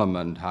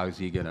parliament? How is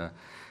he going to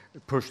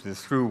push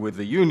this through with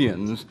the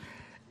unions?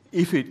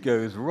 If it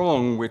goes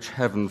wrong, which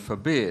heaven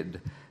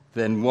forbid,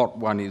 then what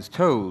one is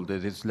told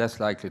is it's less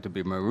likely to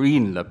be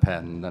Marine Le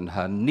Pen than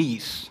her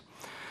niece,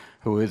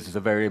 who is the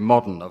very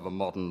modern of a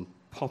modern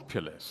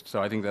populist.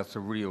 So I think that's a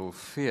real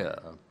fear.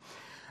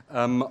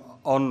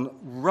 On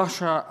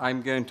Russia,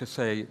 I'm going to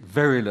say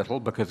very little,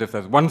 because if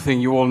there's one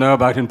thing you all know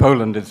about in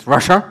Poland, it's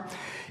Russia,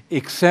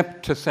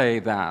 except to say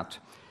that,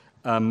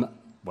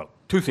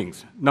 2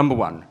 things. Number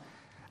 1,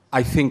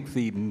 I think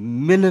the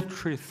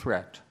military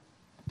threat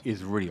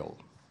is real.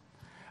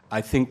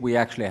 I think we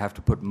actually have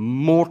to put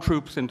more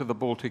troops into the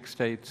Baltic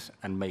states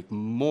and make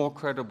more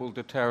credible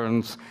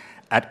deterrence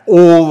at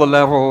all the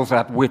levels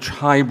at which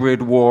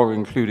hybrid war,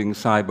 including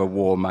cyber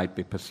war, might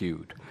be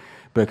pursued.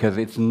 Because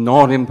it's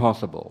not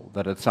impossible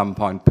that at some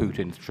point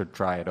Putin should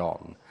try it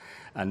on.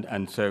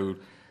 And so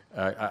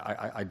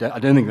I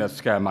don't think that's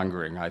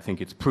scaremongering. I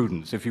think it's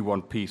prudence. If you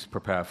want peace,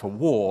 prepare for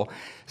war.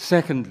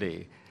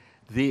 Secondly,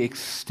 the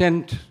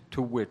extent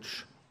to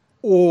which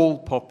all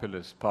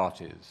populist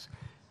parties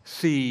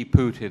see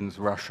Putin's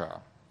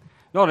Russia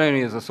not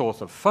only as a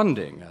source of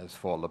funding, as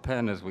for Le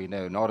Pen, as we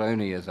know, not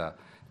only as a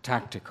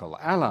tactical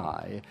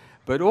ally,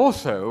 but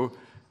also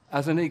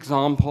as an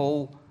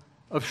example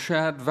of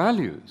shared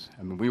values.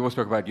 I mean, we always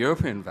talk about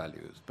European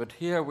values, but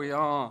here we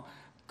are,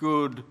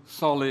 good,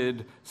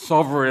 solid,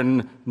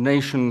 sovereign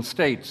nation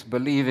states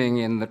believing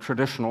in the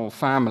traditional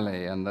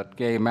family and that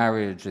gay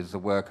marriage is the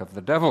work of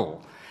the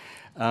devil.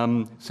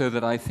 So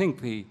that I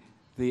think the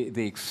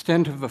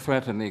extent of the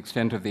threat and the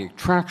extent of the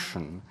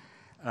attraction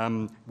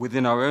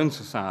within our own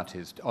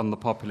societies on the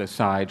populist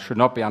side should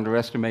not be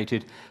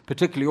underestimated,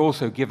 particularly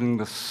also given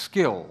the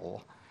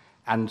skill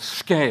and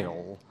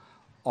scale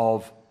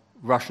of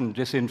Russian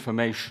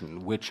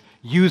disinformation, which,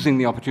 using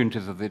the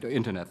opportunities of the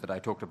internet that I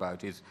talked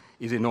about, is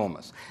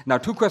enormous. Now,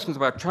 two questions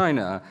about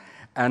China,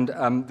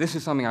 and this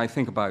is something I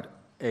think about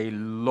a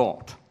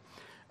lot.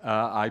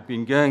 I've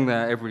been going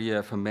there every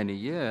year for many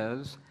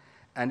years,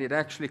 and it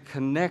actually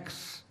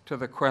connects to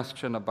the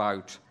question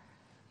about,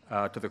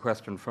 to the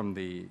question from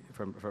the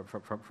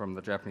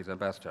Japanese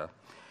ambassador,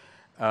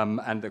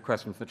 and the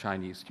question from the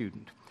Chinese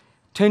student.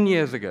 10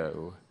 years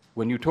ago,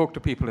 when you talk to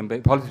people,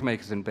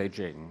 policymakers in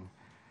Beijing,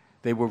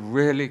 they were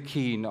really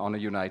keen on a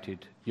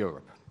united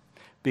Europe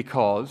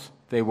because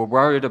they were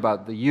worried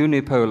about the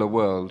unipolar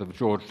world of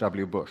George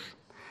W. Bush.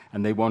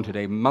 And they wanted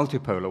a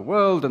multipolar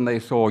world, and they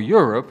saw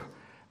Europe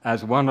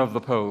as one of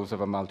the poles of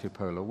a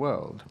multipolar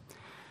world.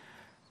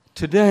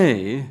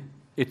 Today,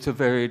 it's a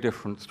very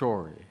different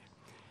story.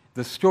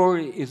 The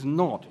story is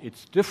not,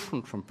 it's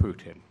different from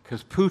Putin,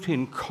 because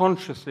Putin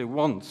consciously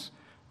wants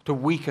to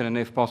weaken and,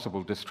 if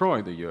possible,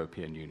 destroy the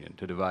European Union,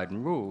 to divide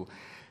and rule.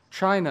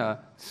 China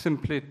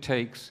simply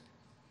takes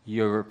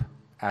Europe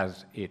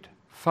as it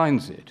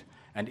finds it.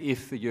 And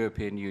if the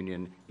European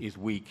Union is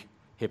weak,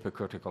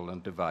 hypocritical,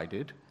 and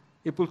divided,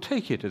 it will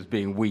take it as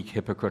being weak,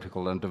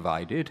 hypocritical, and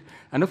divided.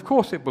 And of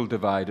course it will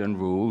divide and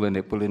rule, and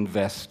it will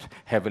invest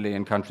heavily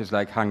in countries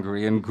like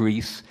Hungary and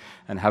Greece,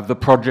 and have the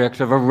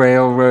project of a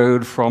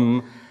railroad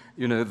from,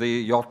 you know, the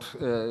yacht,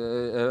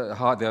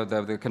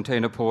 the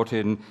container port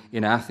in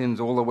Athens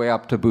all the way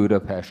up to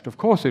Budapest. Of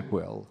course it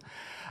will.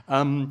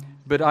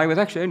 But I was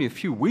actually only a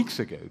few weeks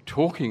ago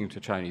talking to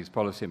Chinese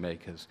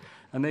policymakers,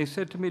 and they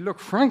said to me, look,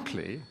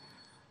 frankly,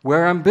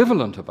 we're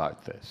ambivalent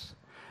about this,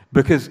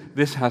 because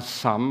this has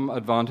some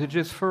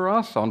advantages for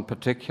us on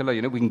particular,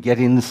 you know, we can get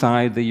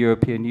inside the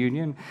European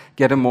Union,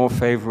 get a more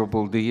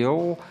favorable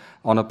deal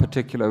on a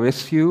particular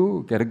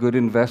issue, get a good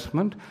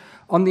investment.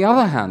 On the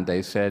other hand,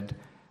 they said,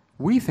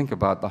 we think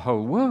about the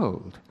whole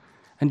world,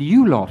 and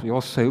you lot,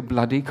 you're so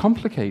bloody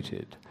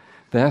complicated.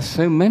 There are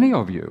so many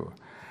of you.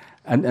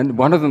 And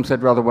one of them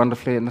said rather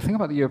wonderfully, and the thing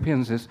about the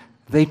Europeans is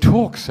they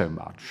talk so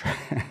much.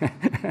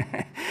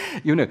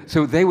 You know,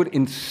 so they would,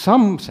 in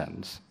some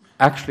sense,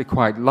 actually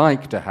quite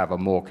like to have a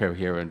more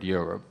coherent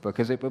Europe,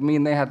 because it would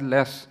mean they had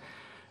less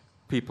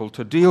people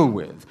to deal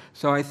with.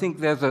 So I think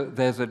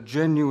there's a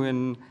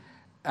genuine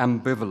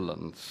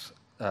ambivalence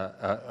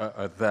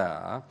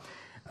there.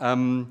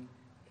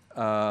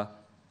 The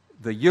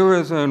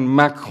Eurozone,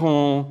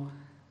 Macron,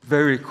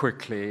 very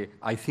quickly,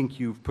 I think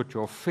you've put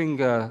your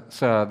finger,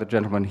 sir, the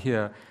gentleman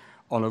here,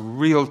 on a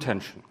real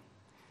tension.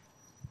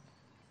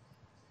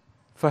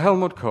 For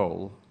Helmut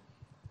Kohl,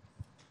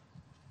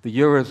 the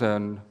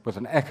Eurozone was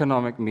an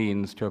economic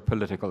means to a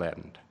political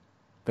end.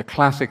 The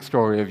classic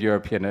story of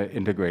European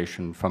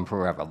integration from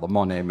forever, the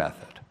Monnet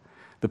method.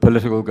 The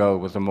political goal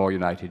was a more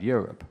united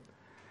Europe.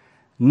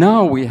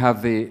 Now we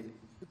have the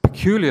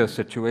peculiar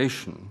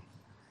situation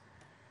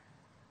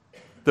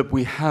that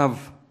we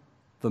have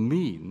the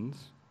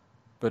means,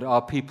 but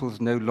our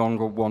peoples no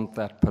longer want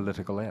that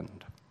political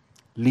end,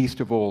 least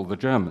of all the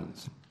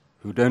Germans,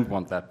 who don't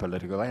want that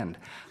political end.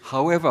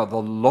 However,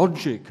 the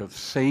logic of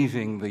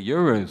saving the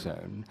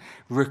Eurozone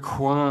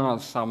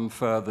requires some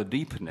further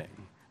deepening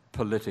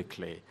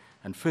politically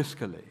and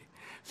fiscally.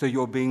 So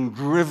you're being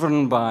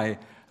driven by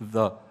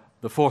the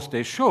force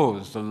des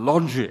choses, the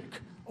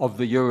logic of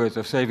the Eurozone,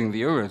 of saving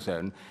the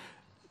Eurozone,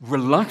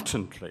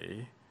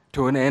 reluctantly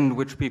to an end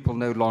which people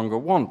no longer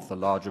want, the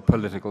larger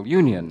political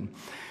union.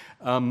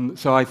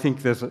 So I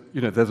think there's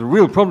a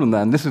real problem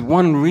there, and this is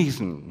one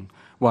reason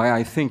why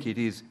I think it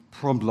is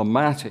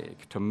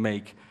problematic to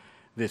make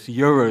this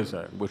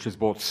Eurozone, which has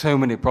brought so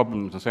many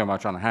problems and so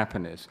much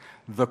unhappiness,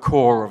 the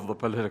core of the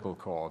political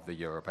core of the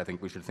Europe. I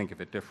think we should think of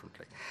it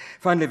differently.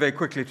 Finally, very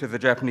quickly to the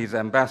Japanese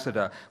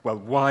ambassador, well,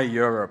 why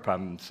Europe?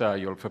 Sir,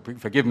 you'll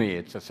forgive me,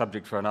 it's a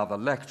subject for another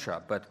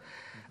lecture, but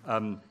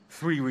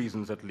 3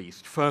 reasons at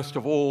least. First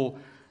of all,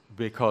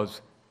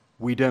 because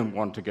we don't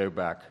want to go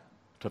back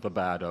to the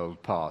bad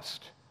old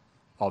past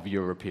of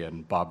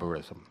European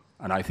barbarism.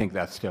 And I think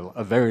that's still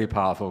a very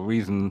powerful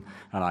reason,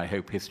 and I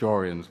hope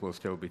historians will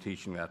still be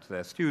teaching that to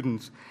their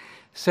students.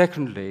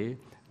 Secondly,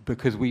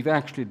 because we've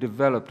actually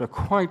developed a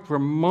quite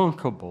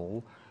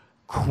remarkable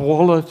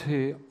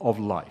quality of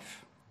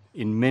life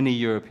in many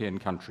European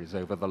countries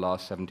over the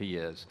last 70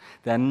 years.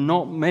 There are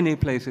not many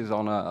places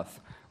on earth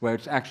where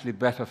it's actually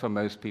better for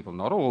most people,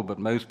 not all, but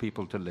most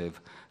people to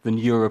live than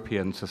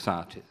European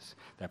societies.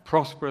 They're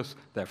prosperous,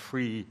 they're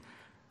free,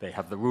 They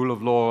have the rule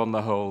of law on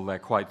the whole, they're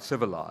quite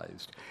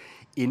civilized.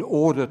 In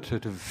order to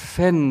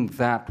defend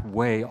that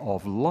way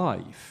of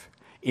life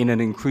in an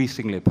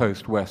increasingly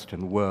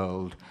post-Western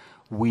world,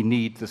 we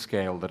need the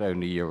scale that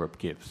only Europe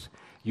gives.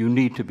 You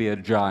need to be a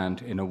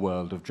giant in a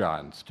world of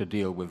giants to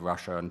deal with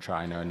Russia and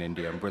China and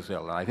India and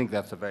Brazil. And I think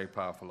that's a very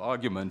powerful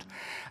argument.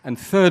 And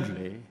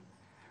thirdly,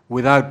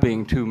 without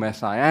being too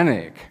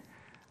messianic,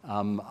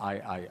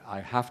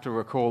 I have to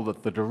recall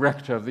that the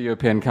director of the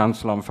European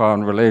Council on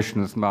Foreign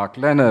Relations, Mark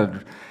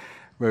Leonard,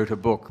 wrote a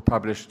book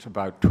published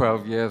about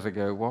 12 years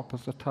ago. What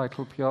was the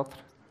title, Piotr?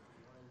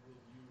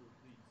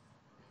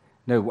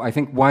 No, I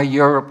think Why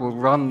Europe Will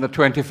Run the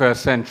 21st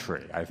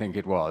Century, I think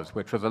it was,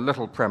 which was a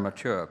little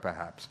premature,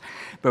 perhaps.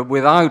 But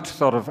without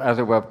sort of, as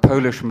it were,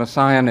 Polish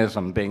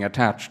messianism being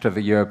attached to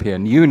the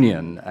European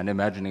Union and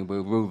imagining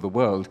we'll rule the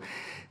world,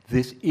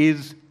 this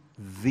is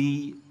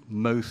the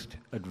most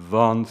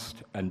advanced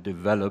and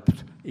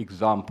developed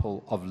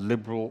example of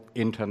liberal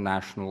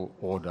international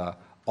order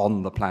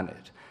on the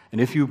planet. And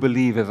if you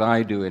believe, as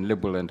I do, in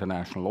liberal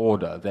international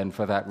order, then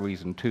for that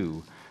reason,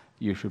 too,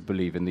 you should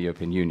believe in the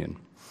European Union.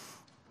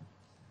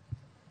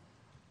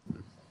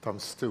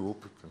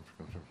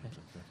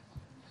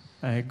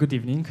 Good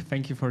evening.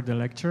 Thank you for the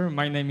lecture.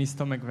 My name is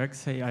Tomek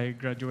Weksej. I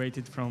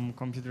graduated from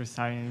computer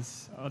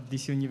science at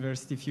this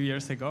university a few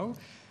years ago.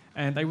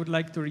 And I would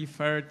like to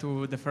refer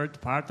to the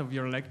third part of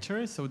your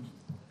lecture, so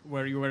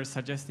where you were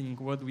suggesting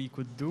what we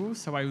could do.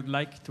 So I would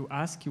like to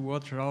ask you,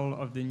 what role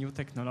of the new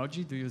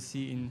technology do you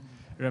see in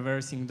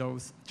reversing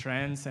those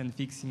trends and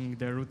fixing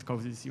the root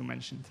causes you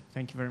mentioned?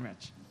 Thank you very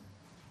much.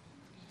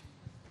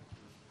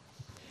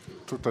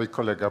 Tutaj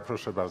kolega,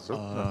 proszę bardzo.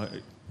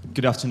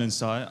 Good afternoon,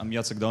 sir. I'm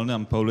Jacek Dolny.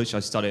 I'm Polish.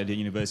 I studied at the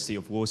University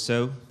of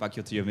Warsaw,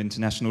 Faculty of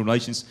International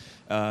Relations.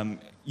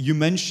 You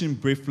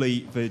mentioned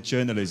briefly the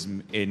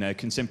journalism in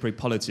contemporary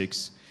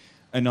politics,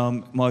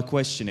 and my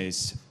question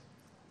is,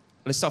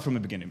 let's start from the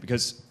beginning,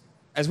 because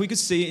as we could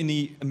see in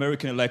the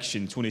American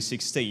election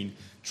 2016,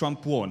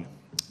 Trump won,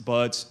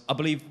 but I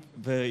believe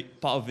the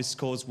part of this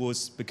cause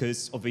was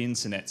because of the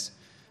internet,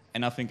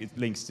 and I think it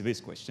links to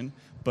this question.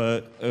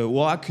 But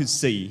what I could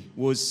see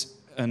was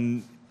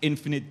an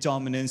infinite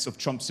dominance of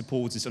Trump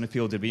supporters on the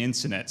field of the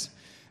internet.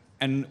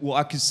 And what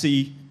I could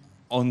see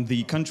on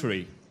the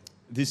contrary,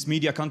 these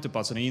media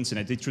counterparts on the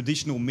internet, the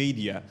traditional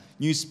media,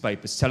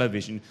 newspapers,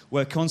 television,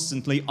 were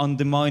constantly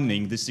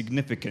undermining the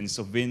significance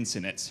of the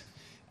internet.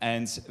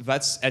 And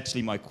that's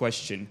actually my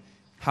question.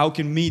 How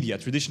can media,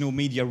 traditional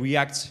media,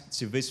 react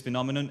to this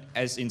phenomenon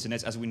as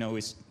internet as we know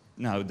is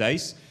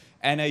nowadays?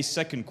 And a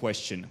second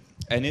question,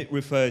 and it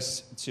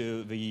refers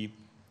to the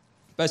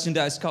person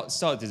that has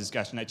started the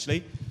discussion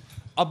actually.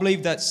 I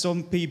believe that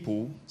some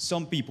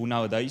people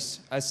nowadays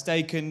has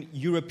taken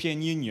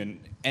European Union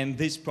and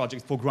this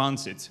project for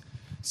granted,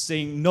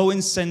 seeing no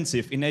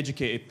incentive in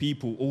educated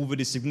people over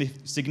the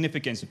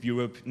significance of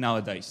Europe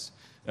nowadays.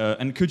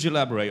 And could you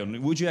elaborate on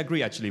it? Would you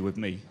agree actually with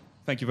me?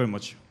 Thank you very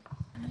much.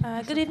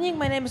 Good evening,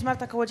 my name is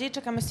Marta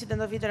Kołodziejczyk. I'm a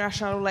student of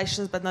international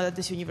relations, but not at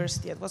this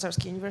university, at Warsaw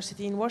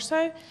University in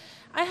Warsaw.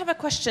 I have a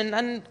question,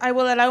 and I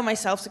will allow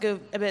myself to go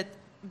a bit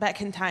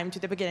back in time to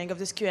the beginning of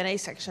this Q&A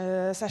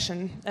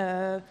session,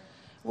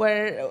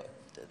 where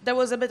there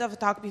was a bit of a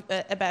talk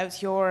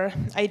about your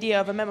idea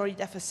of a memory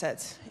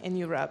deficit in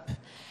Europe.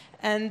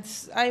 And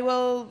I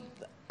will,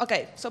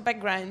 okay, so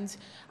background.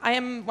 I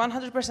am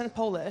 100%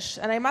 Polish,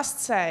 and I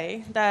must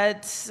say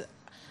that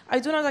I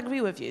do not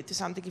agree with you to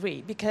some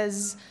degree,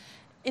 because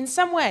in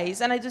some ways,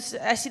 and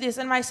I see this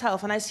in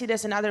myself, and I see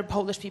this in other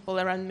Polish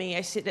people around me,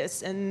 I see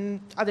this in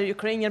other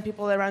Ukrainian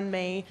people around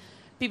me,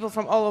 people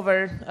from all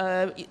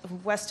over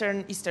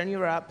Western, Eastern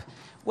Europe,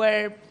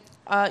 where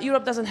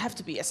Europe doesn't have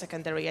to be a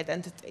secondary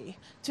identity.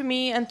 To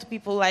me and to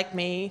people like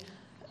me,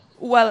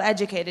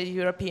 well-educated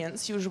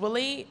Europeans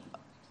usually,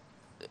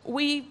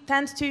 we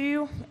tend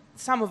to,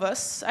 some of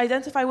us,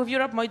 identify with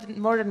Europe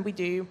more than we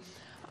do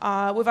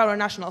with our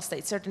national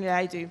state. Certainly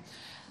I do.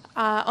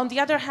 On the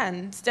other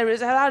hand, there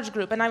is a large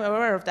group, and I'm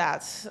aware of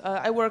that.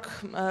 I work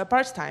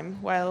part-time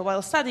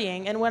while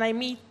studying, and when I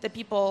meet the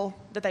people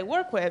that I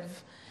work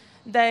with,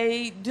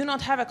 they do not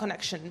have a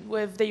connection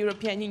with the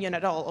European Union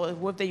at all, or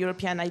with the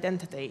European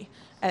identity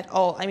at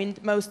all. I mean,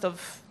 most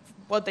of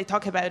what they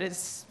talk about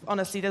is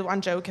honestly the one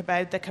joke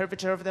about the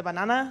curvature of the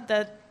banana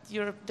that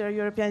the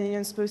European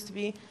Union is supposed to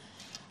be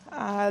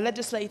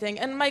legislating.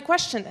 And my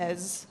question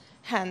is,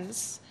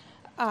 hence,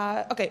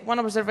 okay, one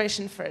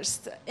observation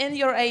first. In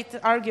your 8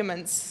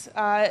 arguments,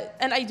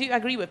 and I do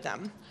agree with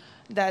them,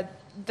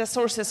 that the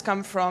sources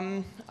come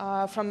from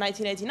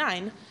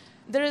 1989,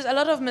 there is a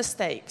lot of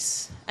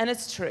mistakes, and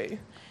it's true.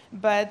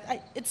 But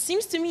it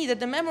seems to me that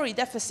the memory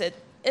deficit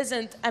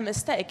isn't a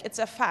mistake, it's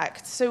a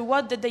fact. So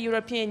what did the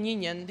European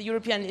Union, the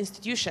European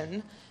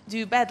institution,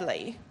 do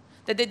badly?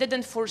 That they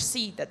didn't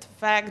foresee that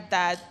fact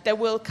that there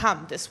will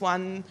come this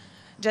one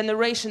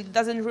generation that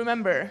doesn't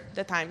remember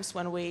the times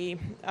when we...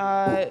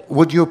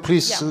 Would you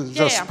please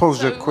just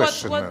pose a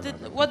question?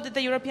 What did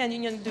the European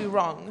Union do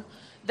wrong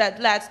that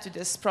led to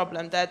this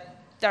problem, that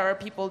there are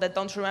people that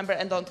don't remember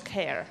and don't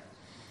care?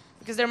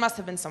 Because there must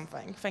have been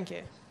something. Thank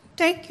you.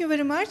 Thank you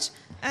very much.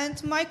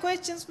 And my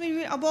questions will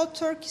be about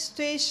Turkey's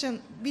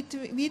situation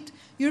with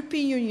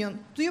European Union.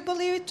 Do you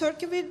believe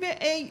Turkey will be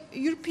a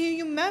European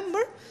Union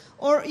member,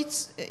 or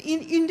it's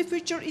in the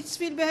future it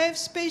will have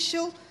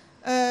special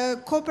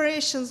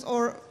cooperations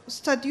or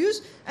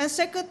studies? And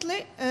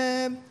secondly,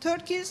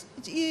 Turkey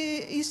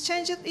is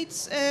changed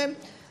its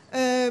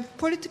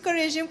political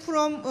regime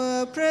from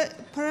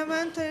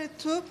parliamentary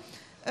to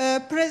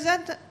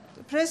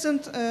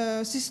present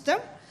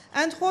system,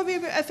 and how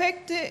will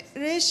affect the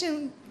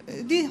relation?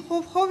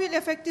 How will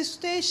affect the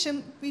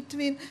situation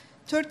between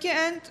Turkey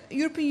and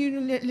European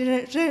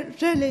Union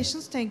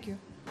relations? Thank you.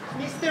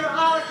 Mr.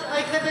 Ash,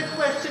 I have a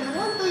question.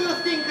 What do you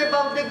think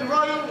about the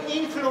growing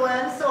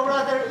influence, or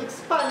rather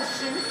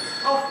expansion,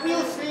 of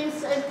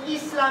Muslims and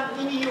Islam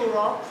in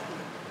Europe?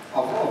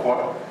 Of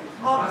what?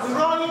 Of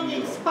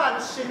growing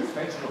expansion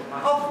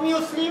of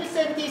Muslims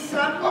and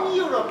Islam in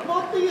Europe.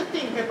 What do you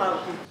think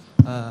about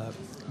it?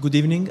 Good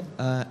evening.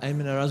 I'm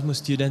an Erasmus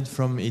student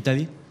from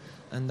Italy,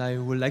 and I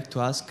would like to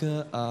ask,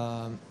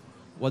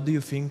 what do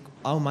you think,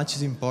 how much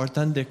is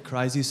important the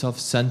crisis of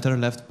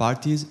center-left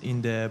parties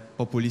in the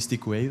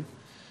populistic wave?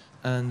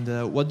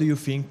 And what do you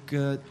think,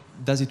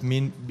 does it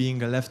mean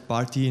being a left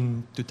party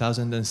in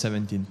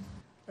 2017?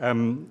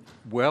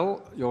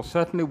 Well, you're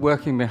certainly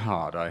working me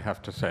hard, I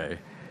have to say,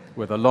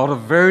 with a lot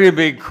of very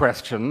big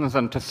questions,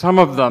 and to some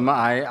of them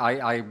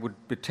I would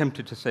be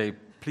tempted to say,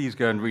 please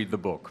go and read the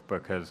book,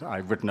 because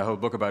I've written a whole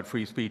book about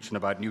free speech and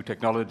about new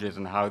technologies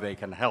and how they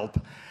can help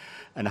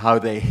and how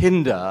they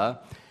hinder.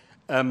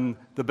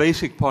 The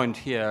basic point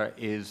here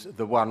is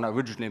the one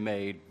originally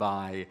made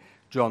by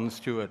John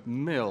Stuart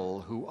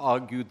Mill, who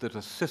argued that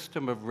a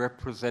system of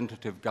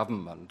representative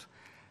government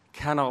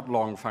cannot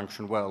long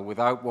function well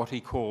without what he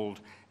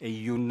called a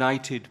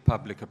united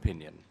public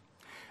opinion.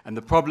 And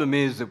the problem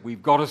is that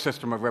we've got a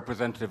system of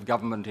representative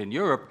government in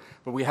Europe,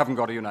 but we haven't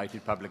got a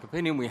united public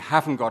opinion. We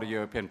haven't got a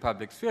European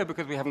public sphere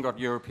because we haven't got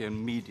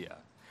European media,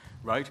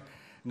 right?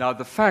 Now,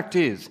 the fact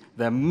is,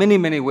 there are many,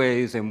 many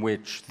ways in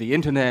which the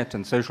internet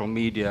and social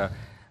media,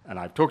 and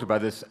I've talked about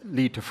this,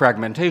 lead to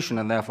fragmentation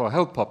and therefore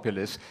help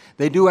populists.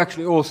 They do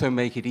actually also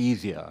make it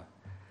easier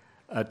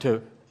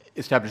to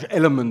establish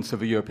elements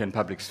of a European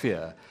public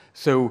sphere.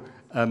 So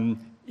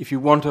if you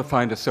want to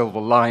find a silver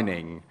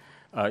lining,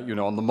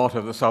 on the motto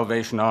of the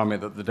Salvation Army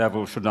that the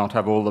devil should not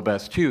have all the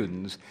best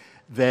tunes,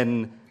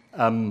 then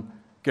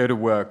go to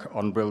work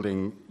on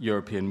building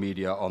European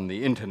media on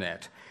the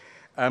internet.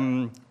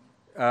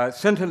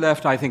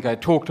 Center-left, I think I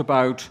talked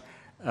about.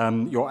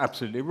 You're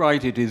absolutely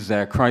right. It is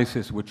their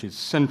crisis which is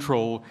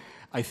central.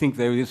 I think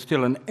there is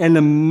still an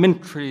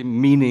elementary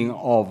meaning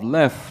of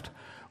left,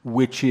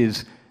 which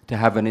is to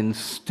have an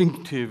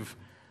instinctive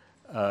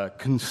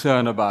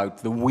concern about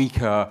the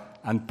weaker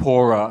and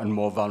poorer and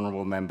more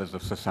vulnerable members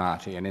of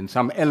society. And in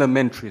some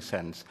elementary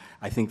sense,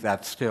 I think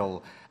that's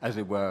still, as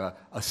it were,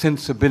 a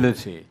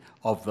sensibility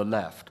of the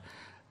left.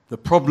 The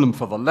problem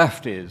for the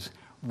left is,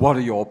 what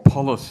are your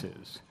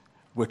policies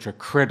which are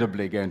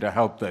credibly going to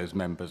help those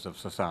members of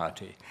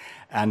society?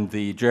 And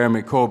the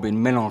Jeremy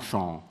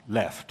Corbyn-Mélenchon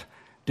left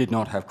did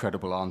not have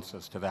credible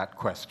answers to that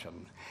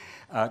question.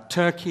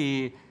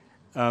 Turkey,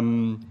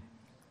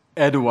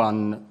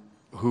 Erdogan,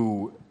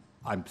 who,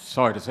 I'm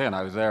sorry to say, and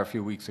I was there a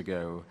few weeks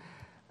ago,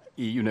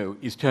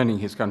 is turning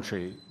his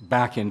country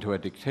back into a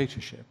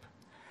dictatorship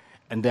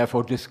and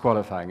therefore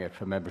disqualifying it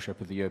from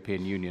membership of the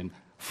European Union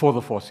for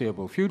the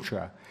foreseeable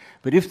future.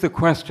 But if the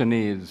question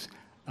is,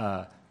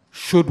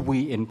 should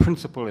we, in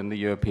principle, in the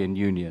European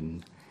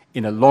Union,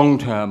 in a long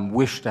term,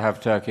 wish to have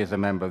Turkey as a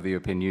member of the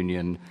European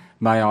Union,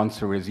 my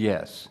answer is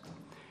yes.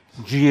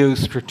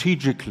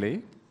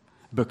 Geostrategically,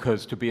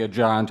 because to be a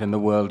giant in the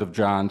world of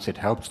giants, it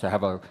helps to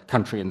have a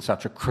country in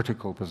such a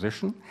critical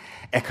position.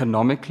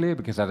 Economically,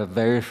 because it has a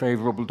very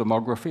favorable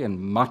demography and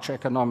much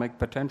economic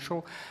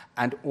potential,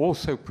 and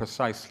also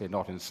precisely,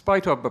 not in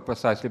spite of, but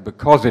precisely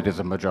because it is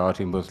a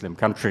majority Muslim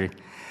country,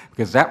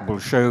 because that will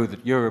show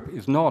that Europe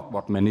is not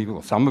what many,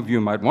 or some of you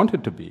might want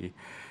it to be,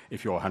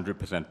 if you're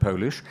 100%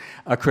 Polish,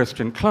 a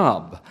Christian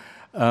club.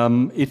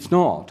 It's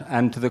not.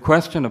 And to the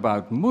question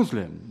about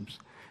Muslims,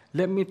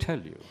 let me tell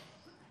you,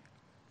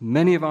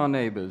 many of our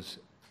neighbors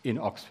in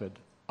Oxford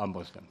are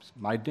Muslims.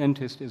 My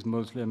dentist is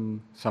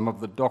Muslim, some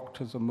of the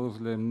doctors are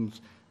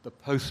Muslims, the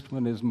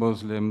postman is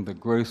Muslim, the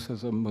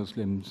grocers are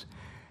Muslims,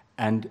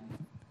 and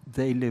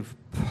they live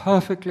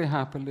perfectly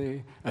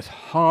happily as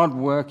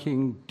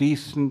hard-working,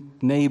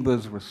 decent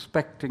neighbors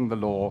respecting the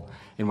law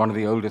in one of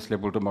the oldest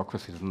liberal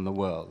democracies in the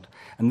world.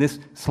 And this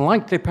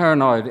slightly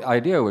paranoid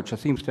idea, which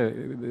seems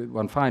to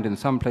one find in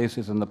some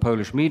places in the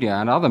Polish media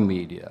and other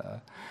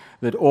media,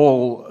 that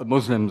all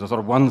Muslims are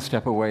sort of one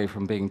step away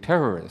from being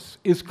terrorists,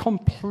 is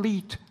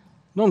complete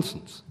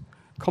nonsense.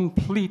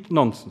 Complete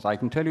nonsense. I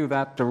can tell you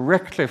that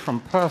directly from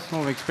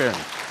personal experience.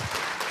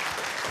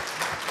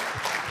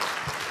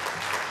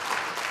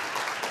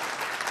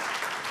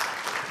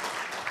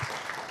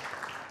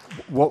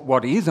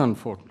 What is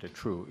unfortunately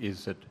true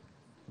is that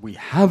we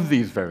have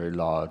these very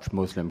large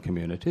Muslim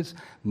communities.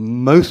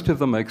 Most of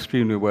them are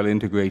extremely well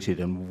integrated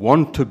and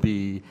want to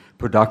be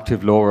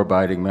productive,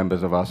 law-abiding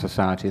members of our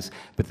societies,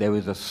 but there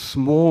is a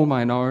small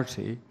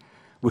minority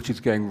which is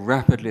going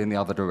rapidly in the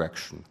other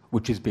direction,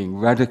 which is being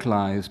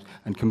radicalized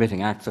and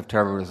committing acts of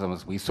terrorism,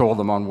 as we saw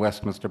them on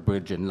Westminster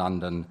Bridge in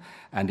London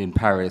and in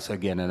Paris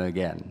again and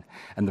again.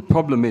 And the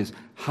problem is,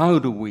 how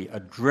do we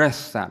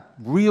address that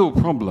real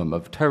problem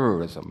of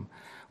terrorism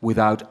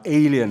without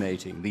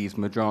alienating these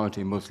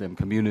majority Muslim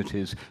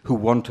communities who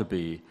want to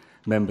be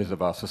members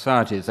of our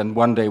societies and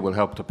one day will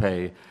help to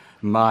pay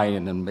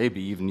mine and maybe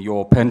even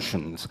your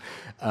pensions.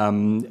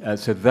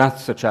 So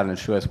that's a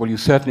challenge to us. Well, you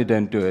certainly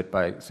don't do it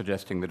by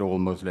suggesting that all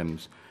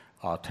Muslims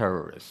are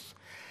terrorists.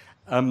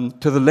 To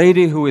the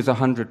lady who is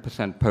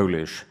 100%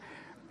 Polish,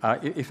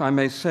 if I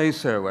may say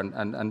so,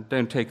 and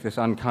don't take this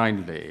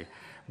unkindly,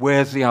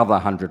 where's the other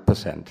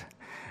 100%?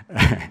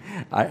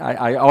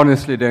 I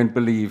honestly don't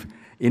believe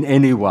in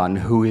anyone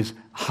who is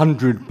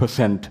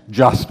 100%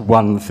 just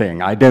one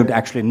thing. I don't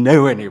actually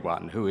know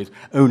anyone who is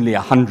only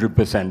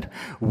 100%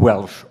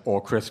 Welsh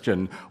or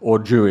Christian or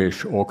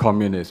Jewish or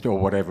communist or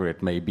whatever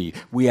it may be.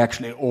 We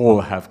actually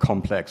all have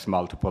complex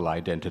multiple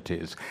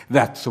identities.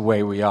 That's the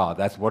way we are.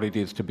 That's what it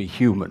is to be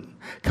human.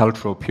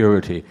 Cultural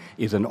purity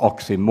is an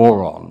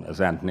oxymoron,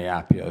 as Anthony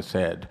Appiah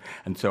said.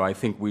 And so I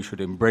think we should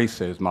embrace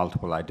those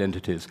multiple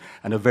identities.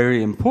 And a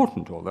very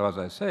important, although as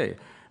I say,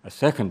 a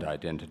second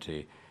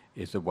identity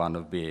is the one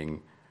of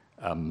being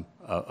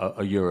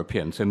a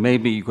European. So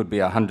maybe you could be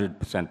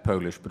 100%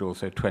 Polish, but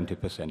also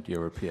 20%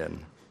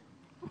 European.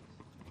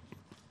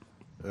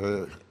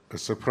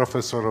 As a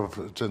professor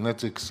of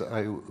genetics,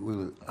 I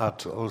will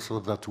add also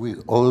that we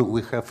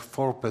have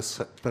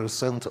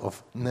 4%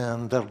 of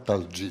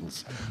Neanderthal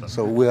genes.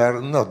 So we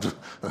are not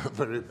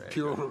very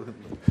pure.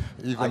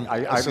 Even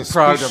I'm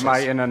proud of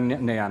my inner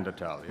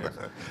Neanderthal, yes.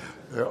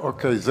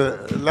 Okay, the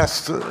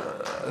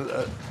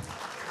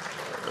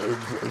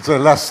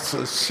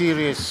last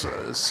series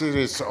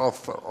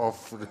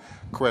of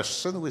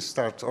questions. We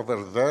start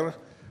over there.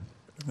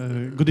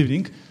 Good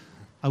evening.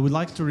 I would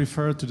like to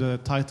refer to the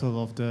title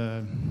of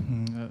the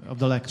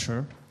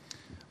lecture.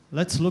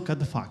 Let's look at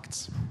the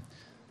facts.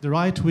 The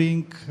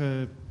right-wing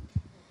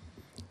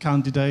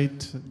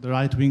candidate, the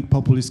right-wing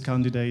populist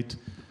candidate,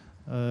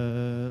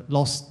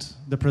 lost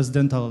the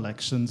presidential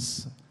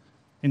elections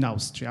in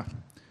Austria.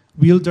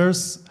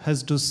 Wilders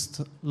has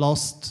just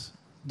lost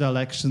the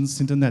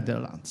elections in the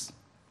Netherlands.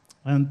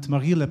 And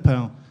Marine Le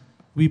Pen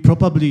will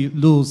probably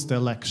lose the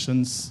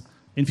elections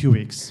in a few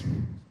weeks.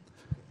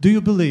 Do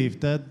you believe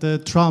that the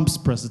Trump's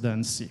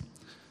presidency,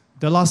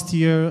 the last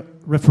year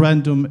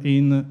referendum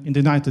in the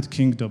United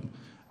Kingdom,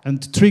 and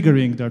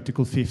triggering the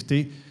Article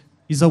 50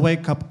 is a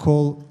wake-up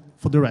call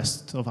for the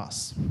rest of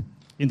us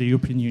in the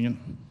European Union?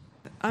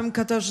 I'm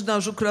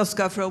Katarzyna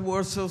Żukrowska from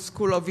Warsaw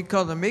School of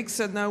Economics,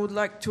 and I would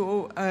like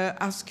to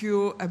ask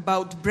you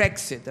about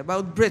Brexit,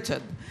 about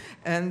Britain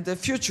and the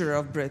future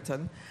of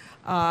Britain.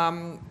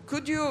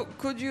 Could you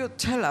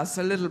tell us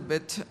a little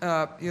bit?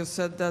 You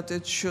said that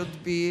it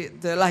should be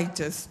the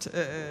lightest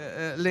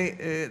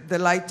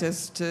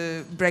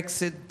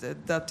Brexit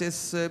that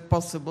is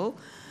possible.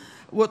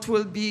 What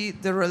will be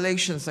the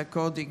relations,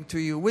 according to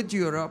you, with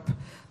Europe,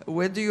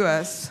 with the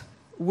US,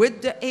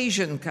 with the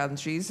Asian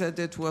countries? And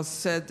it was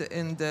said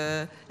in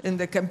the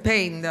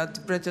campaign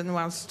that Britain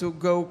wants to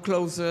go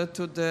closer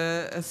to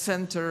the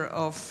center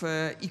of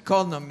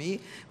economy,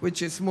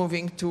 which is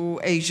moving to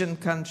Asian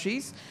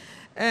countries.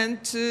 And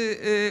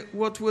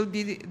what will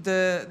be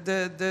the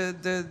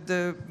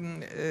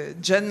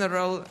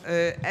general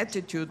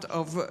attitude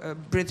of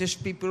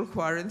British people who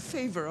are in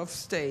favor of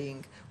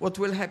staying? What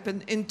will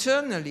happen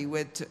internally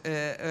with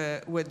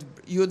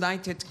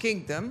United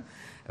Kingdom,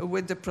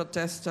 with the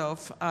protest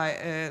of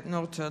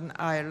Northern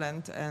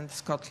Ireland and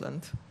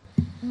Scotland?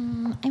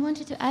 I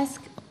wanted to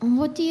ask,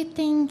 what do you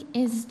think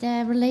is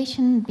the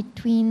relation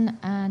between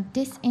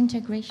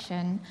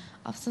disintegration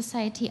of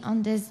society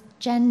on this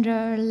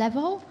gender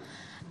level,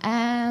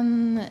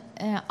 on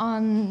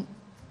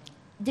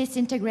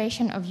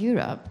disintegration of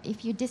Europe?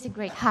 If you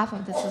disintegrate half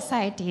of the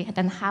society,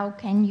 then how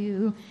can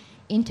you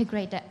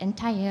integrate the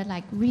entire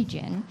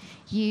region?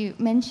 You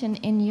mentioned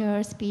in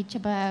your speech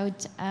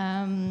about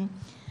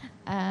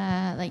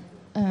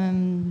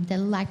the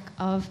lack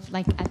of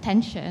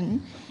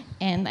attention,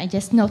 and I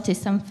just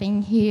noticed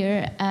something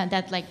here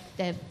that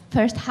the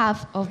first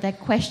half of the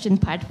question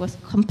part was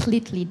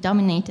completely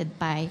dominated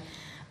by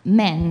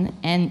men,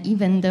 and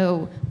even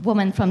though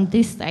women from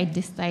this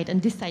side,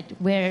 and this side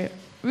were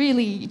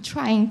really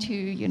trying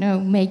to,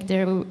 make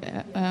their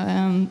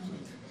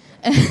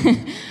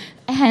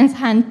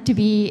hand to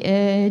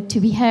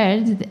be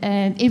heard,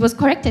 it was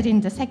corrected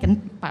in the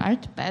second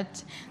part,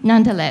 but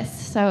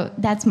nonetheless. So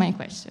that's my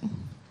question.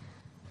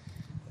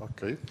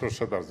 Okay,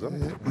 proszę bardzo.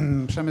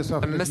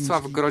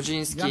 Przemysław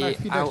Grodziński, I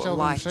would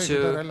like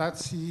to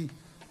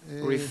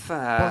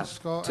refer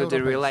to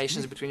the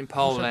relations between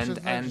Poland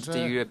and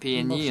the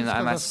European Union.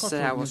 I must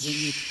say I was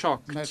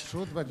shocked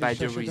by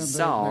the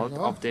result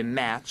of the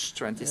match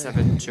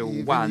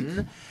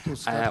 27-1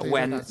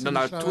 when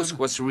Donald Tusk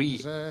was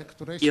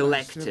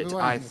re-elected.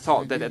 I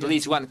thought that at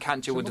least one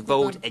country would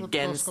vote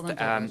against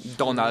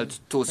Donald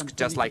Tusk,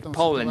 just like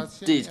Poland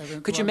did.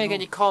 Could you make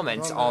any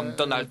comments on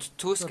Donald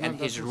Tusk and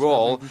his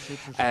role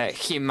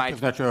he might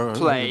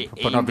play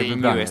in the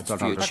nearest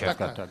future?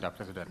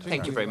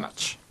 Thank you very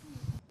much.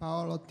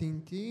 Paolo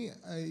Tinti,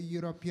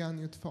 European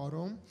Youth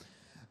Forum.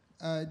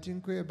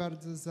 Dziękuję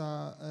bardzo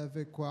za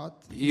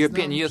wykład.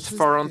 European Youth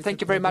Forum,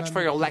 thank you very much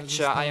for your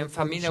lecture. I am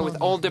familiar with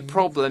all the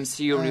problems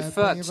you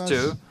referred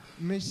to,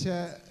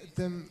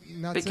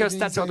 because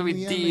that's what we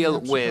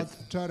deal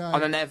with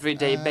on an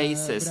everyday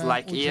basis.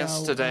 Like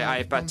yesterday,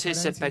 I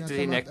participated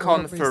in a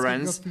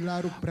conference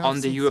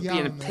on the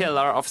European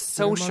Pillar of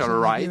Social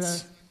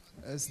Rights,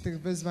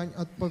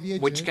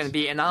 which can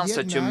be an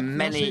answer to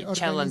many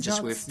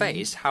challenges we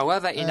face.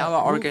 However, in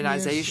our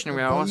organization,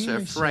 we are also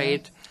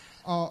afraid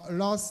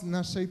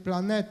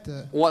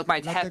what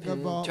might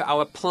happen to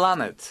our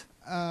planet,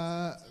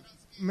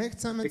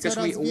 because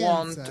we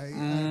want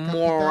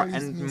more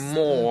and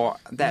more.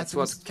 That's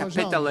what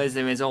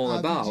capitalism is all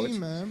about.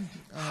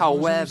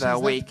 However,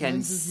 we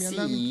can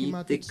see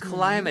the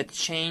climate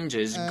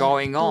changes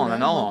going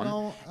on,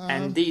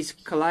 and these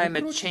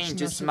climate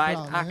changes might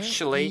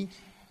actually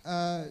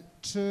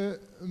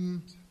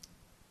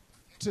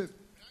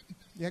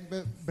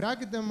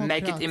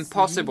make it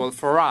impossible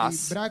for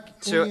us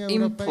to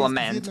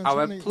implement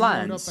our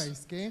plans.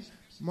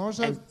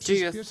 And do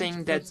you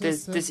think that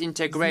this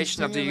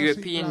disintegration of the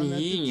European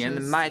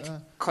Union might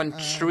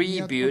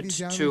contribute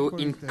to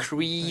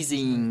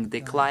increasing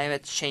the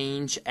climate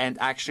change and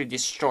actually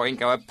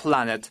destroying our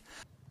planet?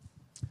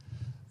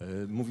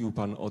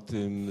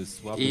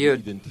 You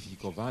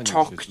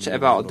talked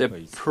about the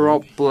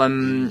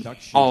problem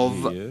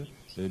of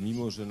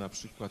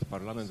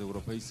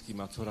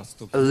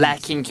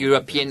lacking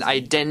European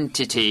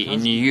identity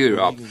in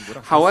Europe.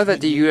 However,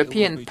 the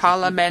European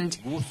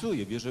Parliament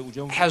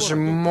has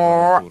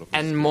more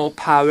and more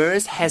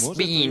powers, has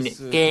been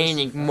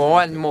gaining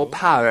more and more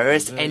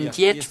powers, and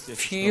yet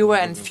fewer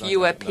and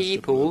fewer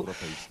people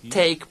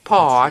take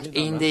part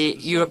in the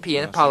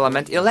European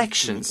Parliament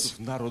elections.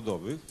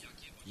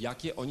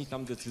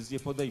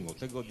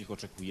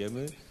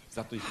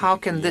 How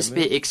can this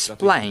be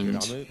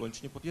explained?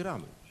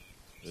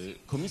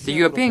 The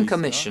European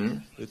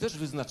Commission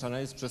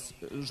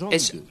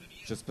is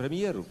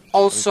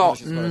also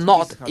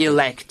not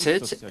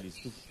elected.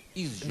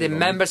 The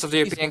members of the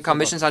European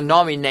Commission are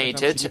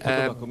nominated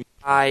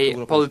by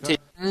politicians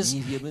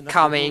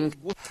coming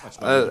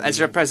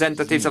as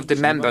representatives of the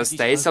member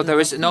states, so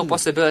there is no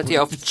possibility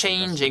of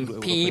changing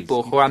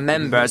people who are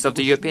members of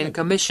the European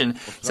Commission.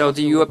 So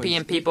the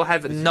European people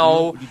have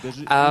no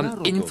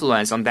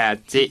influence on that.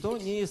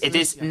 It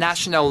is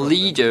national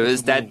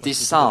leaders that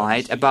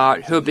decide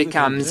about who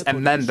becomes a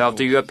member of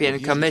the European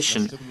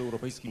Commission.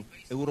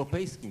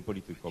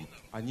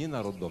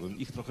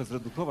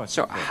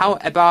 So how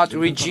about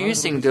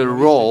reducing the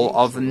role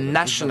of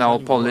national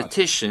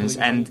politicians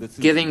and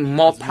giving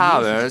more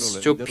powers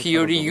to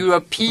purely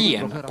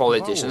European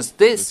politicians?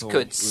 This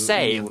could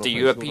save the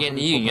European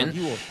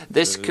Union.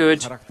 This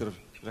could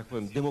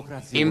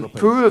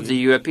improve the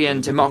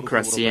European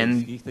democracy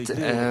and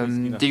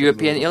the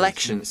European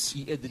elections.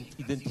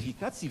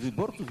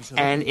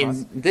 And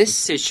in this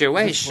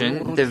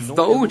situation, the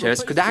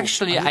voters could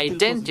actually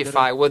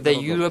identify with the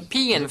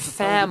European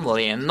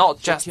family and not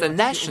just the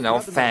national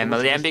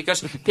family, and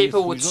because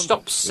people would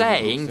stop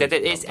saying that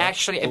it is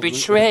actually a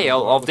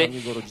betrayal of the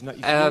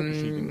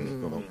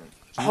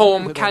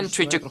home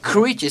country to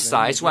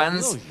criticize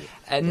one's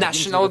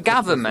national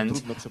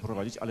government.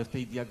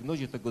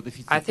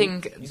 I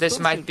think this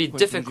might be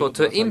difficult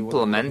to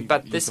implement,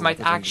 but this might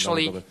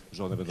actually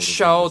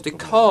show the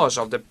cause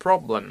of the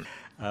problem.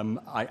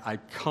 I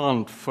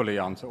can't fully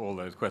answer all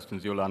those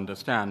questions, you'll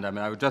understand. I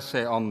mean, I would just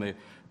say on the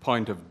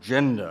point of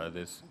gender,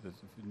 this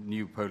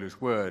new Polish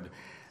word,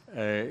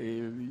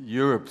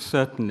 Europe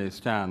certainly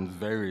stands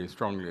very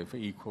strongly for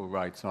equal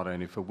rights, not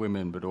only for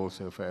women, but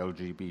also for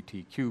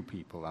LGBTQ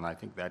people. And I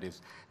think that is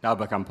now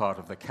become part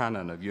of the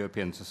canon of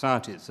European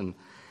societies, and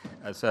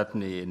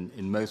certainly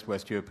in most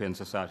West European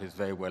societies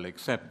very well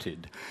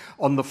accepted.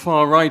 On the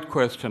far right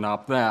question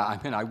up there, I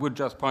mean, I would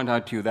just point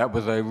out to you that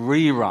was a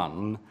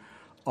rerun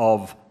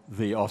of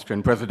the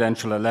Austrian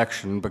presidential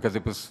election, because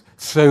it was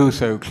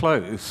so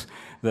close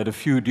that a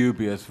few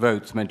dubious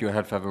votes meant you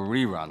had to have a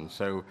rerun.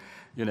 So,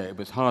 you know, it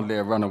was hardly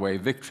a runaway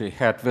victory.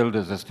 Geert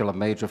Wilders is still a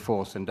major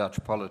force in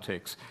Dutch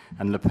politics,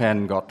 and Le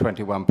Pen got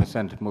 21%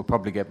 and will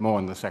probably get more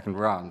in the second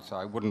round, so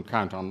I wouldn't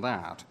count on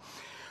that.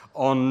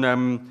 On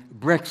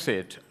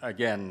Brexit,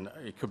 again,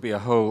 it could be a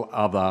whole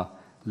other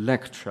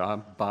lecture,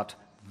 but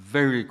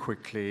very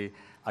quickly,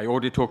 I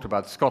already talked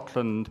about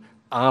Scotland.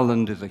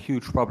 Ireland is a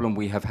huge problem.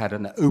 We have had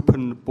an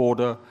open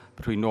border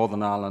between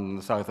Northern Ireland and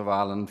the south of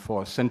Ireland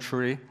for a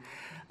century.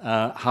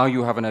 How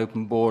you have an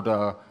open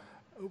border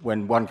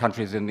when one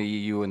country is in the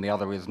EU and the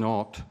other is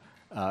not,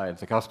 if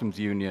the customs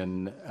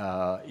union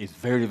is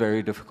very,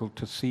 very difficult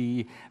to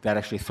see. That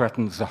actually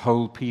threatens the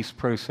whole peace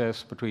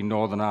process between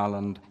Northern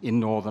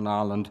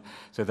Ireland,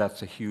 so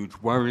that's a huge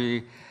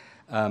worry.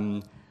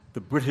 The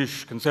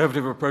British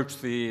Conservative approach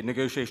to the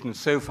negotiations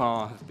so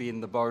far has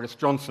been the Boris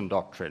Johnson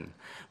doctrine.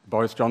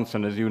 Boris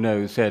Johnson, as you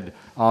know,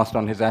 asked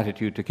on his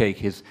attitude to cake,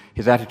 his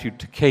attitude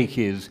to cake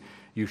is,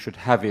 you should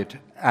have it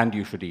and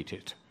you should eat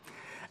it.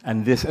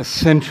 And this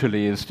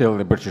essentially is still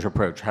the British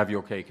approach. Have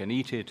your cake and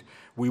eat it.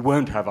 We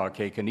won't have our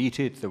cake and eat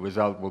it. The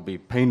result will be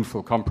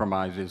painful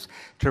compromises.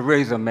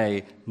 Theresa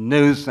May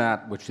knows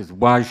that, which is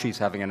why she's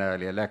having an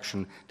early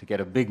election, to get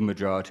a big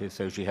majority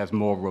so she has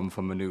more room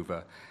for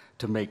maneuver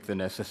to make the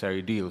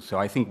necessary deals. So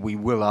I think we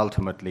will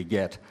ultimately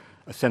get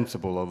a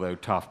sensible, although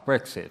tough,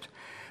 Brexit.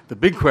 The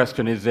big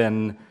question is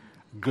then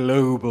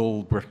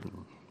global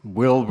Britain.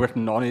 Will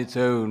Britain on its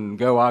own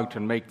go out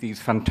and make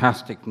these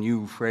fantastic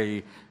new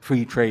free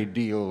trade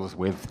deals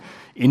with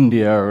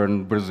India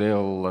and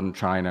Brazil and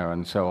China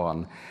and so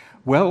on?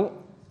 Well,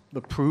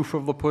 the proof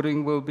of the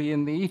pudding will be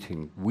in the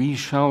eating. We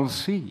shall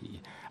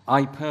see.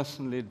 I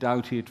personally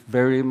doubt it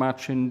very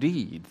much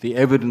indeed. The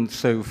evidence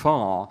so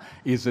far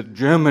is that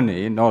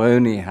Germany not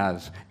only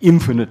has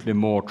infinitely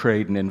more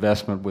trade and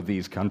investment with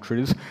these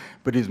countries,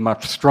 but is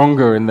much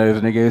stronger in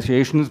those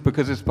negotiations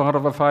because it's part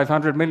of a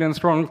 500 million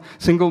strong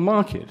single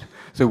market.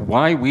 So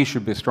why we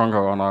should be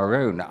stronger on our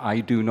own, I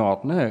do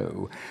not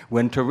know.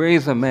 When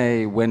Theresa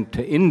May went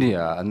to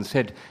India and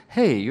said,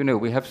 hey, you know,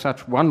 we have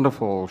such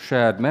wonderful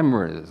shared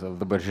memories of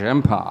the British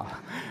Empire,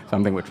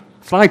 something which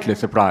slightly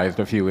surprised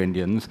a few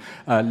Indians,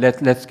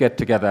 let's get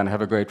together and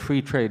have a great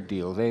free trade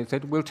deal. They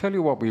said, we'll tell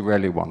you what we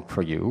really want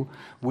for you.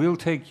 We'll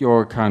take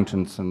your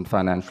accountants and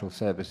financial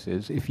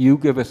services. If you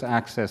give us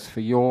access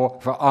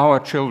for our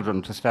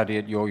children to study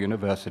at your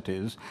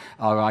universities,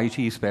 our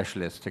IT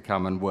specialists to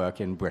come and work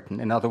in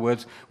Britain. In other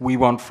words, we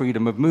want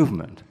freedom of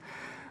movement.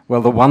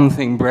 Well, the one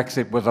thing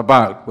Brexit was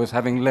about was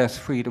having less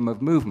freedom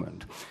of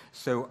movement.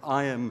 So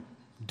I am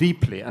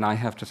deeply, and I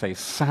have to say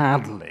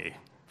sadly,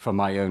 for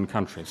my own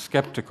country,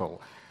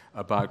 skeptical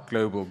about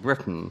global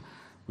Britain,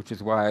 which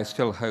is why I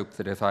still hope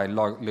that if I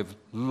live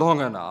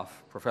long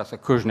enough, Professor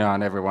Kuznia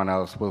and everyone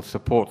else will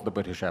support the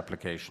British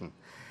application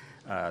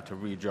to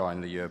rejoin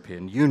the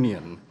European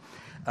Union.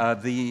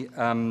 The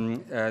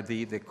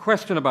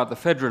question about the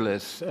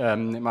federalists,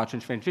 Marcin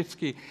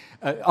Święcicki,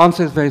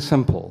 answer is very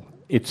simple.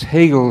 It's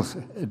Hegel's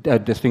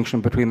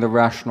distinction between the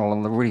rational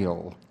and the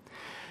real.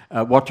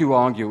 What you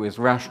argue is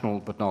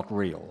rational but not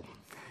real.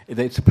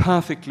 It's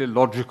perfectly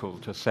logical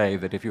to say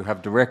that if you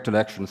have direct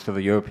elections to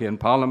the European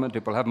Parliament,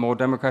 it will have more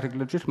democratic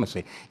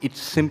legitimacy. It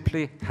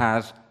simply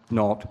has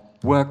not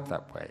worked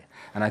that way.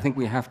 And I think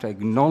we have to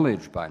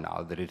acknowledge by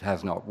now that it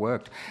has not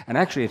worked. And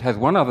actually it has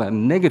one other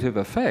negative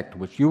effect,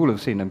 which you will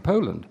have seen in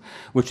Poland,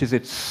 which is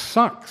it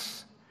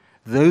sucks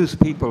those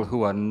people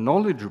who are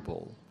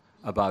knowledgeable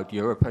about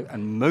Europe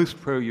and most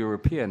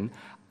pro-European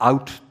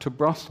out to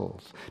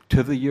Brussels,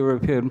 to the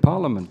European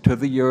Parliament, to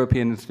the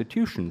European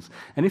institutions.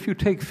 And if you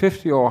take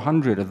 50 or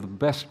 100 of the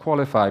best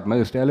qualified,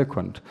 most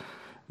eloquent,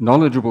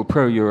 knowledgeable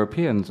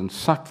pro-Europeans and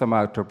suck them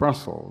out to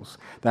Brussels,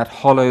 that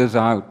hollows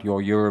out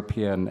your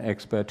European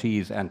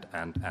expertise and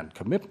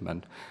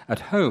commitment at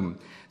home.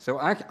 So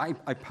I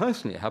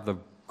personally have the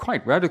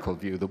quite radical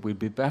view that we'd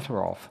be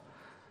better off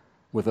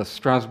with a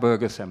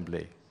Strasbourg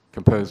Assembly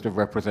composed of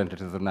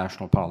representatives of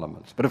national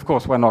parliaments. But of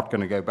course, we're not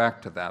going to go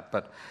back to that.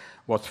 But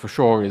what's for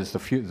sure is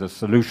the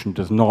solution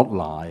does not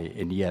lie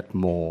in yet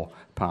more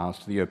powers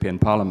to the European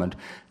Parliament.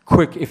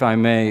 Quick, if I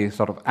may,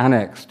 sort of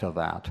annex to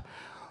that,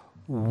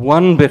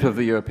 one bit of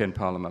the European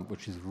Parliament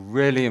which is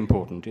really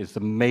important is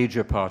the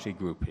major party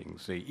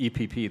groupings. The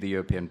EPP, the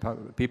European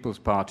People's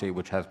Party,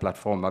 which has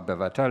Platforma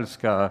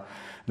Obywatelska,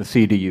 the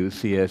CDU,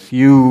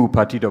 CSU,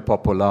 Partido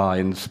Popular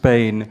in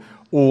Spain,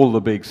 all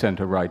the big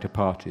center-right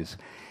parties.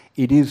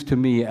 It is to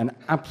me an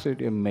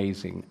absolutely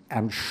amazing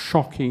and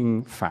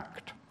shocking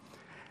fact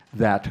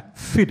that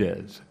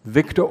Fidesz,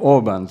 Viktor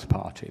Orban's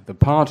party, the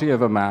party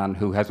of a man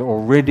who has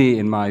already,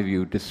 in my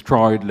view,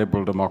 destroyed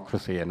liberal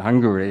democracy in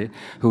Hungary,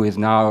 who is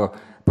now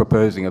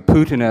proposing a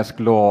Putin-esque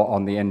law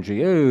on the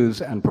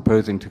NGOs and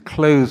proposing to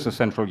close the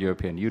Central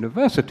European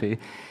University,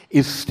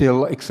 is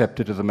still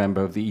accepted as a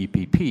member of the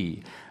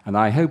EPP. And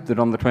I hope that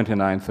on the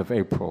 29th of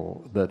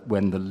April, that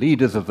when the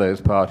leaders of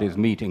those parties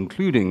meet,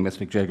 including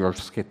Mr.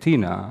 Grzegorz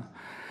Schetina,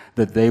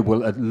 that they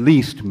will at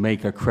least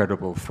make a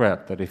credible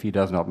threat that if he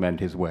does not mend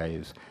his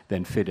ways,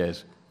 then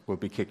Fidesz will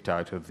be kicked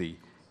out of the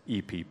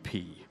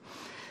EPP.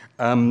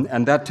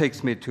 And that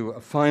takes me to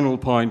a final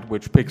point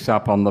which picks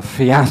up on the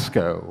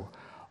fiasco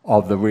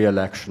of the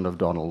re-election of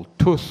Donald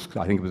Tusk.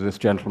 I think it was this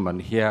gentleman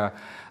here.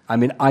 I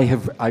mean,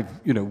 I've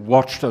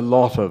watched a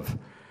lot of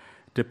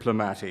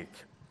diplomatic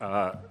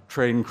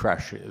train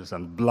crashes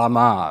and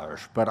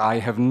blamage, but I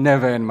have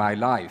never in my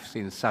life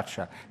seen such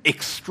an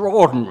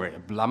extraordinary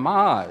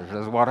blamage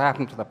as what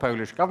happened to the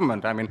Polish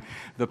government. I mean,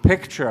 the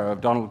picture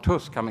of Donald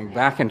Tusk coming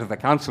back into the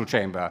council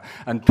chamber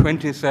and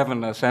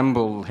 27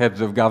 assembled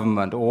heads of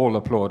government all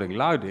applauding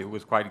loudly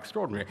was quite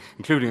extraordinary,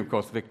 including, of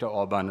course, Viktor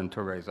Orban and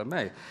Theresa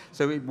May.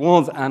 So it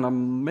was an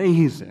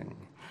amazing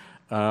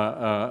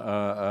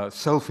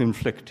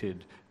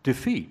self-inflicted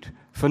defeat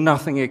for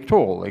nothing at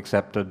all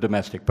except a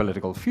domestic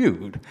political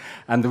feud.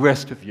 And the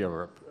rest of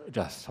Europe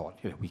just thought,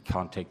 you know, we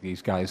can't take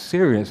these guys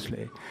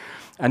seriously.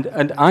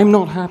 And I'm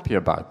not happy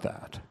about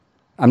that.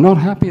 I'm not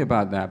happy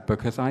about that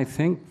because I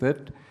think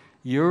that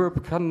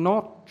Europe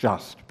cannot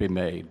just be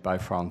made by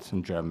France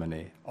and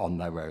Germany on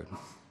their own.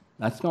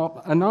 That's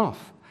not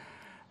enough.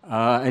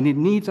 And it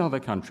needs other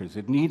countries.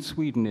 It needs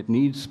Sweden, it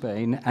needs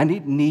Spain, and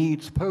it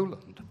needs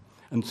Poland.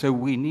 And so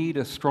we need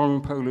a strong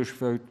Polish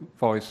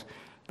voice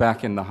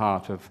back in the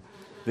heart of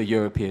the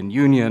European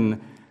Union,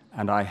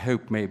 and I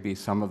hope maybe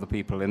some of the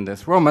people in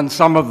this room and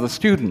some of the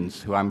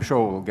students who I'm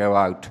sure will go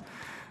out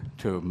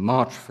to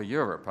march for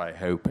Europe, I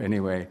hope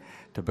anyway,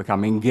 to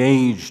become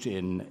engaged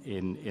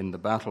in the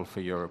battle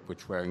for Europe,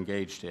 which we're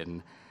engaged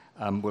in,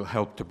 will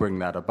help to bring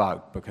that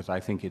about, because I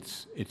think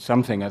it's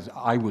something, as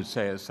I would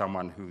say, as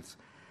someone who's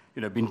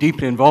been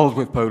deeply involved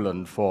with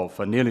Poland for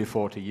nearly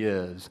 40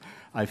 years,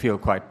 I feel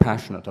quite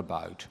passionate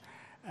about.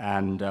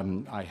 And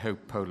I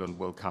hope Poland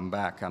will come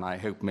back, and I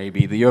hope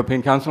maybe the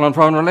European Council on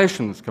Foreign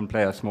Relations can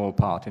play a small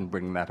part in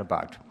bringing that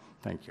about.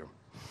 Thank you.